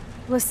 right?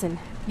 Listen,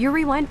 your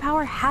rewind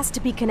power has to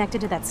be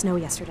connected to that snow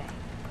yesterday.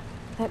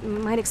 That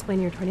might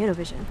explain your tornado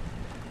vision.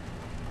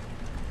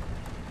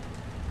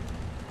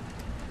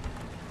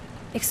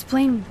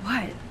 Explain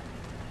what?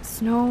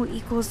 Snow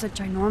equals the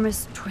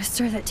ginormous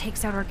twister that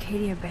takes out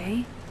Arcadia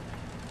Bay?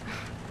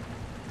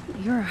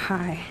 You're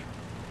high.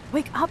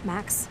 Wake up,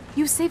 Max.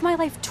 You saved my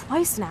life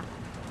twice now.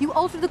 You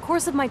altered the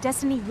course of my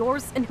destiny,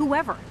 yours, and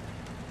whoever.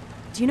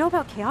 Do you know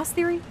about chaos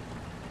theory?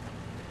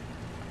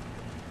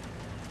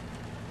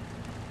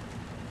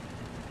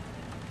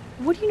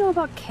 What do you know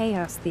about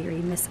chaos theory,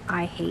 Miss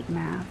I Hate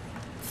Math?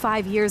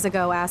 5 years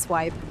ago,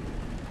 asswipe.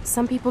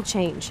 Some people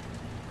change.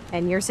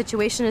 And your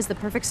situation is the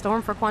perfect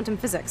storm for quantum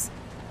physics.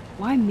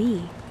 Why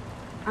me?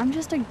 I'm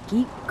just a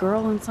geek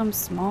girl in some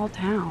small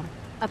town.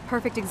 A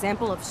perfect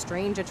example of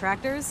strange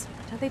attractors?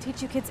 Don't they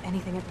teach you kids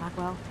anything at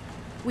Blackwell?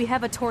 We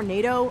have a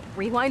tornado,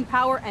 rewind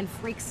power, and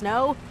freak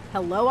snow.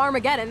 Hello,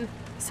 Armageddon.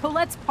 So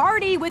let's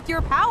party with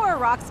your power,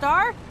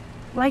 Rockstar!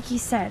 Like you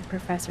said,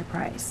 Professor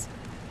Price,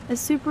 a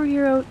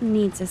superhero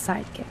needs a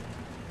sidekick.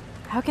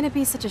 How can it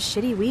be such a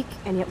shitty week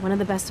and yet one of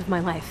the best of my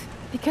life?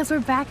 Because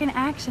we're back in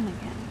action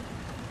again.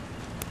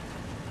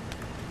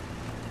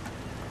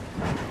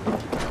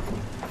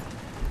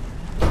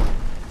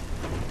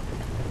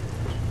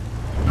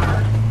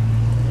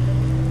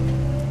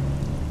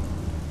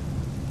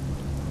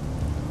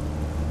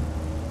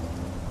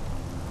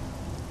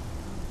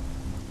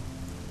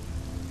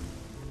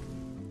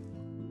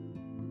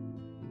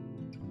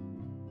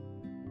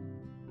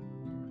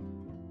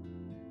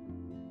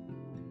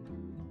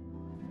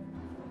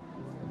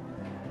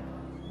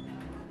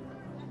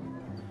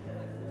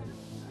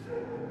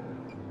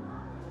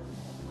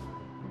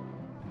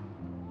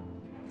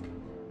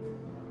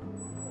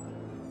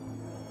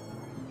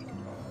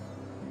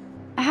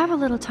 have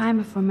a little time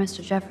before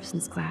Mr.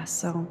 Jefferson's class,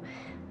 so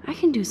I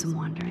can do some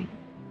wandering.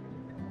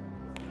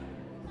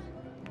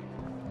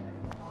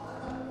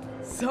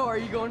 So are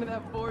you going to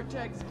that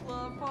Vortex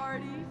Club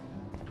party?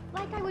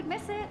 Like I would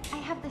miss it. I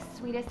have the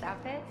sweetest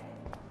outfit.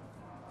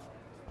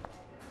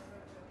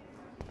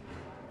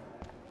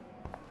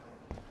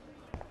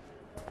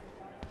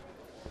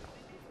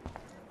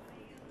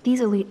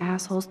 These elite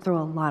assholes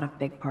throw a lot of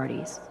big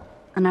parties.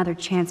 Another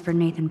chance for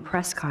Nathan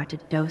Prescott to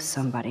dose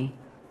somebody.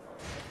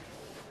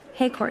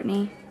 Hey,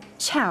 Courtney.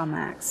 Ciao,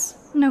 Max.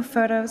 No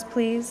photos,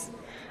 please.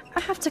 I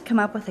have to come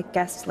up with a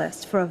guest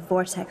list for a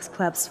Vortex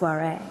Club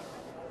soiree.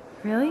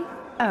 Really?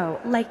 Oh,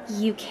 like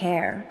you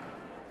care.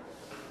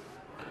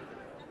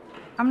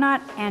 I'm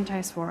not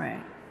anti-soiree.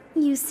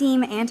 You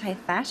seem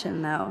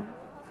anti-fashion, though.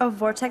 A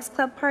Vortex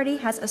Club party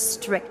has a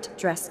strict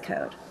dress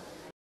code.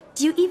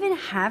 Do you even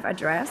have a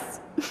dress?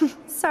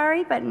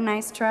 Sorry, but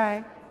nice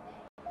try.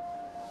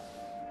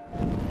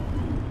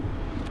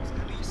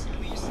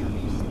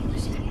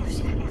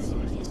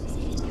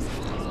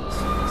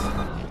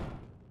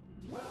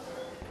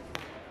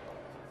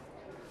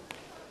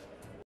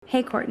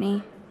 Hey,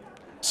 Courtney.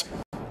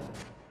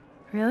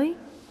 Really?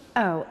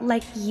 Oh,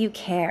 like you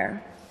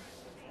care.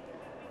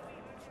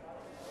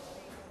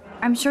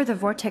 I'm sure the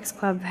Vortex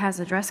Club has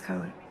a dress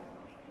code.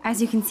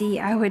 As you can see,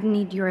 I would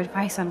need your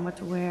advice on what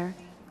to wear.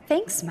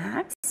 Thanks,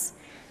 Max.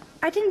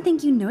 I didn't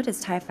think you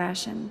noticed high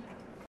fashion.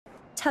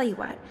 Tell you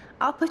what,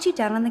 I'll put you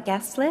down on the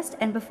guest list,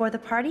 and before the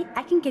party,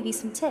 I can give you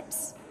some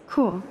tips.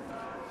 Cool.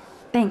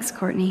 Thanks,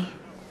 Courtney.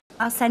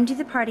 I'll send you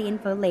the party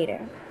info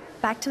later.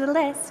 Back to the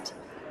list.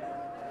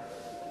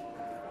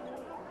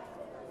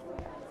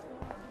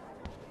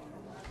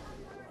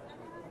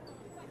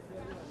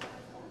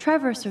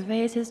 Trevor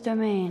surveys his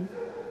domain.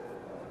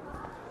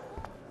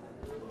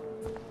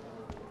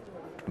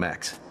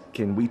 Max,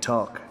 can we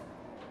talk?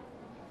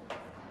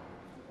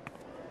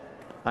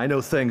 I know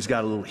things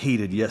got a little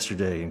heated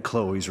yesterday in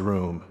Chloe's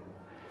room.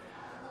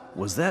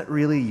 Was that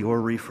really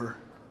your reefer?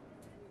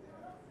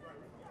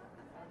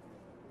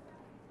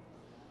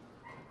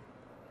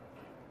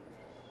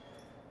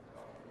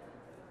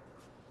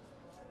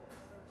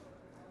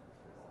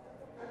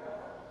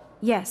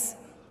 Yes,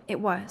 it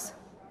was.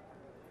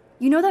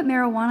 You know that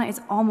marijuana is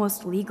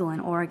almost legal in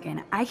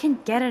Oregon. I can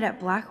get it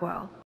at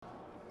Blackwell.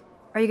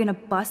 Are you gonna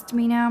bust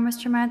me now,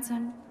 Mr.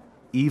 Madsen?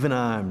 Even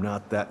I'm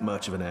not that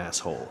much of an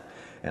asshole.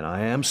 And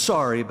I am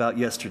sorry about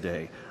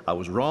yesterday. I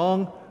was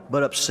wrong,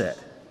 but upset.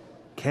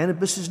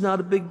 Cannabis is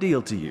not a big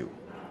deal to you,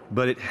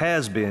 but it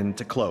has been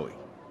to Chloe.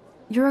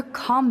 You're a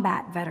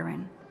combat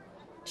veteran.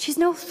 She's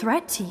no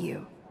threat to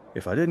you.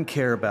 If I didn't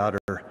care about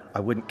her, I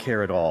wouldn't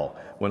care at all.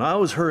 When I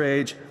was her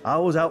age, I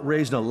was out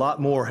raising a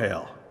lot more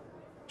hell.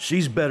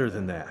 She's better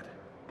than that.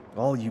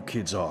 All you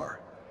kids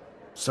are.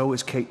 So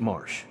is Kate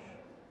Marsh.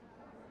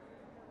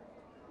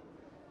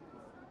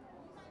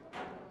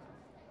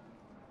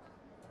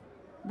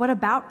 What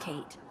about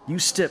Kate? You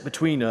stepped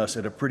between us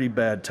at a pretty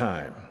bad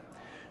time.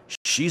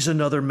 She's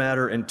another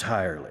matter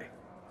entirely.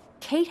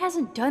 Kate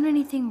hasn't done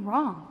anything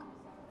wrong.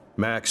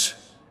 Max,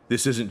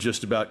 this isn't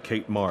just about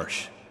Kate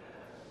Marsh.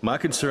 My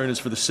concern is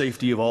for the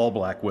safety of all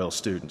Blackwell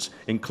students,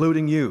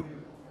 including you.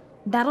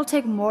 That'll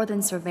take more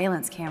than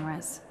surveillance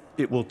cameras.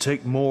 It will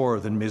take more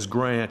than Ms.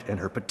 Grant and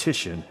her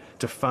petition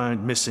to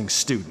find missing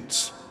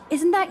students.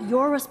 Isn't that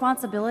your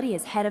responsibility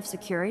as head of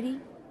security?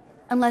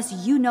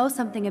 Unless you know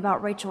something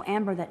about Rachel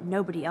Amber that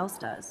nobody else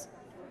does.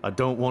 I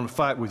don't want to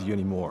fight with you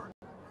anymore.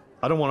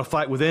 I don't want to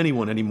fight with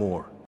anyone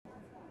anymore.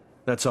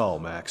 That's all,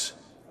 Max.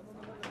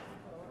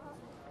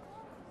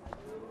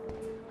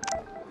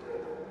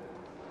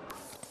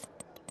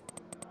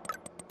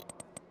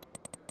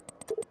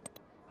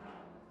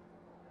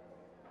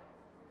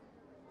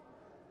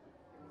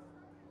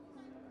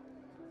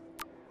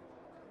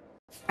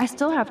 I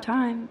still have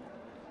time.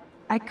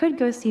 I could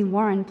go see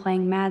Warren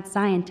playing mad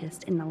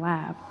scientist in the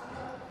lab.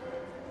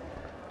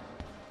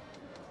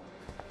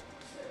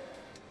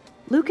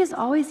 Luke is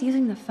always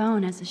using the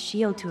phone as a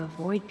shield to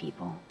avoid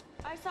people.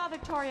 I saw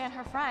Victoria and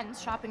her friends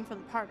shopping for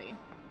the party.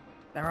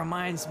 That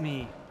reminds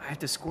me, I have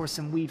to score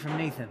some weed from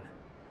Nathan.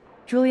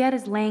 Juliet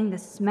is laying the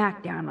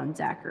smack down on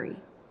Zachary.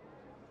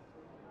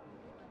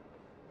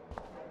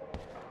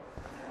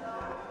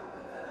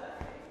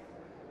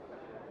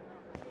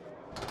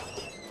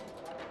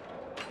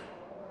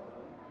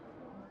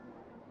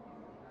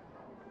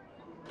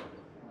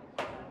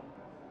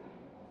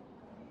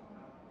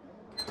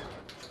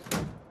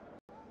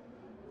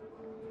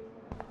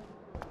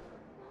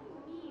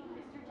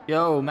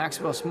 Yo,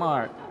 Maxwell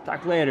Smart.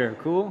 Talk later,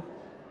 cool?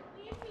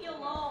 Leave me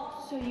alone.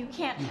 So you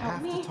can't You help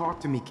have me? to talk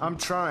to me. I'm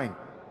trying,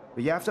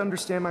 but you have to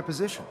understand my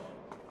position.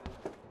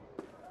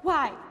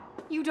 Why?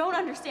 You don't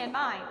understand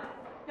mine.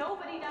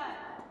 Nobody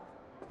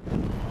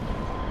does.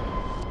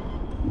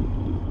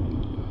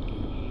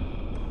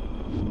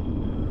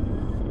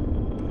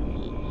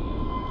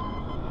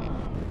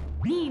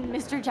 Mean,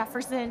 Mr.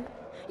 Jefferson.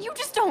 You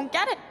just don't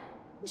get it.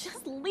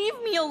 Just leave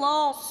me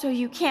alone. So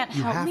you can't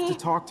You help have me? to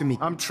talk to me.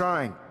 I'm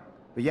trying,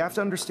 but you have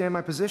to understand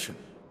my position.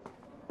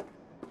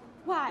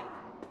 Why?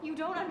 You You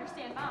don't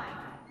understand mine.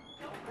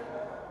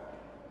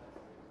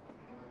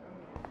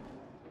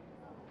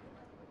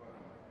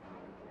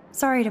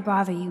 Sorry to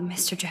bother you,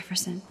 Mr.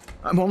 Jefferson.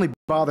 I'm only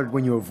bothered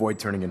when you avoid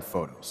turning in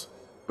photos.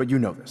 But you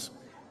know this.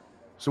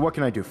 So what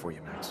can I do for you,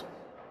 Max?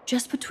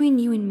 Just between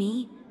you and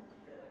me,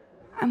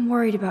 I'm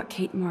worried about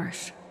Kate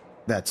Marsh.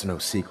 That's no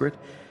secret.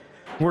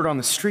 Word on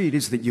the street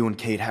is that you and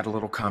Kate had a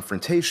little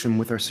confrontation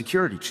with our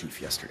security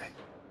chief yesterday.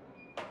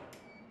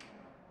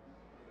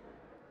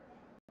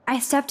 I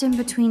stepped in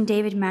between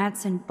David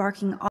Madsen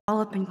barking all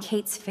up in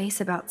Kate's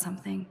face about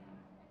something.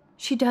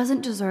 She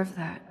doesn't deserve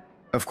that.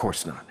 Of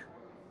course not.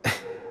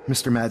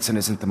 Mr. Madsen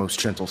isn't the most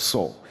gentle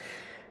soul.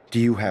 Do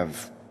you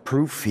have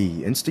proof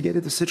he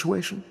instigated the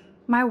situation?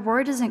 My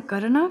word isn't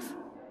good enough?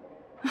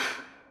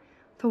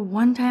 The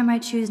one time I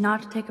choose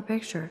not to take a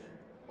picture.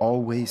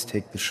 Always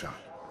take the shot.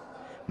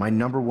 My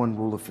 #1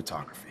 rule of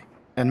photography.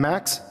 And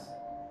Max,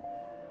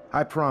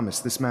 I promise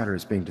this matter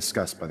is being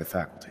discussed by the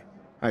faculty.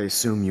 I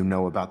assume you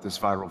know about this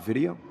viral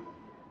video?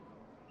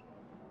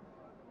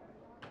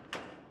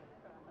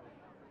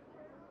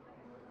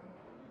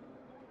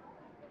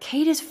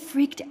 Kate is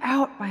freaked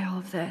out by all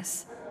of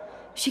this.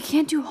 She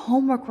can't do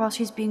homework while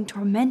she's being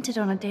tormented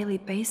on a daily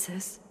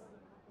basis.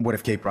 What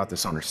if Kate brought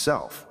this on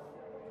herself?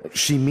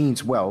 She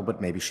means well,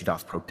 but maybe she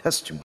doth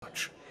protest too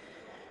much.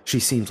 She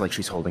seems like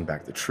she's holding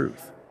back the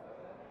truth.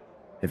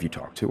 Have you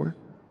talked to her?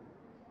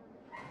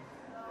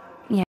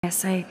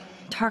 Yes, I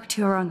talked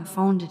to her on the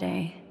phone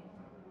today.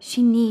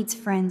 She needs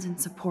friends and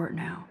support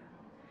now.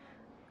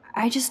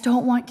 I just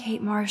don't want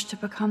Kate Marsh to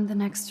become the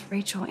next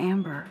Rachel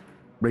Amber.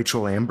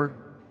 Rachel Amber?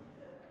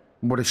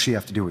 What does she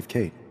have to do with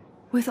Kate?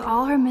 With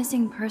all her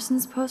missing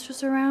persons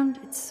posters around,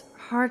 it's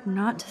hard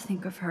not to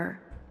think of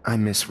her. I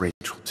miss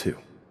Rachel too.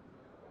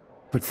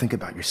 But think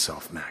about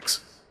yourself,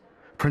 Max.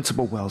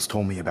 Principal Wells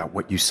told me about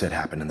what you said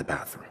happened in the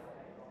bathroom.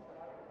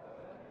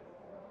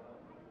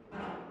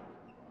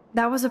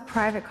 That was a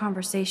private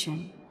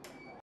conversation.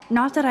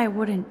 Not that I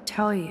wouldn't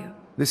tell you.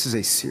 This is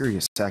a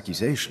serious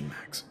accusation,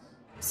 Max.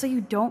 So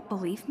you don't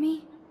believe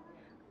me?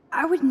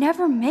 I would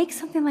never make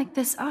something like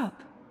this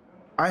up.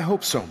 I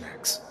hope so,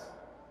 Max.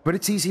 But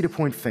it's easy to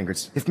point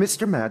fingers. If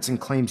Mr. Madsen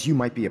claims you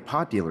might be a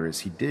pot dealer as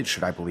he did,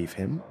 should I believe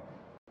him?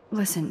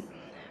 Listen,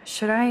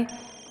 should I?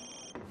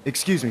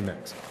 Excuse me,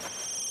 Max.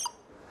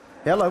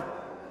 Hello?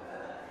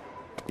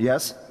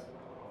 Yes?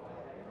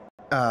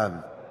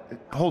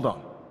 Hold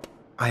on.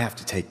 I have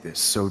to take this,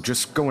 so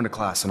just go into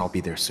class and I'll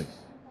be there soon.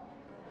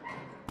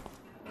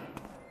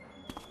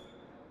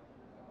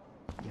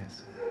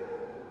 Yes.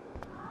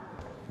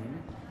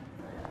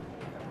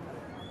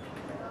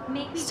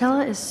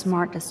 Stella is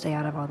smart to stay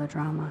out of all the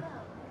drama.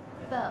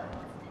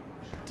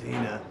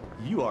 Dana,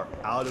 you are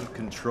out of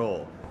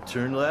control.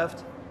 Turn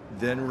left,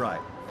 then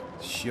right.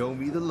 Show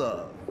me the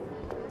love.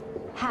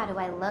 How do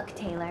I look,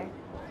 Taylor?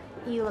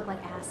 You look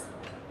like ass.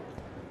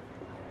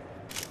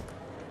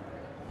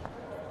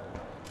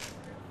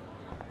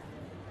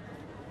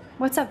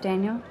 What's up,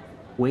 Daniel?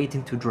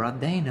 Waiting to draw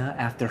Dana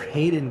after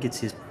Hayden gets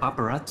his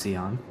paparazzi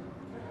on.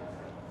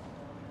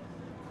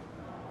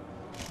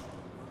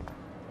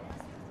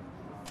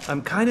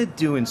 I'm kind of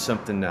doing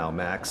something now,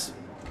 Max.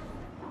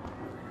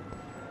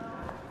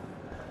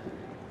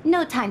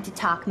 No time to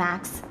talk,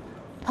 Max.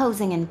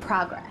 Posing in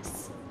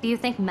progress. Do you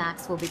think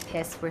Max will be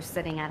pissed we're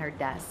sitting at her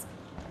desk?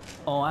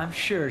 Oh, I'm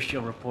sure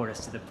she'll report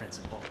us to the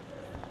principal.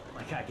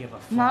 Like I give a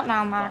fuck. Not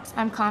now, Max.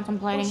 I'm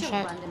contemplating Or she'll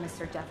shit. run to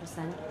Mr.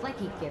 Jefferson, like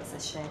he gives a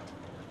shit.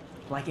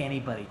 Like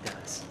anybody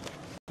does.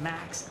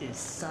 Max is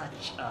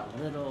such a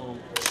little...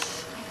 I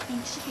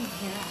think she can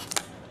hear us.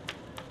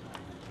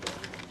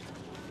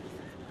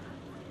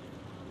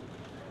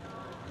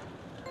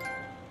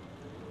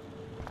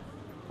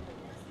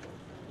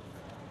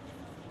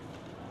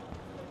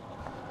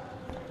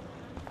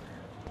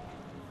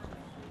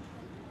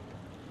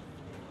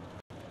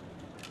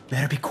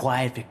 Better be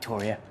quiet,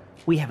 Victoria.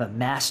 We have a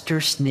master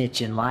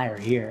snitch and liar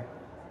here.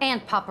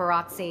 And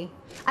paparazzi.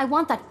 I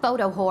want that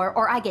photo whore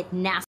or I get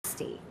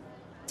nasty.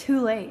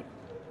 Too late.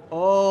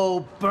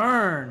 Oh,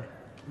 burn!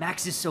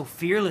 Max is so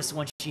fearless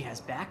when she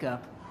has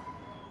backup.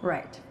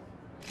 Right.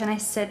 Can I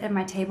sit at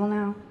my table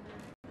now?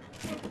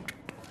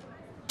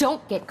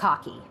 Don't get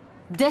cocky.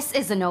 This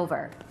isn't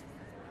over.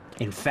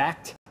 In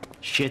fact,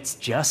 shit's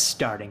just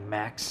starting,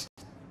 Max.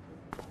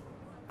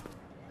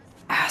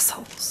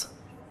 Assholes.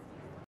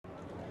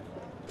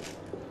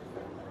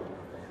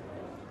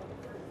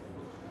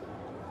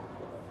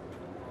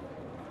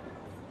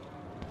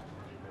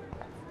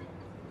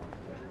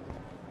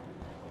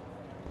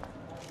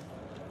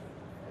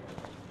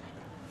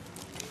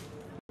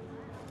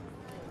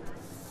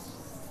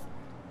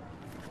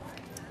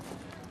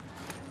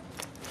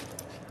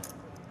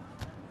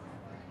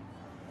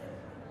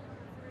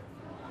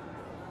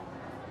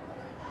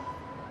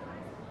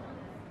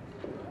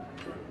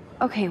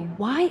 Okay,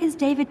 why is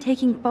David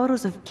taking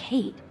photos of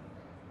Kate?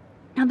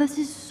 Now this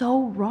is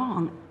so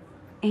wrong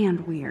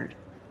and weird.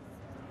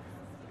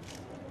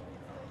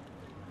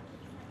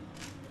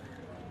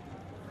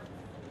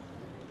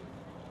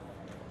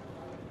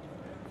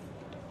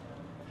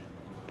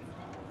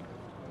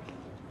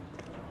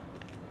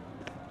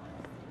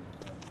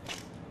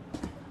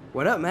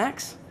 What up,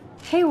 Max?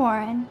 Hey,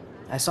 Warren.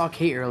 I saw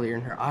Kate earlier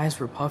and her eyes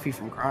were puffy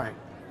from crying.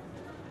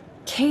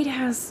 Kate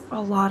has a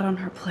lot on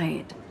her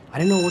plate. I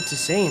didn't know what to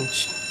say and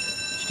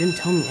she didn't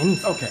tell me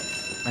anything. Okay,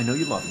 I know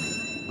you love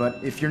me,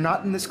 but if you're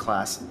not in this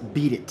class,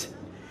 beat it.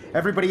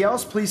 Everybody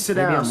else, please sit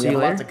Maybe down. I'll We see have you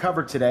a lot later. to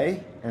cover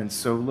today, and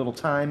so little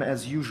time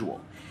as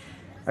usual.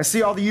 I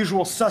see all the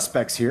usual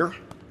suspects here.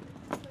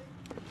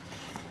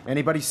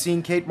 Anybody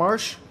seen Kate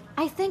Marsh?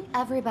 I think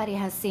everybody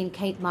has seen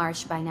Kate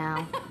Marsh by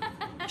now.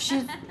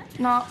 She's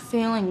not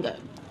feeling good.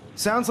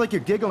 Sounds like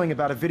you're giggling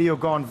about a video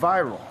gone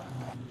viral.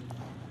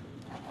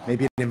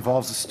 Maybe it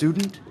involves a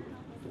student?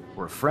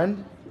 Or a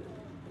friend?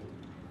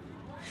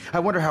 I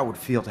wonder how it would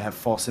feel to have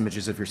false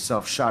images of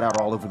yourself shot out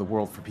all over the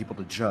world for people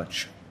to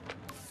judge.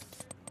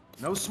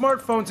 No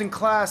smartphones in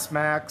class,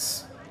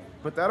 Max.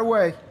 Put that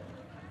away.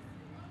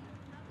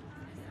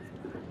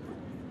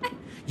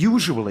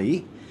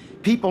 Usually,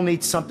 people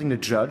need something to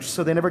judge,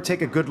 so they never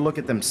take a good look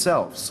at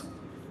themselves.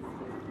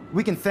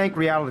 We can thank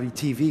reality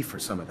TV for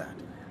some of that.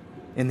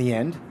 In the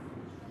end,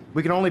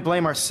 we can only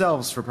blame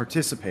ourselves for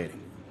participating.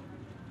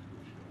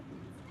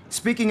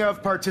 Speaking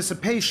of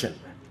participation,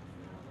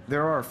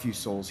 there are a few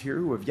souls here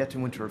who have yet to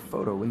enter a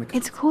photo in the...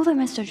 It's cool that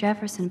Mr.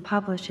 Jefferson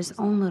published his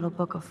own little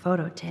book of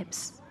photo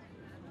tips.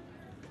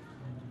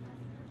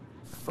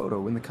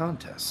 Photo in the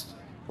contest.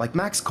 Like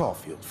Max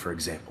Caulfield, for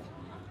example.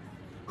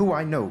 Who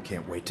I know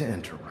can't wait to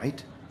enter,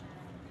 right?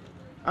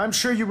 I'm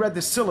sure you read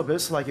the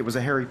syllabus like it was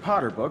a Harry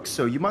Potter book,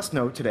 so you must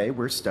know today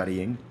we're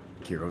studying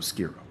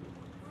chiaroscuro.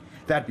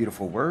 That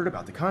beautiful word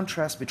about the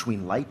contrast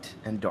between light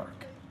and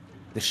dark.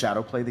 The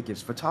shadow play that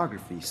gives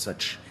photography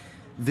such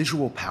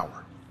visual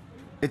power.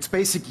 It's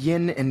basic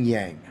yin and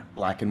yang.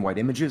 Black and white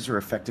images are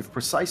effective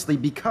precisely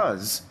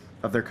because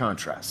of their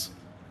contrasts.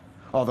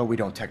 Although we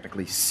don't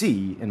technically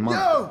see in my...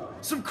 Yo!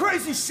 Some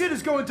crazy shit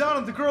is going down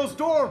in the girls'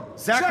 dorm!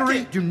 Zachary,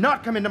 Check it. do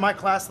not come into my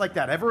class like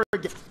that ever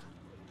again.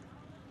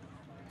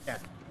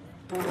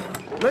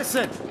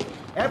 Listen,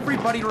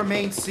 everybody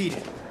remain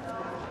seated.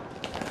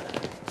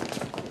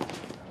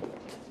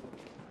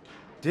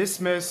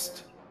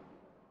 Dismissed.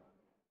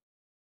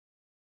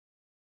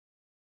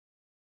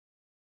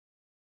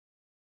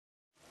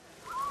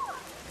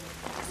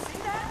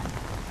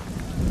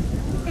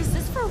 Is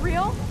this for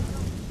real?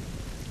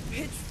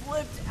 Pitch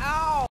flipped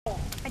out.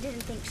 I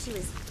didn't think she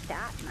was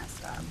that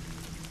messed up.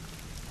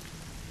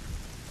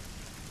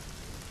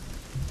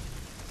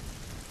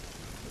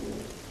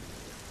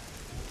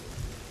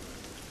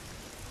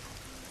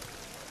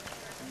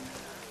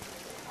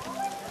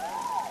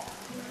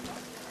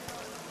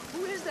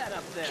 Who is that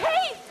up there?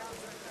 Kate!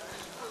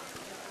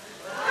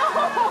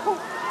 No!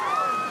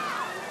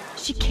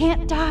 She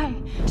can't die.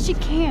 She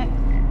can't.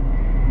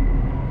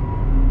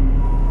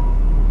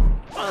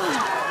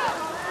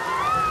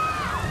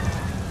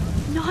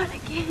 Not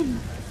again.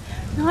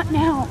 Not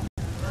now.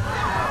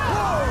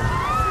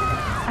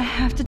 I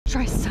have to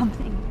try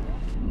something.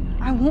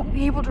 I won't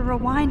be able to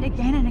rewind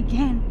again and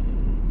again.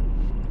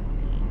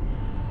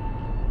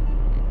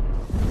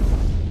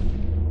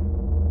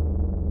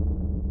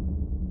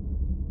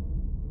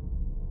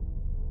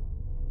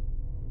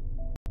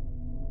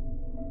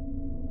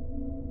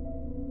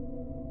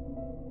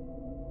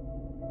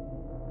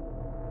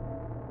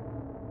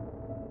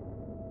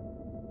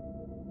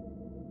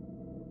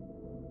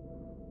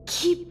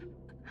 Keep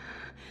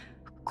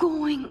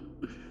going,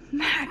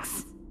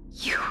 Max.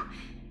 You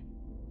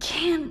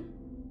can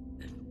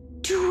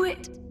do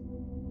it.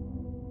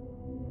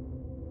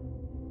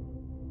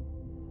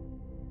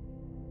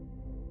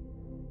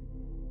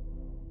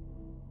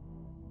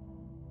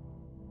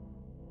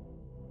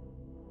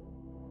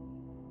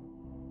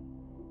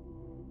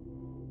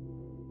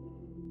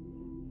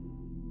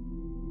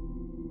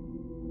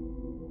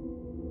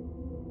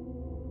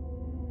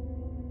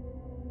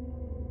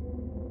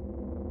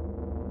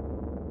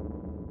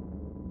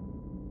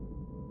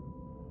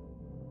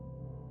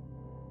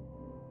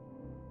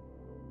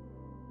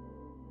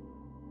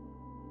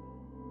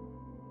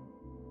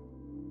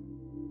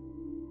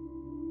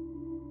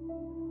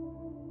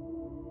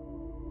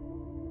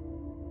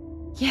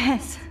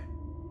 Yes.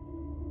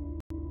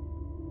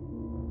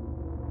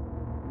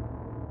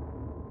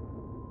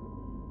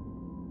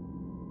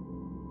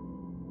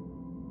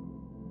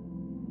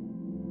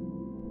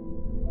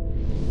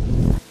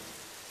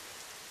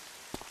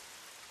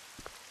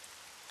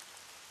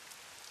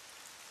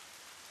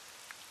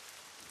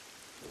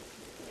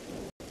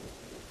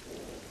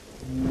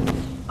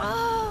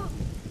 Oh!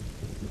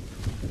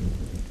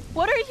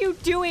 What are you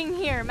doing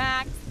here,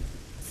 Max?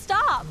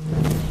 Stop!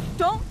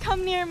 Don't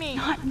come near me!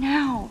 Not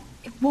now.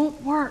 It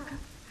won't work.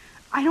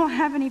 I don't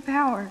have any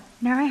power.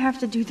 Now I have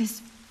to do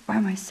this by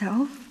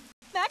myself.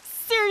 Max,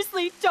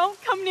 seriously, don't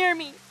come near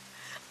me.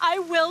 I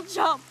will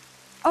jump.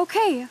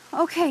 Okay.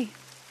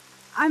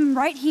 I'm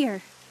right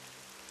here.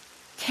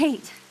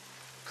 Kate,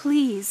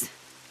 please.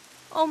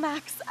 Oh,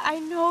 Max, I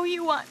know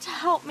you want to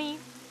help me.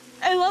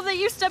 I love that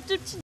you stepped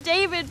up to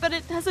David, but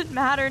it doesn't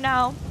matter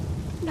now.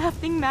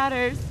 Nothing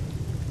matters.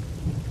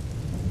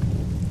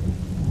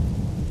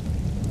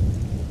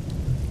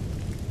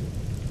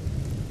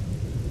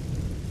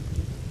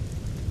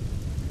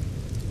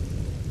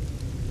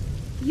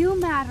 You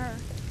matter,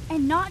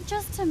 and not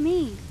just to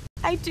me.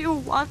 I do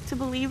want to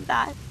believe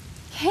that.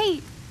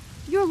 Kate,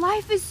 your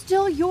life is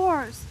still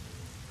yours,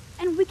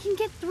 and we can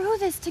get through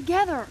this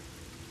together.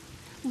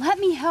 Let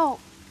me help,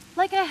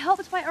 like I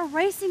helped by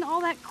erasing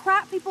all that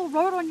crap people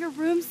wrote on your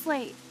room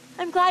slate.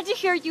 I'm glad to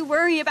hear you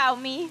worry about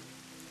me.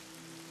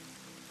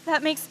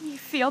 That makes me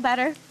feel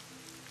better.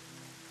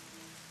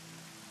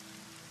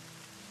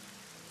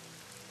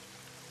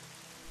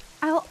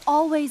 I'll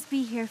always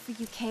be here for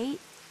you,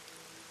 Kate.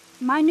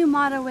 My new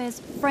motto is,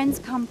 friends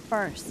come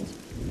first.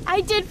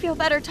 I did feel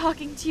better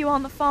talking to you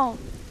on the phone.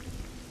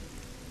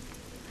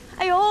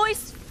 I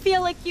always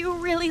feel like you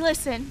really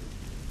listen.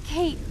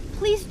 Kate,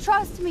 please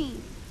trust me.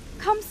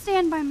 Come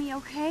stand by me,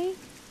 okay?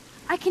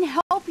 I can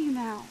help you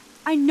now.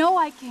 I know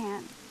I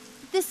can.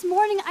 This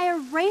morning I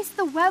erased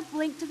the web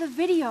link to the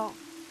video.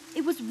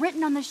 It was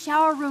written on the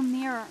shower room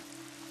mirror.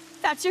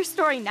 That's your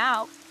story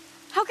now.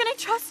 How can I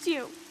trust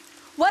you?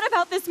 What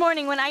about this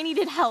morning when I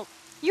needed help?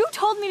 You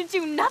told me to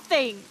do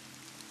nothing.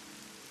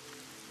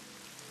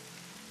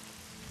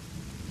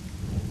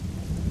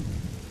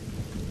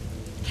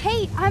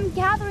 Kate, I'm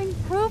gathering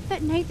proof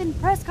that Nathan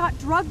Prescott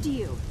drugged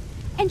you.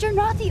 And you're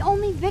not the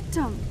only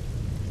victim.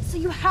 So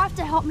you have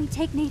to help me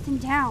take Nathan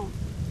down.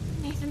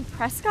 Nathan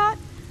Prescott?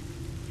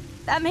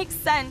 That makes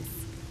sense.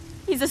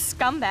 He's a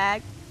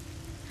scumbag.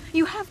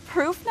 You have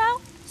proof now?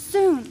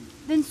 Soon,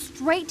 then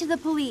straight to the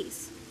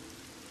police.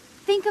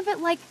 Think of it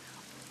like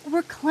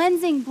we're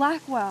cleansing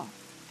Blackwell.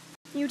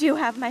 You do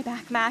have my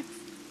back, Max.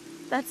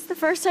 That's the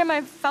first time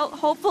I've felt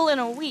hopeful in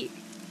a week.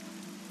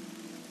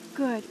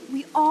 Good.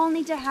 We all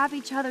need to have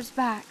each other's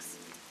backs.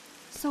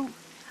 So,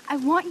 I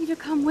want you to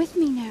come with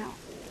me now.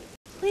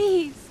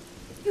 Please,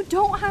 you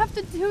don't have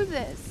to do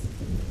this.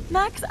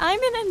 Max, I'm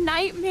in a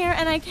nightmare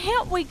and I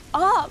can't wake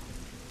up.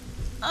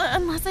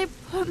 Unless I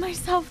put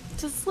myself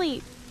to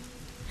sleep.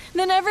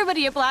 Then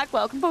everybody at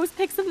Blackwell can post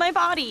pics of my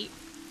body.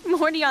 I'm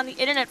already on the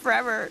internet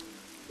forever.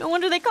 No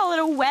wonder they call it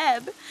a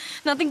web.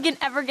 Nothing can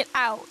ever get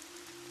out.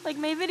 Like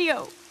my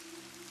video.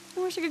 I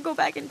wish I could go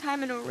back in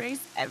time and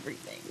erase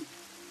everything.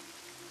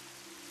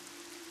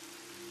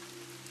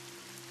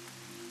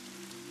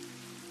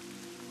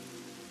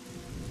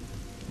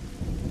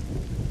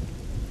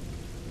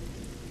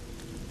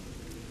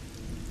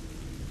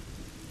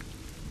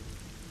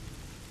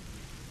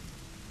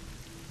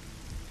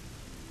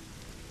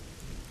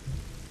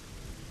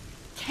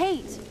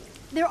 Kate,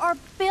 there are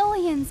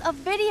billions of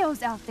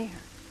videos out there.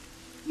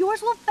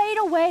 Yours will fade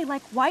away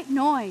like white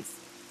noise.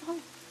 Oh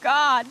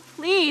God,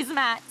 please,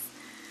 Max.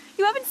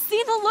 You haven't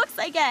seen the looks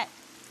I get.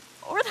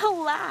 Or the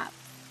laugh.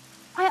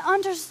 I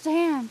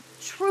understand,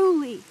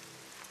 truly.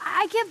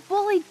 I get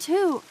bullied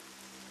too.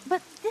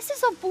 But this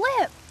is a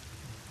blip.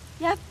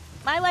 Yep,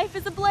 my life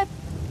is a blip.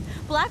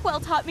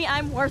 Blackwell taught me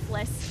I'm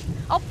worthless.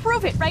 I'll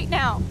prove it right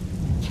now.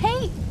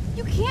 Kate,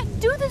 you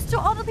can't do this to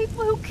all the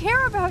people who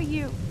care about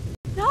you.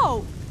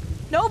 No,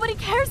 nobody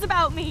cares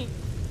about me.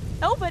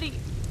 Nobody.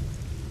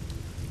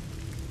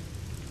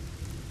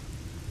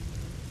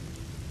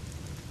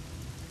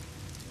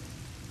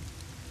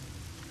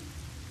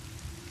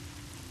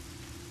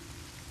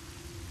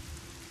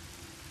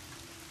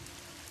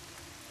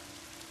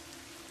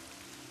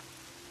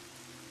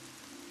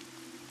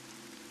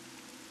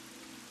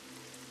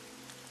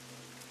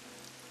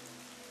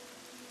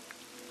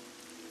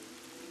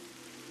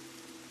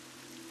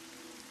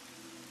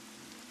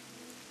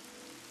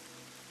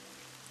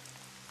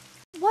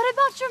 What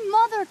about your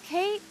mother,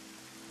 Kate?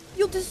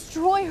 You'll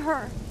destroy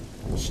her.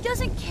 She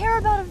doesn't care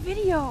about a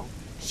video.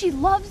 She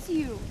loves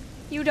you.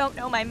 You don't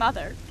know my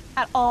mother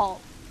at all.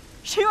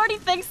 She already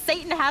thinks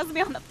Satan has me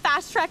on the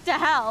fast track to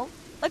hell.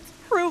 Let's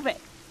prove it.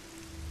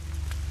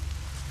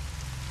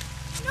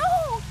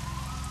 No!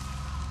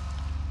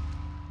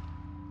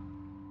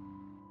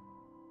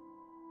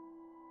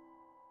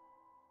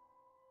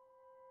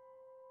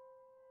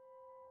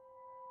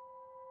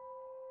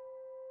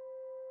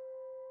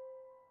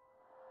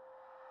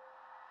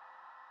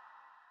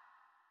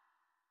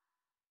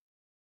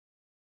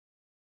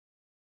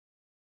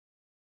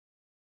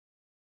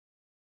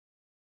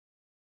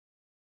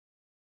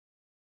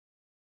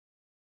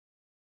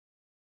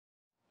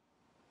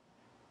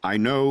 I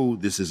know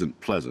this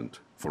isn't pleasant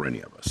for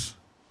any of us,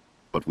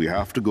 but we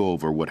have to go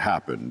over what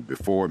happened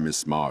before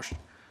Miss Marsh,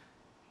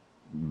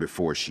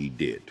 before she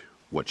did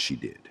what she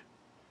did.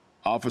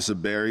 Officer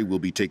Barry will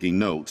be taking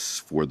notes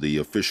for the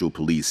official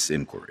police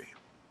inquiry.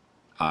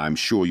 I'm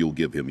sure you'll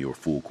give him your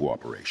full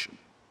cooperation.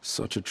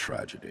 Such a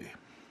tragedy.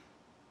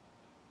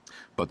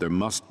 But there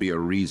must be a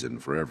reason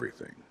for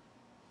everything.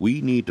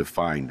 We need to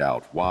find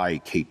out why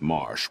Kate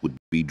Marsh would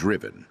be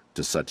driven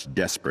to such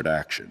desperate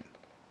action.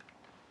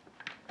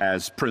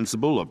 As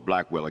principal of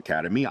Blackwell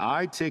Academy,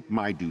 I take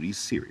my duties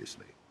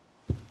seriously.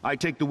 I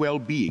take the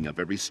well-being of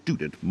every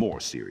student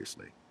more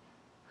seriously.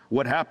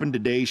 What happened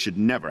today should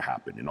never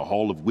happen in a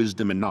hall of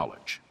wisdom and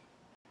knowledge.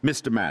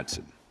 Mr.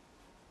 Madsen,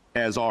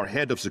 as our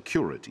head of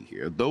security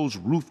here, those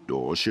roof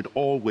doors should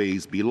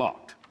always be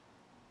locked.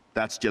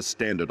 That's just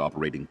standard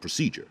operating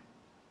procedure.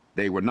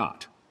 They were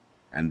not,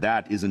 and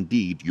that is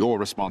indeed your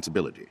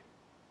responsibility.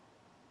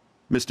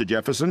 Mr.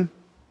 Jefferson,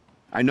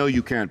 I know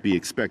you can't be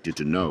expected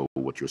to know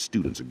what your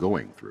students are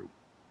going through,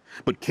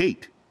 but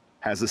Kate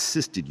has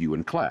assisted you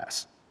in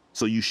class,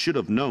 so you should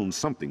have known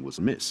something was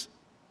amiss.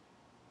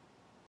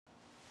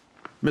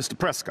 Mr.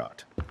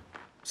 Prescott,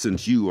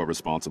 since you are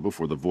responsible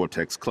for the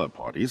Vortex Club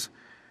parties,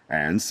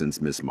 and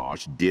since Miss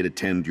Marsh did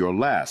attend your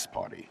last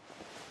party,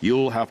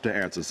 you'll have to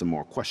answer some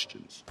more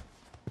questions.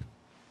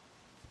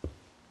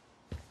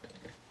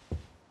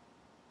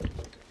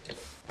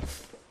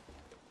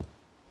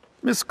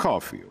 Miss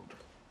Caulfield,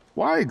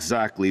 why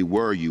exactly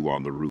were you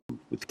on the roof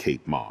with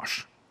Kate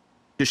Marsh?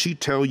 Did she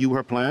tell you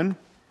her plan?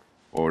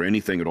 Or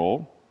anything at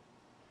all?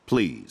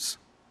 Please,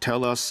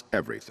 tell us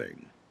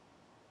everything.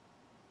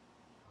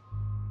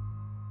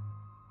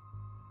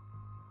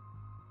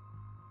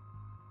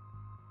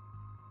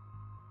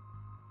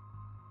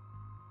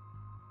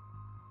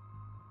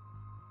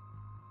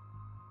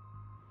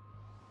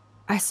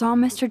 I saw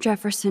Mr.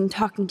 Jefferson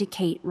talking to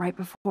Kate right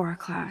before our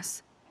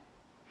class.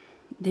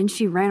 Then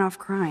she ran off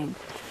crying.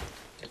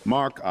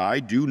 Mark, I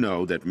do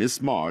know that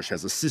Miss Marsh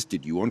has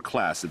assisted you on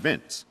class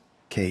events.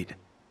 Kate,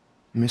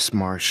 Miss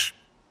Marsh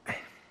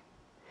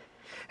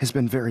has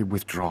been very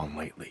withdrawn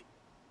lately.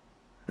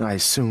 I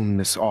assume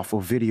this awful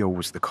video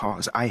was the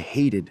cause. I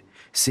hated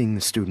seeing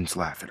the students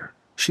laugh at her.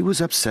 She was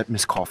upset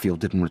Miss Caulfield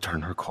didn't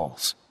return her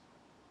calls.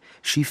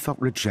 She felt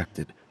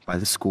rejected by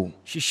the school.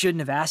 She shouldn't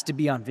have asked to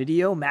be on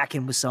video,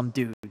 macking with some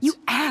dudes. You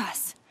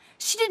ass!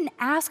 She didn't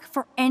ask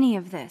for any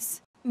of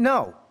this.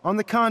 No, on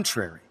the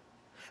contrary.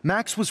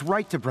 Max was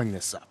right to bring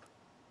this up.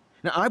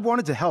 Now, I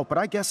wanted to help, but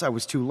I guess I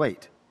was too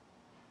late.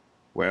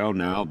 Well,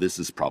 now this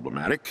is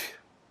problematic.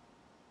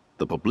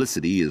 The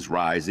publicity is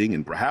rising,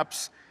 and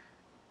perhaps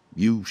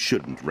you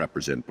shouldn't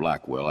represent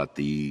Blackwell at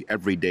the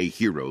Everyday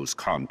Heroes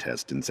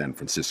contest in San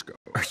Francisco.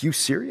 Are you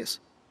serious?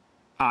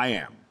 I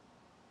am.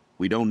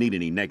 We don't need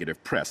any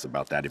negative press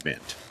about that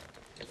event.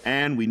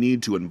 And we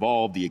need to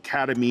involve the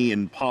Academy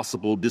in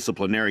possible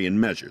disciplinarian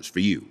measures for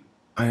you.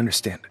 I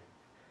understand.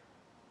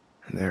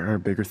 There are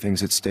bigger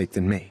things at stake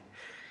than me.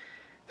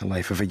 The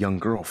life of a young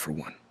girl, for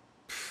one.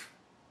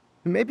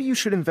 Maybe you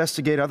should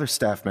investigate other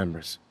staff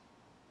members.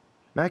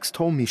 Max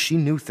told me she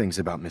knew things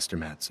about Mr.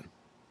 Madsen.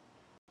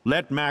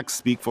 Let Max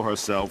speak for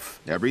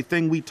herself.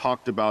 Everything we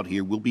talked about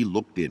here will be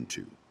looked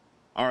into.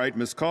 All right,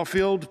 Miss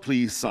Caulfield,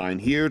 please sign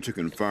here to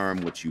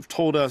confirm what you've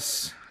told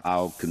us.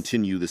 I'll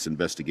continue this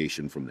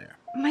investigation from there.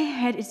 My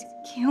head is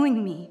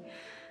killing me,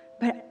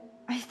 but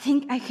I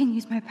think I can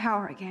use my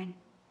power again.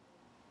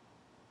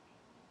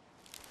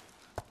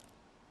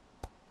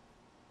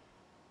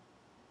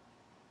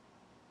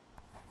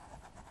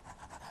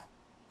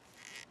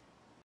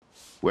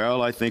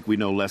 Well, I think we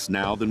know less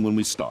now than when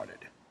we started.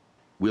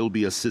 We'll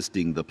be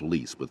assisting the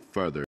police with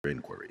further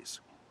inquiries.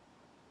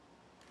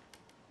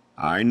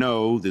 I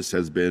know this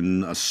has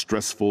been a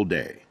stressful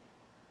day.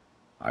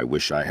 I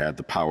wish I had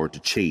the power to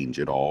change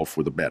it all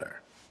for the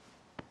better.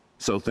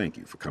 So thank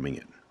you for coming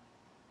in.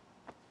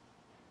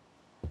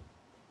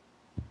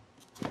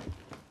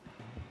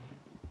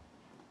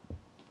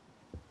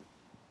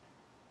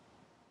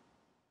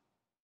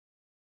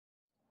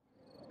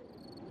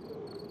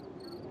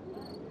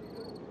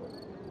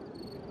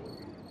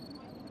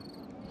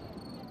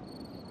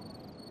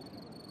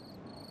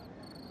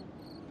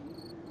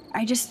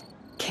 I just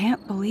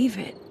can't believe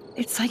it.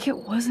 It's like it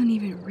wasn't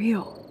even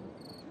real.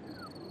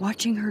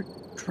 Watching her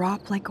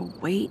drop like a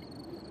weight,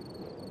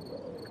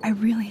 I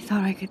really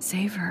thought I could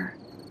save her.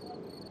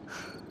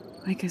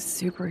 Like a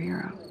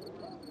superhero.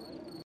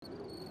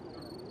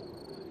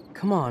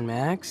 Come on,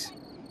 Max.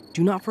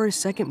 Do not for a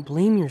second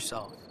blame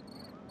yourself.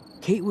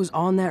 Kate was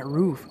on that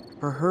roof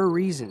for her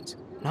reasons,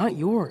 not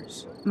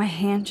yours. My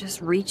hand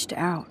just reached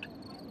out.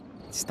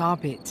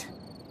 Stop it.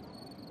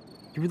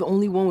 You were the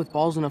only one with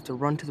balls enough to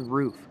run to the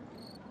roof.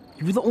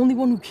 You were the only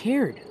one who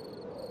cared.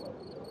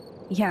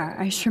 Yeah,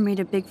 I sure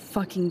made a big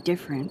fucking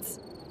difference.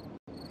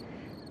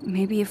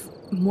 Maybe if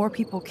more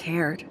people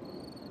cared.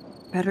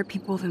 Better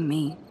people than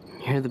me.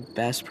 You're the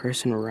best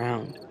person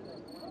around.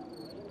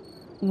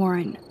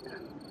 Warren,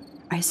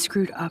 I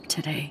screwed up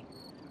today.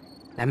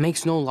 That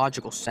makes no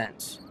logical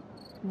sense.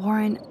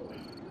 Warren,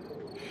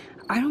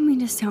 I don't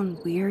mean to sound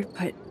weird,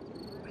 but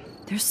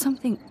there's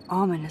something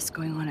ominous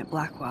going on at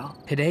Blackwell.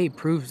 Today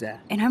proves that.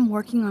 And I'm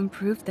working on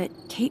proof that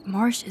Kate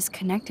Marsh is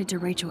connected to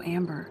Rachel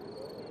Amber.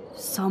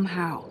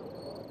 Somehow.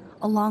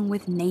 Along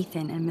with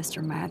Nathan and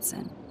Mr.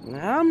 Madsen.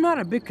 I'm not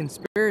a big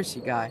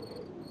conspiracy guy,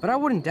 but I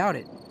wouldn't doubt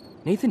it.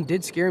 Nathan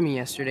did scare me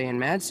yesterday, and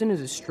Madsen is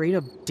a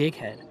straight-up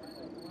dickhead.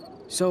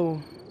 So,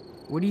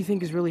 what do you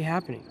think is really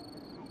happening?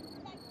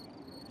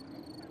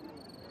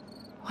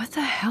 What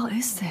the hell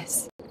is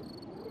this?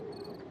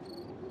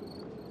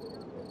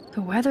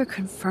 The weather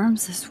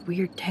confirms this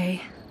weird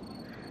day.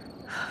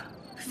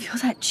 Feel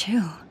that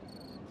chill.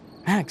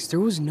 Max, there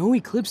was no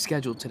eclipse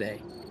scheduled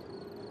today.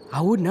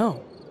 I would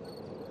know.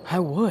 I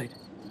would.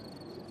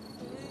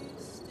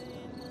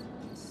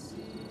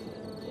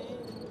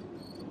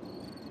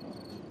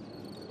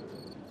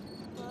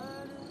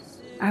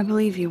 I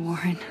believe you,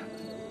 Warren.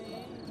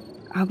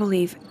 I'll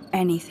believe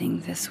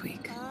anything this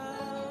week.